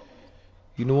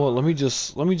 You know what? Let me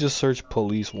just search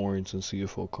Police Warrants and see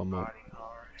if it'll come up.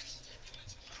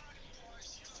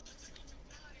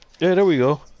 Yeah, there we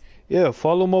go. Yeah,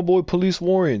 follow my boy Police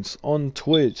Warrants on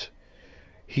Twitch.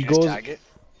 He goes. Tag it.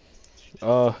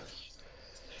 I'm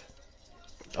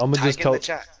gonna Tag just in tell. the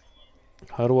chat.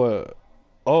 How do I?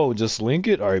 Oh, just link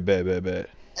it. All right, bet. Yeah.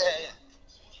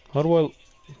 How do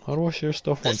I share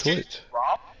stuff on Twitch?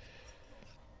 Rob?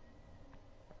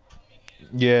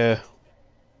 Yeah,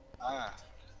 Ah.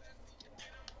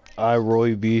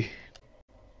 Roy B.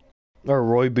 Or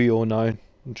Roy B09.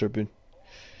 I'm tripping.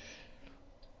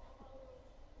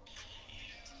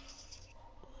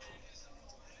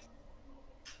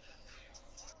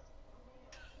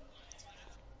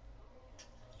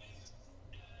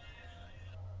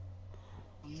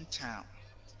 In town.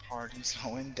 Party's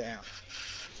going down.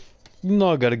 You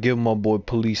know I gotta give my boy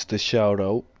Police the shout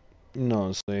out. You know what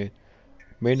I'm saying?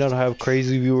 May not have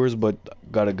crazy viewers, but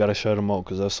gotta shout him out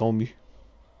because that's homie.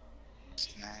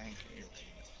 Snag you.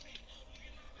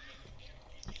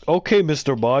 Okay,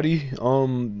 Mr. Body.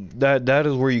 That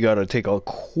is where you gotta take a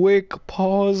quick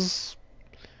pause.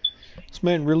 This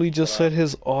man really just said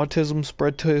his autism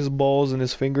spread to his balls and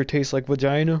his finger tastes like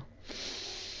vagina.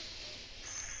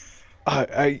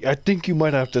 I think you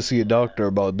might have to see a doctor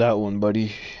about that one,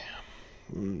 buddy.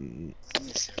 I need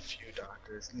to see a few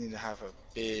doctors. Need to have a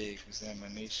big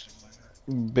examination.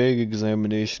 Big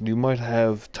examination. You might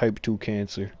have type 2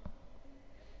 cancer.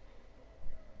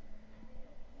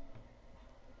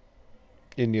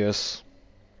 And yes,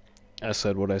 I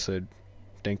said what I said.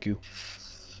 Thank you.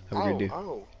 Have a great day.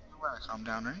 Oh. You wanna calm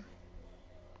down, right?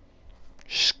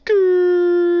 Skirt.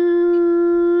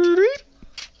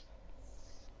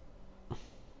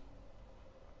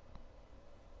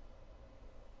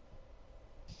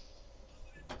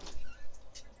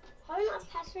 How am I not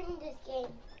passwording this game?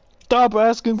 Stop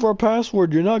asking for a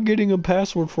password. You're not getting a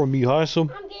password from me, Hashem.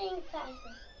 I'm getting a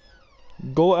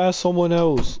password. Go ask someone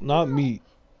else, not me.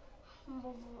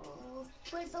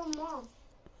 Where's the mom?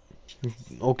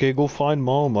 Okay, go find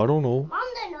mom. I don't know. Mom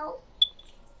don't know.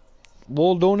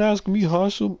 Well, don't ask me,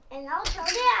 Hashem. And I'll tell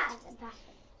Dad the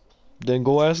password. Then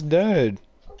go ask Dad.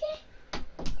 Okay.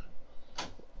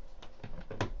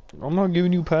 I'm not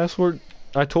giving you password.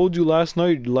 I told you last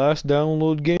night, last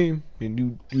download game, and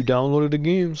you downloaded the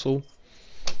game, so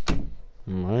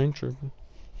I ain't tripping.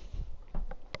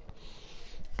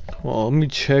 Well, let me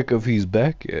check if he's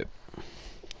back yet.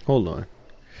 Hold on.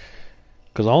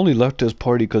 Cause I only left his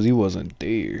party cause he wasn't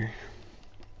there.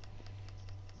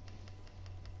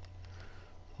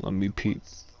 Let me peep.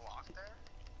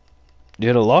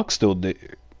 Yeah, the lock's still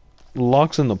there. The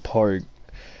lock's in the park.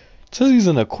 It says he's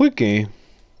in a quick game.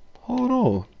 Hold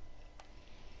on.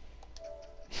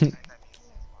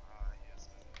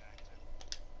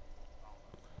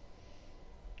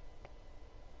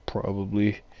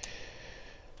 Probably. Wait,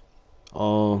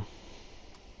 I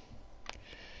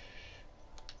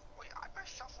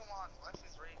myself am on Life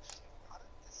is Rage. How did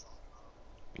this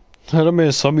all That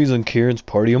man Summy's in Kieran's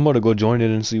party. I'm gonna go join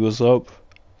it and see what's up.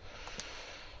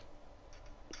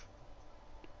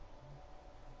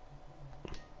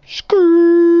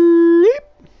 Screep.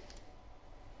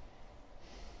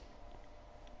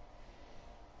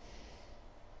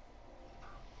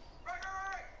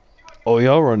 Oh,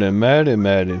 y'all running Madden,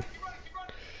 Madden.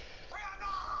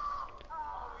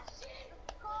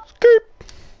 Skirt.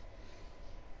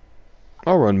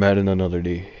 I'll run Madden another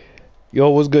day. Yo,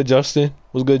 what's good, Justin?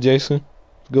 What's good, Jason?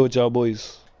 What's good with y'all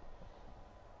boys?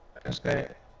 That's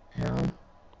that. Him.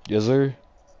 Yes, sir.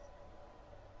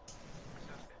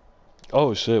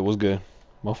 Oh shit, what's good?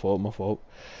 My fault, my fault.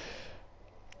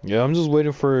 Yeah, I'm just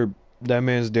waiting for that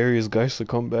man's Derrius Guice to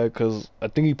come back because I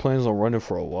think he plans on running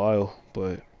for a while,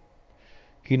 but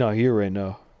he not here right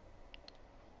now.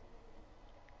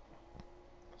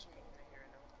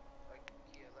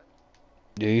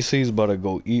 Yeah, he says he's about to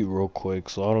go eat real quick,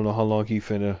 so I don't know how long he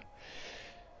finna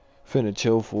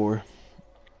chill for.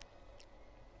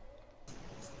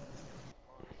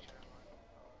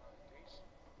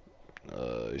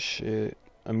 Shit.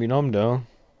 I mean, I'm down.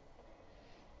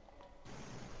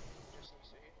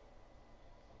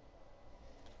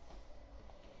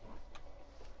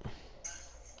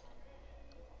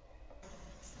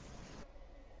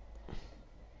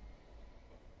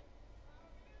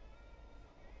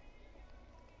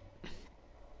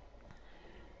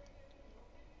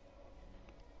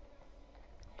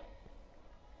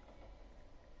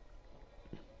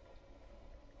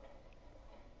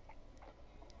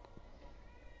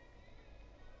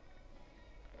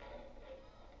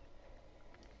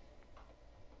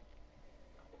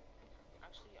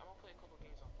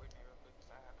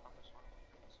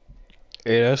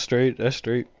 Hey, that's straight. That's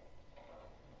straight.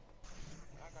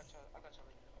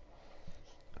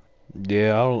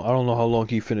 Yeah, I don't know how long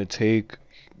he finna take,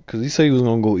 cause he said he was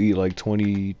gonna go eat like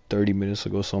 20, 30 minutes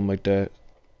ago, something like that.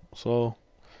 So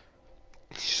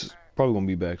he's probably gonna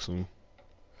be back soon.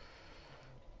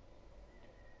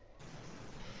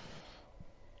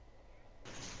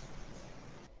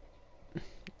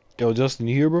 Yo, Justin,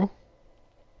 you here, bro?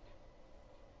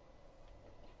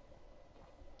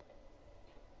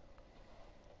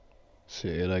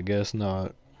 Shit, I guess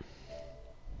not.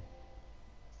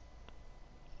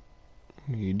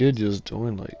 He did just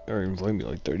join like, or invite me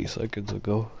like 30 seconds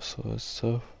ago, so that's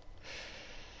tough.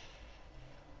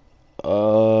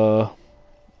 I'm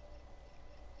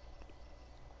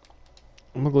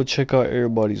gonna go check out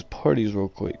everybody's parties real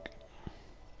quick.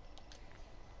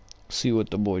 See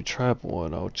what the boy Trap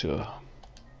want out ya.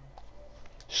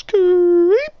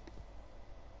 Screep.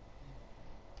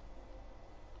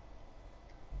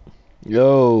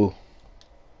 Yo,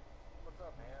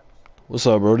 what's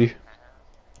up, Brody?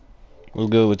 What's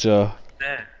good with y'all?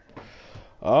 Yeah.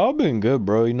 I've been good,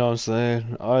 bro. You know what I'm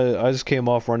saying? I just came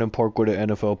off running park with an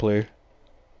NFL player.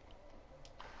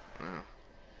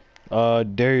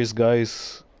 Derrius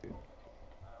Guice.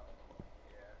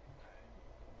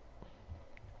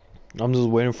 I'm just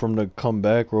waiting for him to come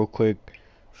back real quick.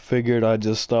 Figured I'd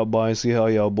just stop by and see how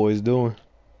y'all boys doing.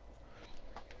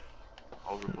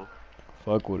 Horrible.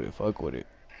 Fuck with it, fuck with it.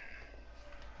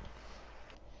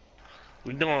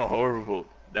 We doing horrible.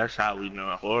 That's how we know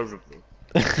horrible.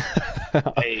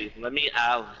 Hey, let me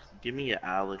Alex. Give me an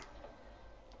Alex.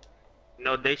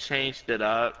 No, they changed it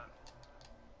up.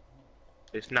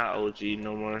 It's not OG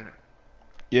no more.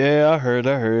 Yeah, I heard.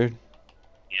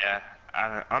 Yeah,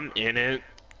 I'm in it,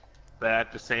 but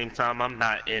at the same time, I'm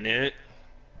not in it.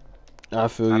 I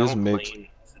feel I you, it's don't mixed. claim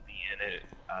to be in it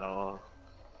at all.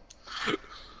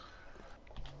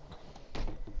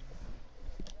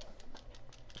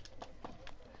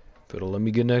 If it'll let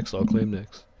me get next, I'll claim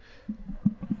next.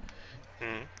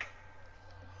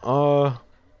 Hmm.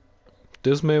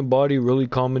 This man Body really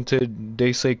commented,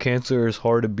 they say cancer is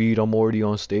hard to beat, I'm already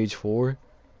on stage 4.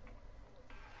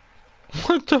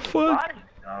 What the fuck? Body.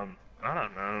 I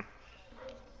don't know.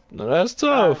 No, that's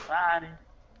tough. Body.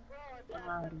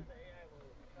 Body.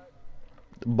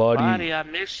 Body, Body. I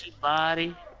miss you,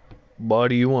 body.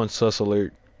 Body, you on sus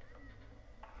alert.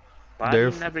 Body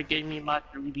Therefore, never gave me my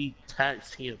 3D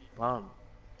text. He a bum.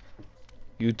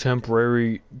 you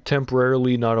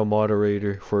temporarily not a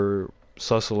moderator for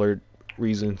sus alert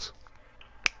reasons.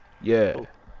 Yeah. Oh.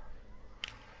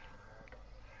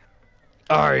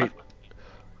 Alright.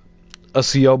 I'll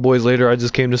see y'all boys later. I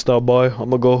just came to stop by.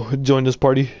 I'm gonna go join this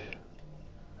party.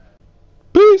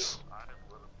 Peace.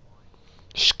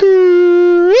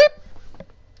 Screep.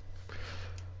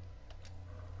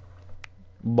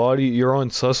 Body, you're on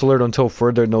sus alert until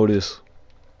further notice.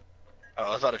 Oh, I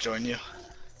was about to join you.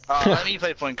 Let me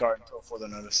play point guard until further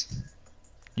notice.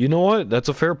 You know what? That's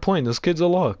a fair point. This kid's a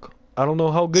lock. I don't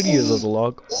know how good he is as a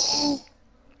lock.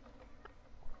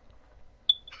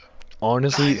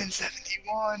 Honestly,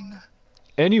 9-71.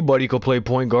 anybody could play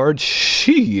point guard.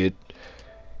 Shit.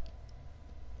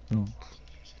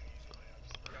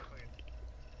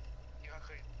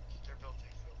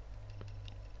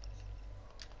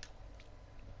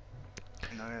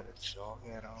 No, yeah, the chalk,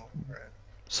 yeah, no. Right.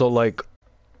 So like,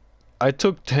 I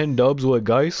took 10 dubs with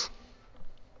Guice.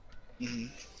 Mm-hmm.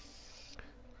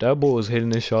 That boy was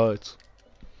hitting his shots.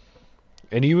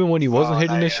 And even when he wasn't Now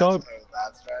hitting you're his gonna have shot, to play with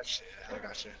that stretch. Yeah, I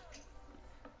got you.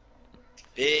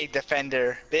 Big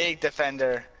defender, big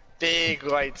defender, big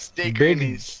lights, big big,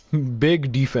 greenies.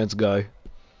 big defense guy.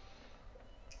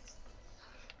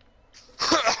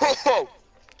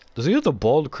 Does he have the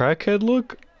bald crackhead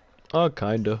look?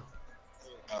 Kinda.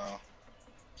 Oh.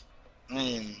 I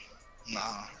mean,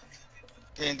 nah.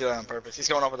 He didn't do that on purpose. He's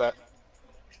going up with that.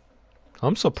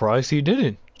 I'm surprised he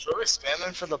didn't. Troy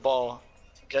spamming for the ball.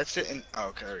 Gets it in. Oh,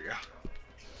 okay, there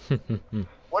we go.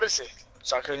 What is it?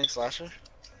 Shotgun slasher?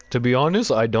 To be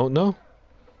honest, I don't know.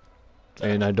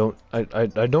 And I don't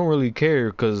really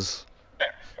care because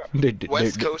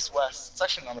West Coast West. It's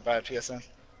actually not a bad PSN.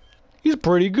 he's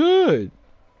pretty good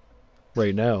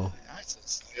right now.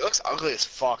 He looks ugly as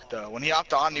fuck though. When he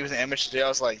hopped on, he was an image today. I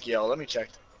was like, yo, let me check.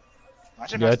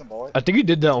 Imagine Yeah, passing the ball. I think he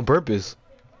did that on purpose.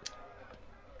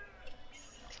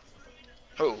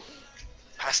 Who?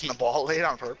 Passing the ball late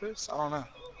on purpose? I don't know.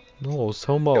 No, I was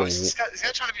talking Yo, about. is this guy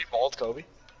trying to be bald, Kobe?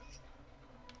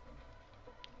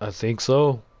 I think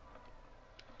so.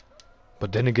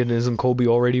 But then again, isn't Kobe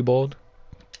already bald?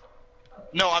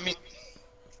 No, I mean,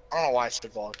 I don't know why I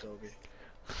said bald Kobe.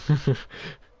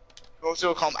 Most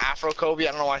people call him Afro Kobe.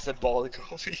 I don't know why I said bald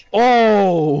Kobe.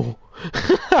 Oh!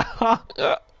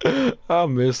 I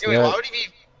missed Anyway, why that. would he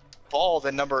be bald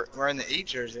and wearing the 8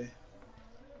 jersey?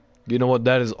 You know what?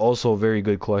 That is also a very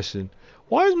good question.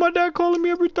 Why is my dad calling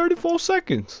me every 34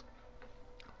 seconds?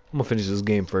 I'm gonna finish this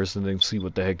game first and then see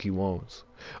what the heck he wants.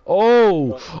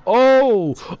 Oh!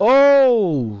 Oh!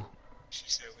 Oh! She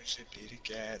said we should be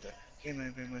together. You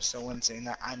know, we were so insane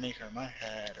that I make her my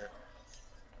head.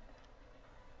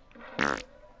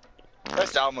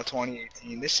 Best album of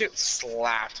 2018. This shit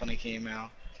slapped when it came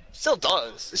out. Still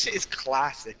does. This shit is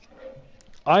classic.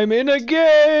 I'm in a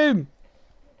game!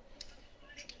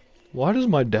 Why does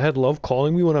my dad love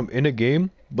calling me when I'm in a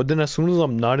game, but then as soon as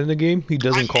I'm not in the game, he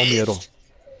doesn't call me at all?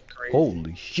 Crazy.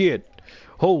 Holy shit.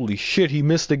 Holy shit, he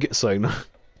missed the game. Sorry, no.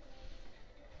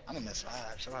 I didn't miss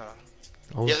that. Shut up.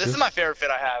 Oh, Yeah, this is my favorite fit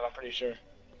I have, I'm pretty sure.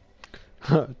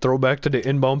 Throwback to the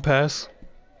inbound pass.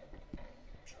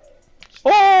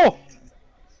 Oh!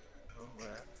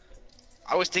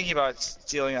 I was thinking about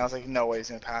stealing it. I was like, no way he's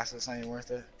gonna pass. It's not even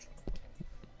worth it.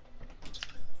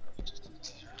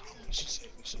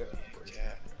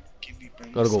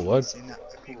 Gotta go what?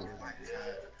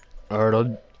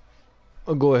 Alright,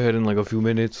 I'll go ahead in like a few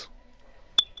minutes.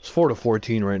 It's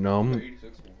 4-14 right now.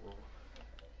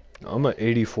 I'm at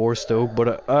 84 still,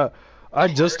 but I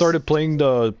just started playing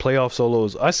the playoff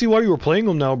solos. I see why you were playing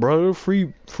them now, bro.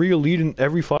 Free elite in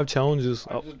every 5 challenges.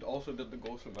 I just also did the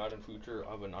Ghost of Madden Future.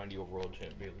 I have a 90 overall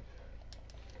champ, Bailey.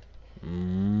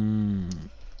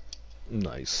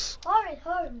 Nice. Hurry.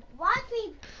 Watch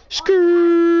me.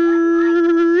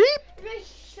 Screep.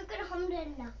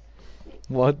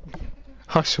 What?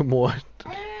 Hashim what?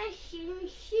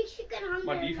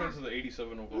 My defense is an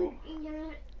 87 overall.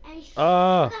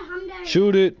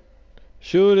 Shoot it.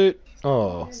 Shoot it.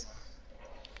 Oh.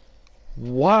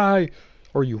 Why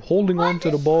are you holding on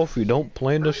to the ball if you don't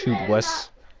plan to shoot, Wes?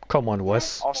 Come on,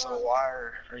 Wes. Also, why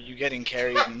are you getting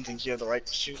carried and think you have the right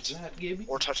to shoot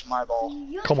or touch my ball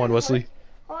Come on, Wesley.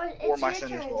 or my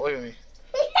center's ball? Look at me.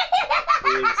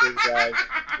 Big zigzag.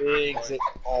 Big zig.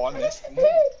 Oh, I missed.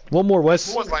 One more,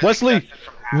 Wes. Wesley.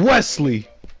 Wesley.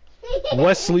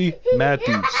 Wesley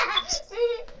Matthews.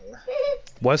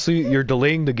 Wesley, you're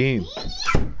delaying the game.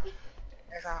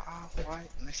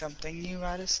 Something you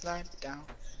gotta slide down.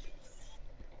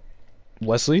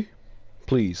 Wesley,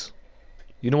 please.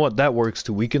 You know what? That works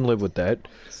too. We can live with that.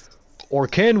 Or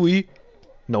can we?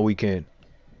 No, we can't.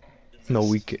 No,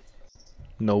 we can't.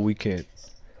 No, we can't.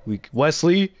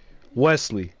 Wesley.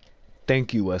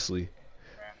 Thank you, Wesley.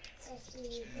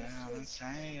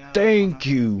 Thank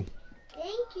you.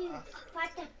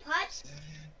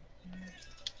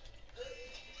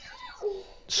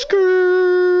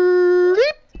 Skirt.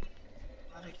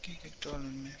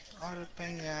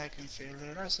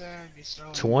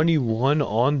 21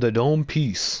 on the dome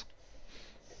piece.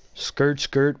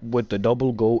 Skirt with the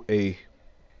double go A.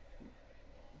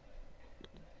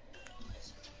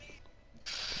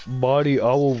 Body, I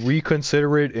will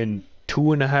reconsider it in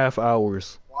 2.5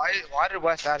 hours. Why did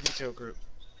Wes add me to a group?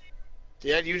 Did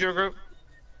he add you to a group?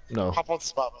 No. Hop on the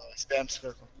spot, by the way. Spam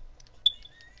circle.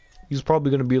 He's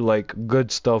probably gonna be like,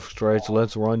 good stuff, Stretch.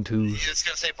 Let's run twos. He's just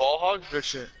gonna say ball hog? Good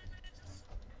shit.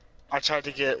 I tried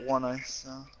to get one ice,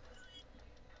 so.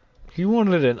 He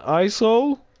wanted an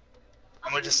ISO?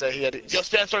 I'm gonna just say he had to. Yo,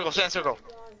 stand circle, stand circle.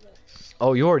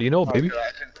 Oh, you already know, baby.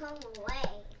 Come away.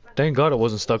 Thank God I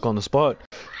wasn't stuck on the spot.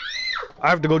 I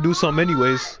have to go do something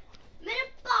anyways.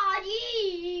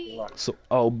 Body. So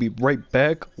I'll be right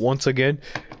back once again.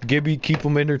 Gibby, keep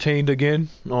him entertained again.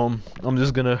 I'm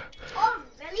just gonna. Oh,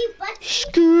 really? But.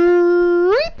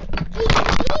 Scoot.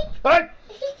 Hey!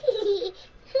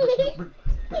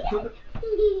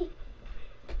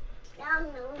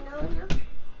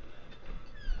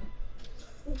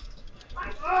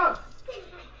 No.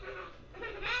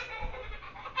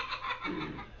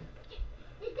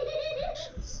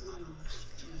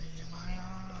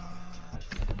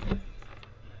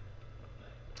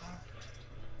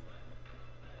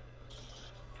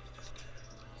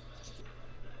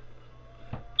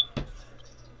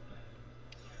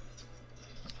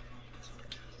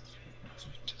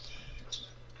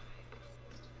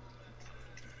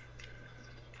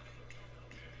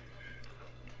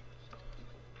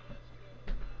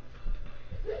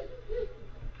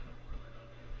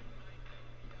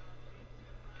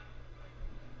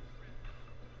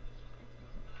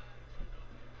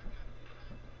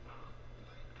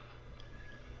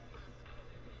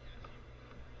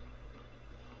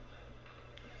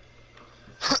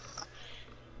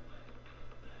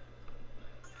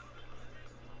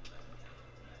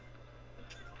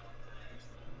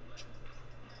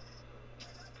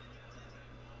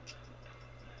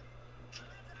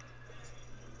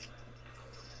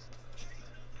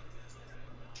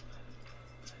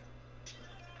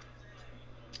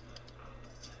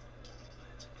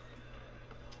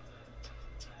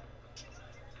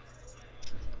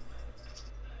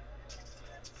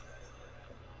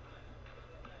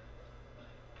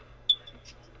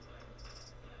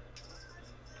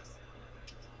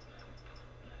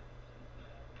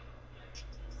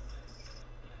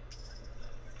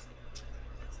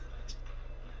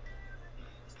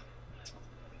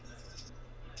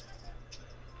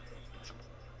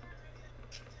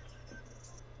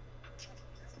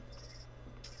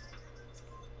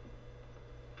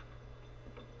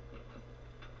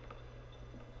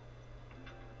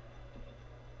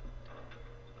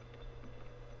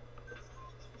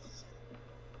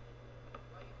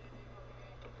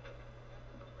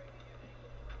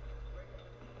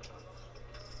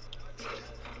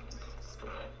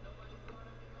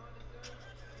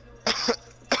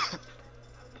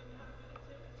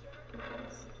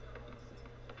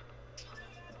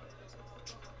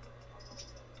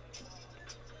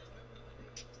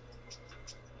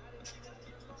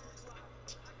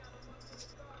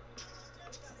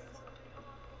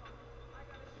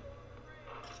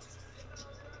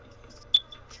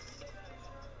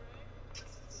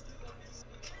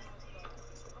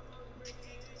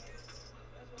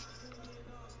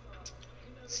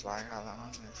 Slide out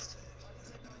on this.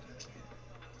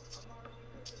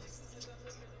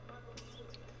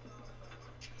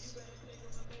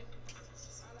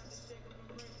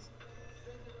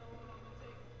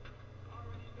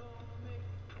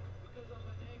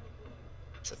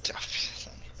 It's a tough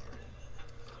thing.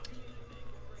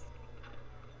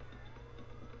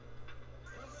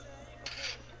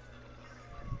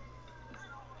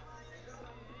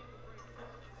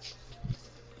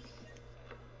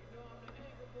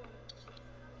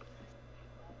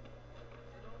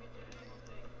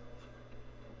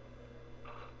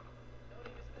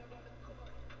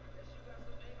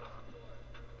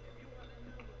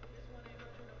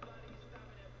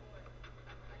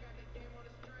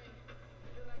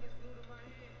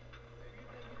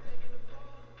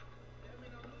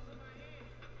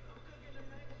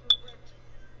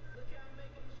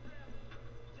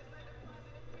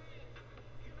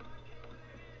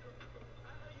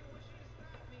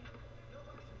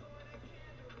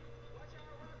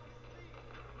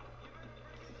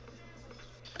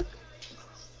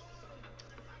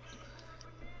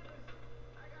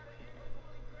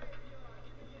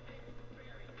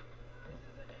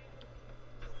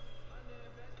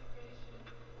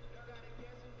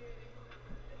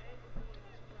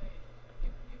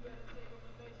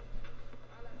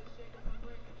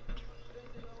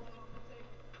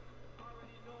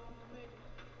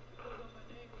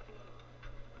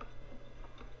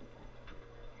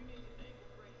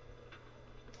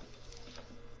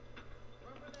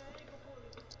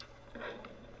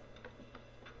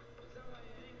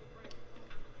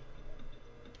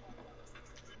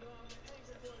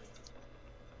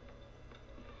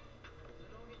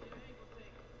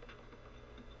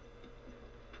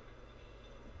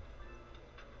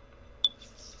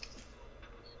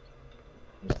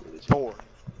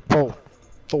 Four.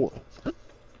 Four.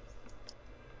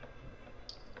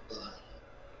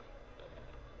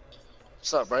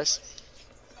 What's up, Bryce?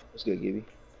 What's good, Gibby?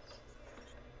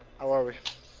 How are we?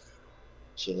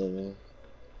 Chilling, man.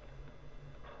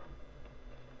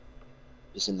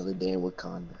 Just another day in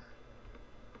Wakanda.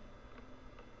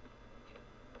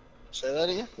 Say that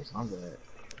again? Where's Hamza at?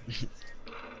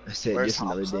 I said Where's just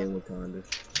another Hamza? day in Wakanda.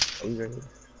 Oh, you right here?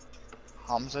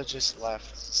 Hamza just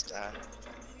left. Stat.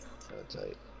 Oh,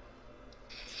 tight.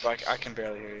 But I can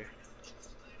barely hear you.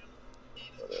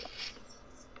 Hold up.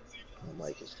 My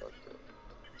mic is fucked up.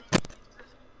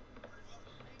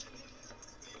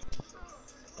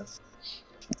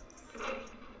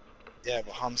 Yeah,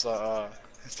 but Hamza,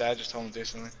 his dad just told him to do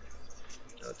something.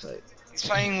 Oh, tight. He's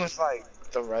playing with, like,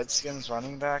 the Redskins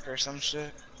running back or some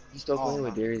shit. You still Oh, playing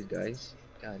with no. Derrius Guice?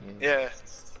 God damn. Yeah,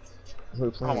 We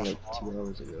were playing Oh, like 2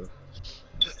 hours ago.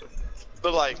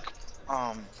 but like,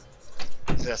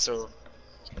 yeah, so.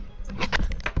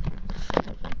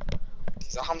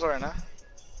 Is that Hamza right now?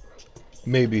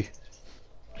 Maybe.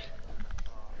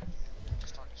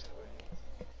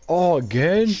 Oh,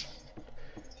 again?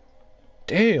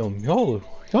 Damn, y'all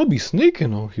be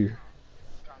sneaking out here.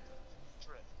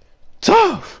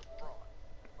 Tough!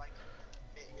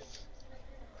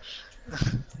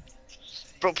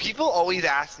 Bro, people always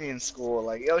ask me in school,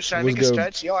 like, yo, should I What's make a good?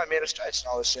 stretch? Yo, I made a stretch and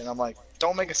all this shit. And I'm like,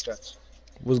 don't make a stretch.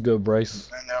 What's good, Bryce?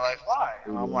 And they're like, why?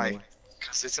 And I'm like,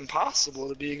 because it's impossible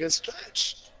to be a good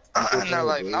stretch. And they're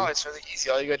like, no, it's really easy.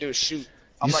 All you gotta do is shoot.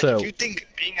 I'm You like, said- if you think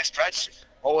being a stretch,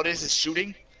 all it is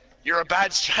shooting, you're a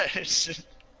bad stretch.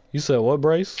 You said what,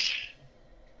 Bryce?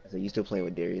 I said, you still playing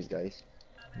with Derrius Guice?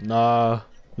 Nah,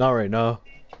 not right now.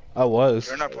 I was.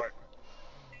 You're not part.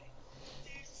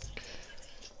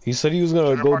 He said he was gonna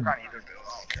You're not go. part on either bill.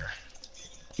 I don't care.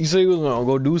 He said he was gonna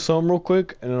go do something real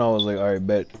quick, and then I was like, all right,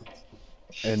 bet.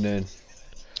 And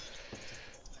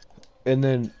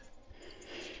then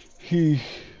he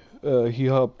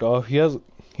hopped off. He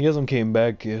hasn't came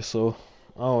back yet, so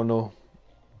I don't know.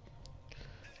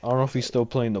 I don't know if he's still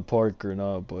playing the park or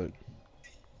not, but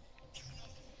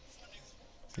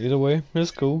either way, it's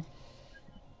cool.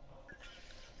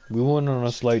 We won on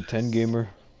a slight 10 gamer.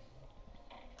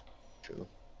 True.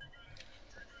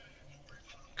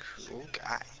 Cool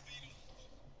guy.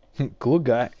 Cool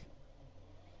guy.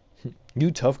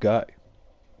 You tough guy.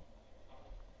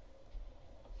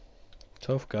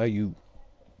 Tough guy, you.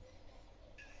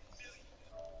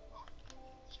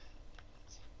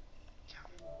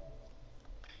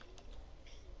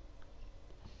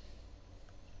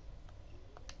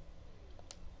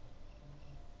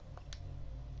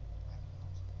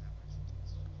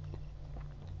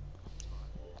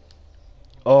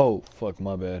 Oh, fuck,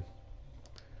 my bad.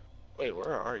 Wait,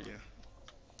 where are you?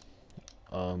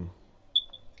 I'm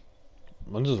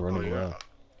just running yeah. around.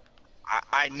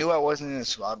 I knew I wasn't in a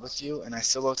squad with you, and I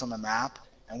still looked on the map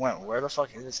and went, where the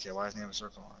fuck is this kid? Why doesn't he have a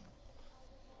circle on him?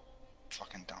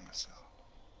 Fucking dumb as hell.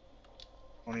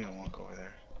 Don't even walk over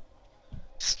there.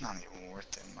 It's not even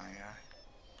worth it, my guy.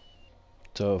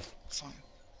 Tough. Fine.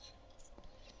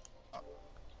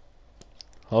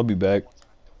 I'll be back.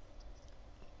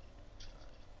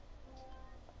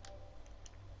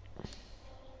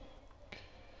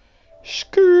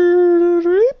 Skirt.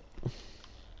 Alright,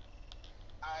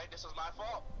 this was my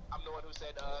fault. I'm the one who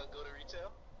said go to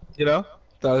retail. You know?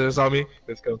 Thought it was on me.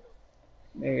 Let's go.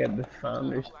 They got the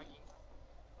founders.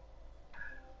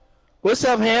 What's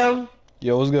up, Ham?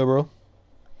 Yo, what's good, bro?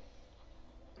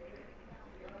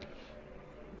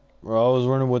 Bro, I was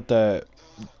running with that.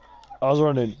 I was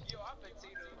running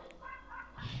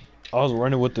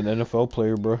with an NFL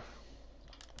player, bro.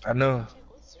 I know.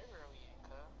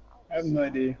 I have no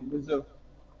idea. What's up?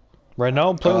 Right now,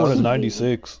 I'm playing with a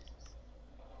 96.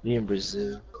 Me in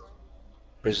Brazil.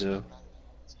 Brazil.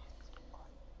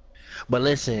 But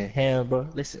listen, Ham, bro.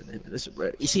 Listen,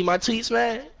 bro. You see my tweets,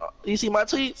 man? You see my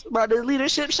tweets about the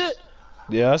leadership shit?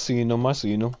 Yeah, I seen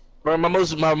him. Bro, my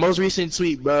most recent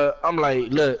tweet, bro. I'm like,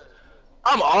 look,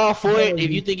 I'm all for it.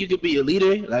 If you think you could be a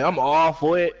leader, like I'm all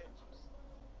for it.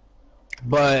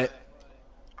 But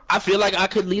I feel like I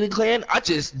could lead a clan. I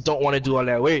just don't want to do all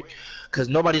that work, cause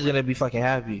nobody's gonna be fucking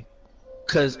happy.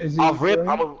 Cause off rip,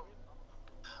 I'm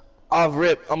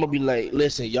gonna be like,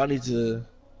 listen, y'all need to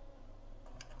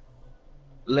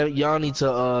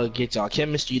get y'all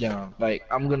chemistry down. Like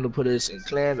I'm gonna put us in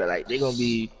clans that like they're gonna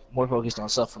be more focused on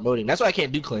self-promoting. That's why I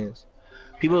can't do clans.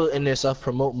 People in there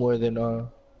self-promote more than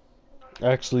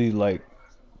Actually, like,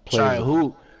 try and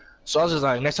hoop. So I was just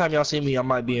like, next time y'all see me, I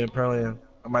might be in Pro-Am.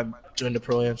 I might join the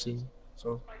Pro-Am scene.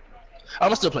 So I'm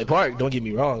gonna still play Park, don't get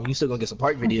me wrong. You still gonna get some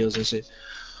Park videos and shit.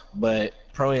 But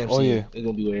Pro-Am scene is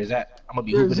gonna be where it's at. I'm gonna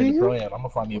be hooping in the Pro-Am. I'm gonna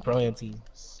find me a Pro-Am team.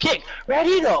 Kick!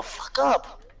 Ready the fuck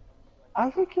up!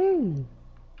 I'm okay.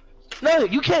 No,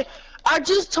 you can't. I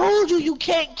just told you you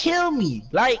can't kill me.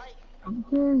 Like,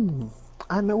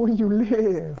 I know where you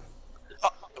live.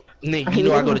 nigga, you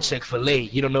know I go to Chick-fil-A.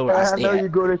 You don't know where I I stay know at. you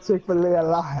go to Chick-fil-A a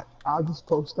lot. I'll just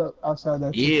post up outside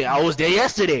that. Yeah, I was there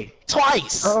yesterday.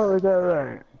 Twice. Oh, is that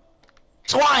right?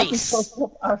 I just Twice. post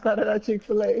up outside of that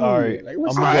Chick-fil-A. Alright, Like,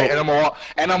 what's I'm All gonna right, go.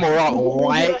 and I'm gonna walk You do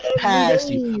right that past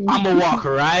you. every day. I'm gonna walk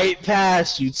right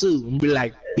past you too, and be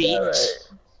like, bitch.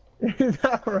 Is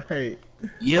that right?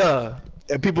 Yeah.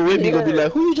 And people with me gonna be Yeah.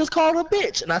 like, who you just called a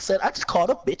bitch? And I said, I just called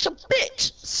a bitch a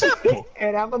bitch. Simple.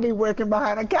 And I'm gonna be working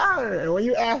behind a counter. And when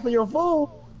you ask for your food,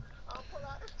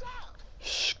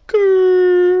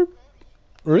 Skirt.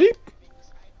 Ready?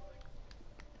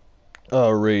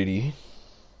 Alrighty.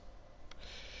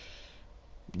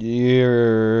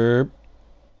 Yeah.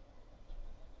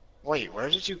 Wait, where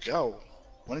did you go?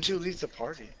 When did you leave the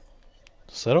party?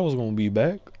 Said I was gonna be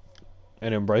back,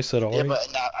 and then Bryce said Yeah, alright. but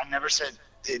I never said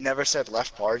it. Never said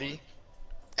left party.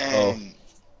 Oh. And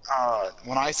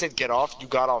when I said get off, you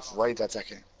got off right that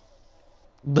second.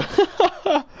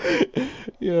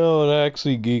 You know, that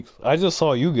actually geeks. I just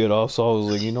saw you get off, so I was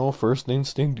like, you know, first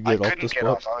instinct to I get off the couldn't get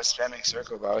spot. off. I was spamming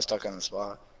circle, but I was stuck on the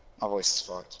spot. My voice is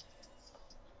fucked.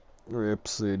 Rip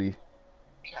City.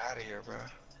 Get out of here, bro.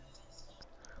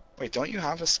 Wait, don't you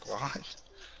have a squad?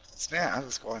 This man has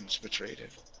a squad and just betrayed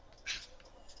it.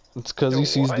 It's because Yo, he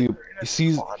sees what? the We're in a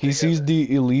sees squad he sees together.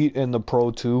 the elite and the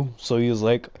pro too, so he's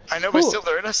like, I know, but "Oh, still,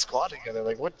 they're in a squad together.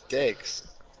 Like, what dicks?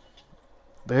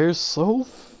 they're so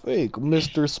fake."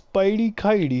 Mr. Spidey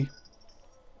Kitey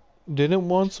didn't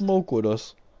want smoke with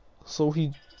us, so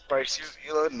he Bryce,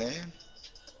 you loading in?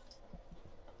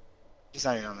 He's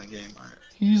not even on the game, alright.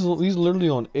 he's literally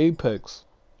on Apex.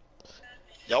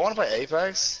 Y'all wanna play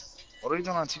Apex? What are you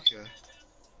doing on 2K?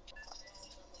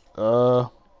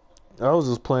 I was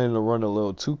just planning to run a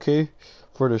little 2K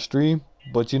for the stream,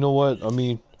 but you know what? I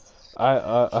mean,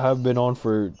 I have been on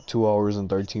for 2 hours and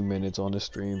 13 minutes on the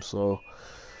stream, so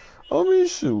I mean,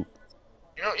 shoot.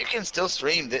 You know, you can still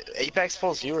stream. The Apex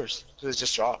pulls viewers, because it's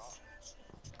just dropped.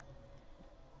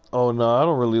 Oh no, I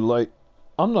don't really like.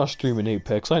 I'm not streaming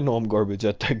Apex. I know I'm garbage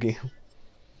at that game.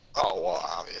 Oh, well,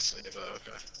 obviously, but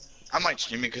okay. I might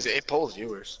stream it because it pulls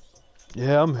viewers.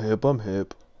 Yeah, I'm hip. I'm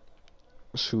hip.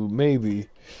 Shoot, maybe.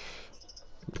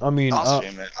 I mean, I'll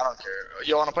stream it. I don't care.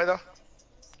 You wanna play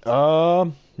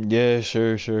though? yeah,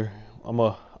 sure. I'm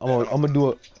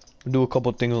gonna do a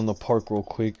couple things on the park real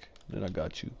quick. Then I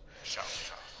got you. Sure.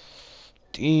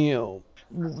 Damn.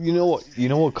 You know what? You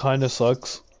know what kind of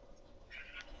sucks?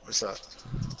 What's up?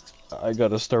 I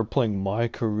gotta start playing my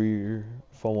career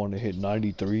if I want to hit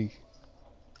 93.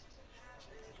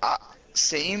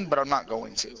 Same, but I'm not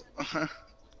going to.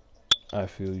 I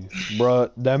feel you, bruh.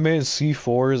 That man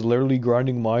C4 is literally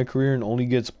grinding my career and only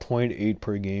gets 0.8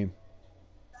 per game.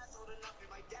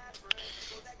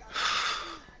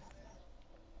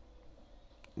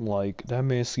 Like, that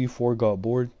man C4 got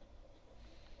bored.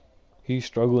 He's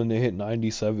struggling to hit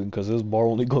 97 because his bar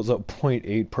only goes up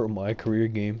 0.8 per my career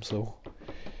game, so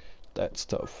that's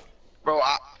tough. Bro,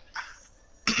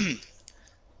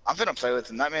 I'm finna play with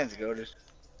him. That man's goated.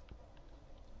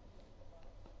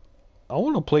 I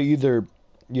want to play either...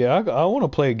 Yeah, I want to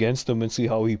play against him and see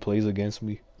how he plays against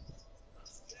me.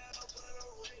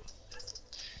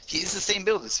 He's the same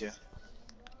build as you.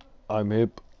 I'm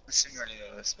hip. I assume you already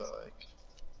know this, but like...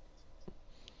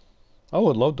 I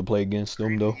would love to play against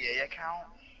him, though. EA account?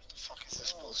 What the fuck is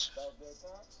this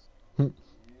bullshit?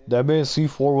 That man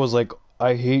C4 was like,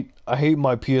 I hate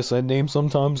my PSN name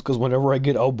sometimes because whenever I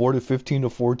get outboarded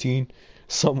 15-14,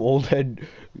 some old head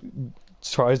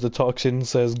tries to talk shit and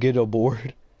says get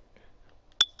aboard.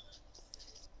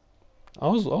 I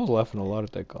was laughing a lot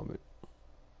at that comment.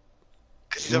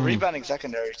 Cause he's a rebounding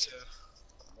secondary too.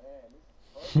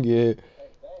 Yeah.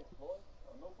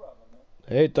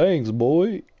 Hey, thanks,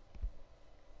 boy.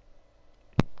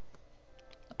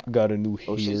 Got a new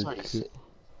Oh, shit's haircut. already sit.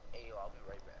 Hey, yo, I'll be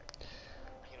right back.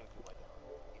 I can't even do my dog.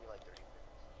 Give me like 30 minutes.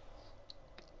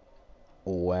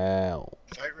 Wow.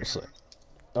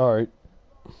 Alright.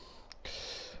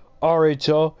 Alright,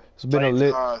 y'all. It's been a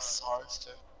lit. SARS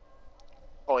too.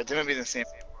 Oh, it didn't be the same.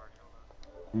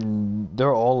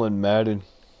 They're all in Madden.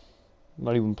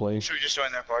 Not even playing. Should we just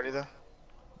join their party though?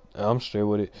 I'm straight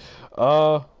with it.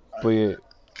 But yeah.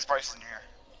 Cause Bryce isn't here.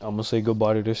 I'm gonna say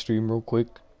goodbye to this stream real quick.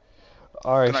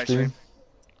 Alright, Good night, stream.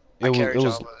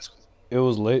 It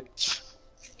was lit.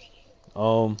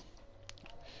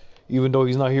 Even though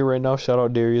he's not here right now, shout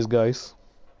out Derrius Guice.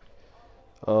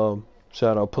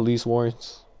 Shout out Police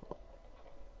Warrants.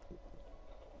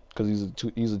 Cause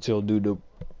he's a chill dude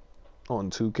on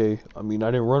 2K. I mean, I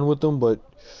didn't run with him, but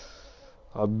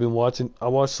I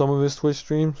watched some of his Twitch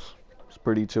streams. He's a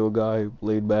pretty chill guy,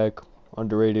 laid back,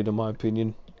 underrated in my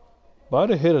opinion. But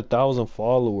I'd have hit 1,000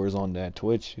 followers on that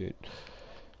Twitch shit.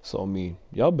 So I mean,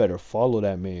 y'all better follow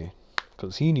that man,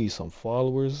 cause he needs some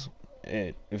followers.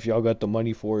 And if y'all got the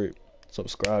money for it,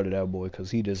 subscribe to that boy,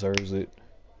 cause he deserves it.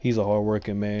 He's a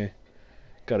hardworking man.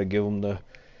 Gotta give him the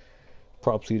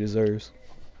props he deserves.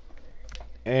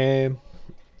 And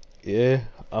yeah,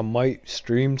 I might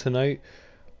stream tonight.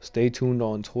 Stay tuned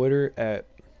on Twitter at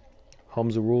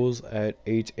Hamza Rules at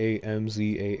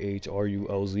HAMZAHRULZ.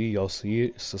 Y'all see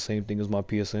it. It's the same thing as my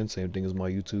PSN, same thing as my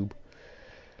YouTube.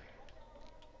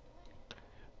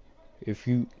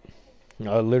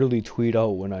 I literally tweet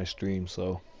out when I stream,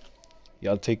 so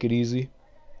y'all take it easy,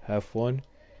 have fun,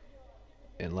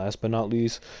 and last but not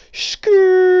least,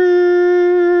 skr.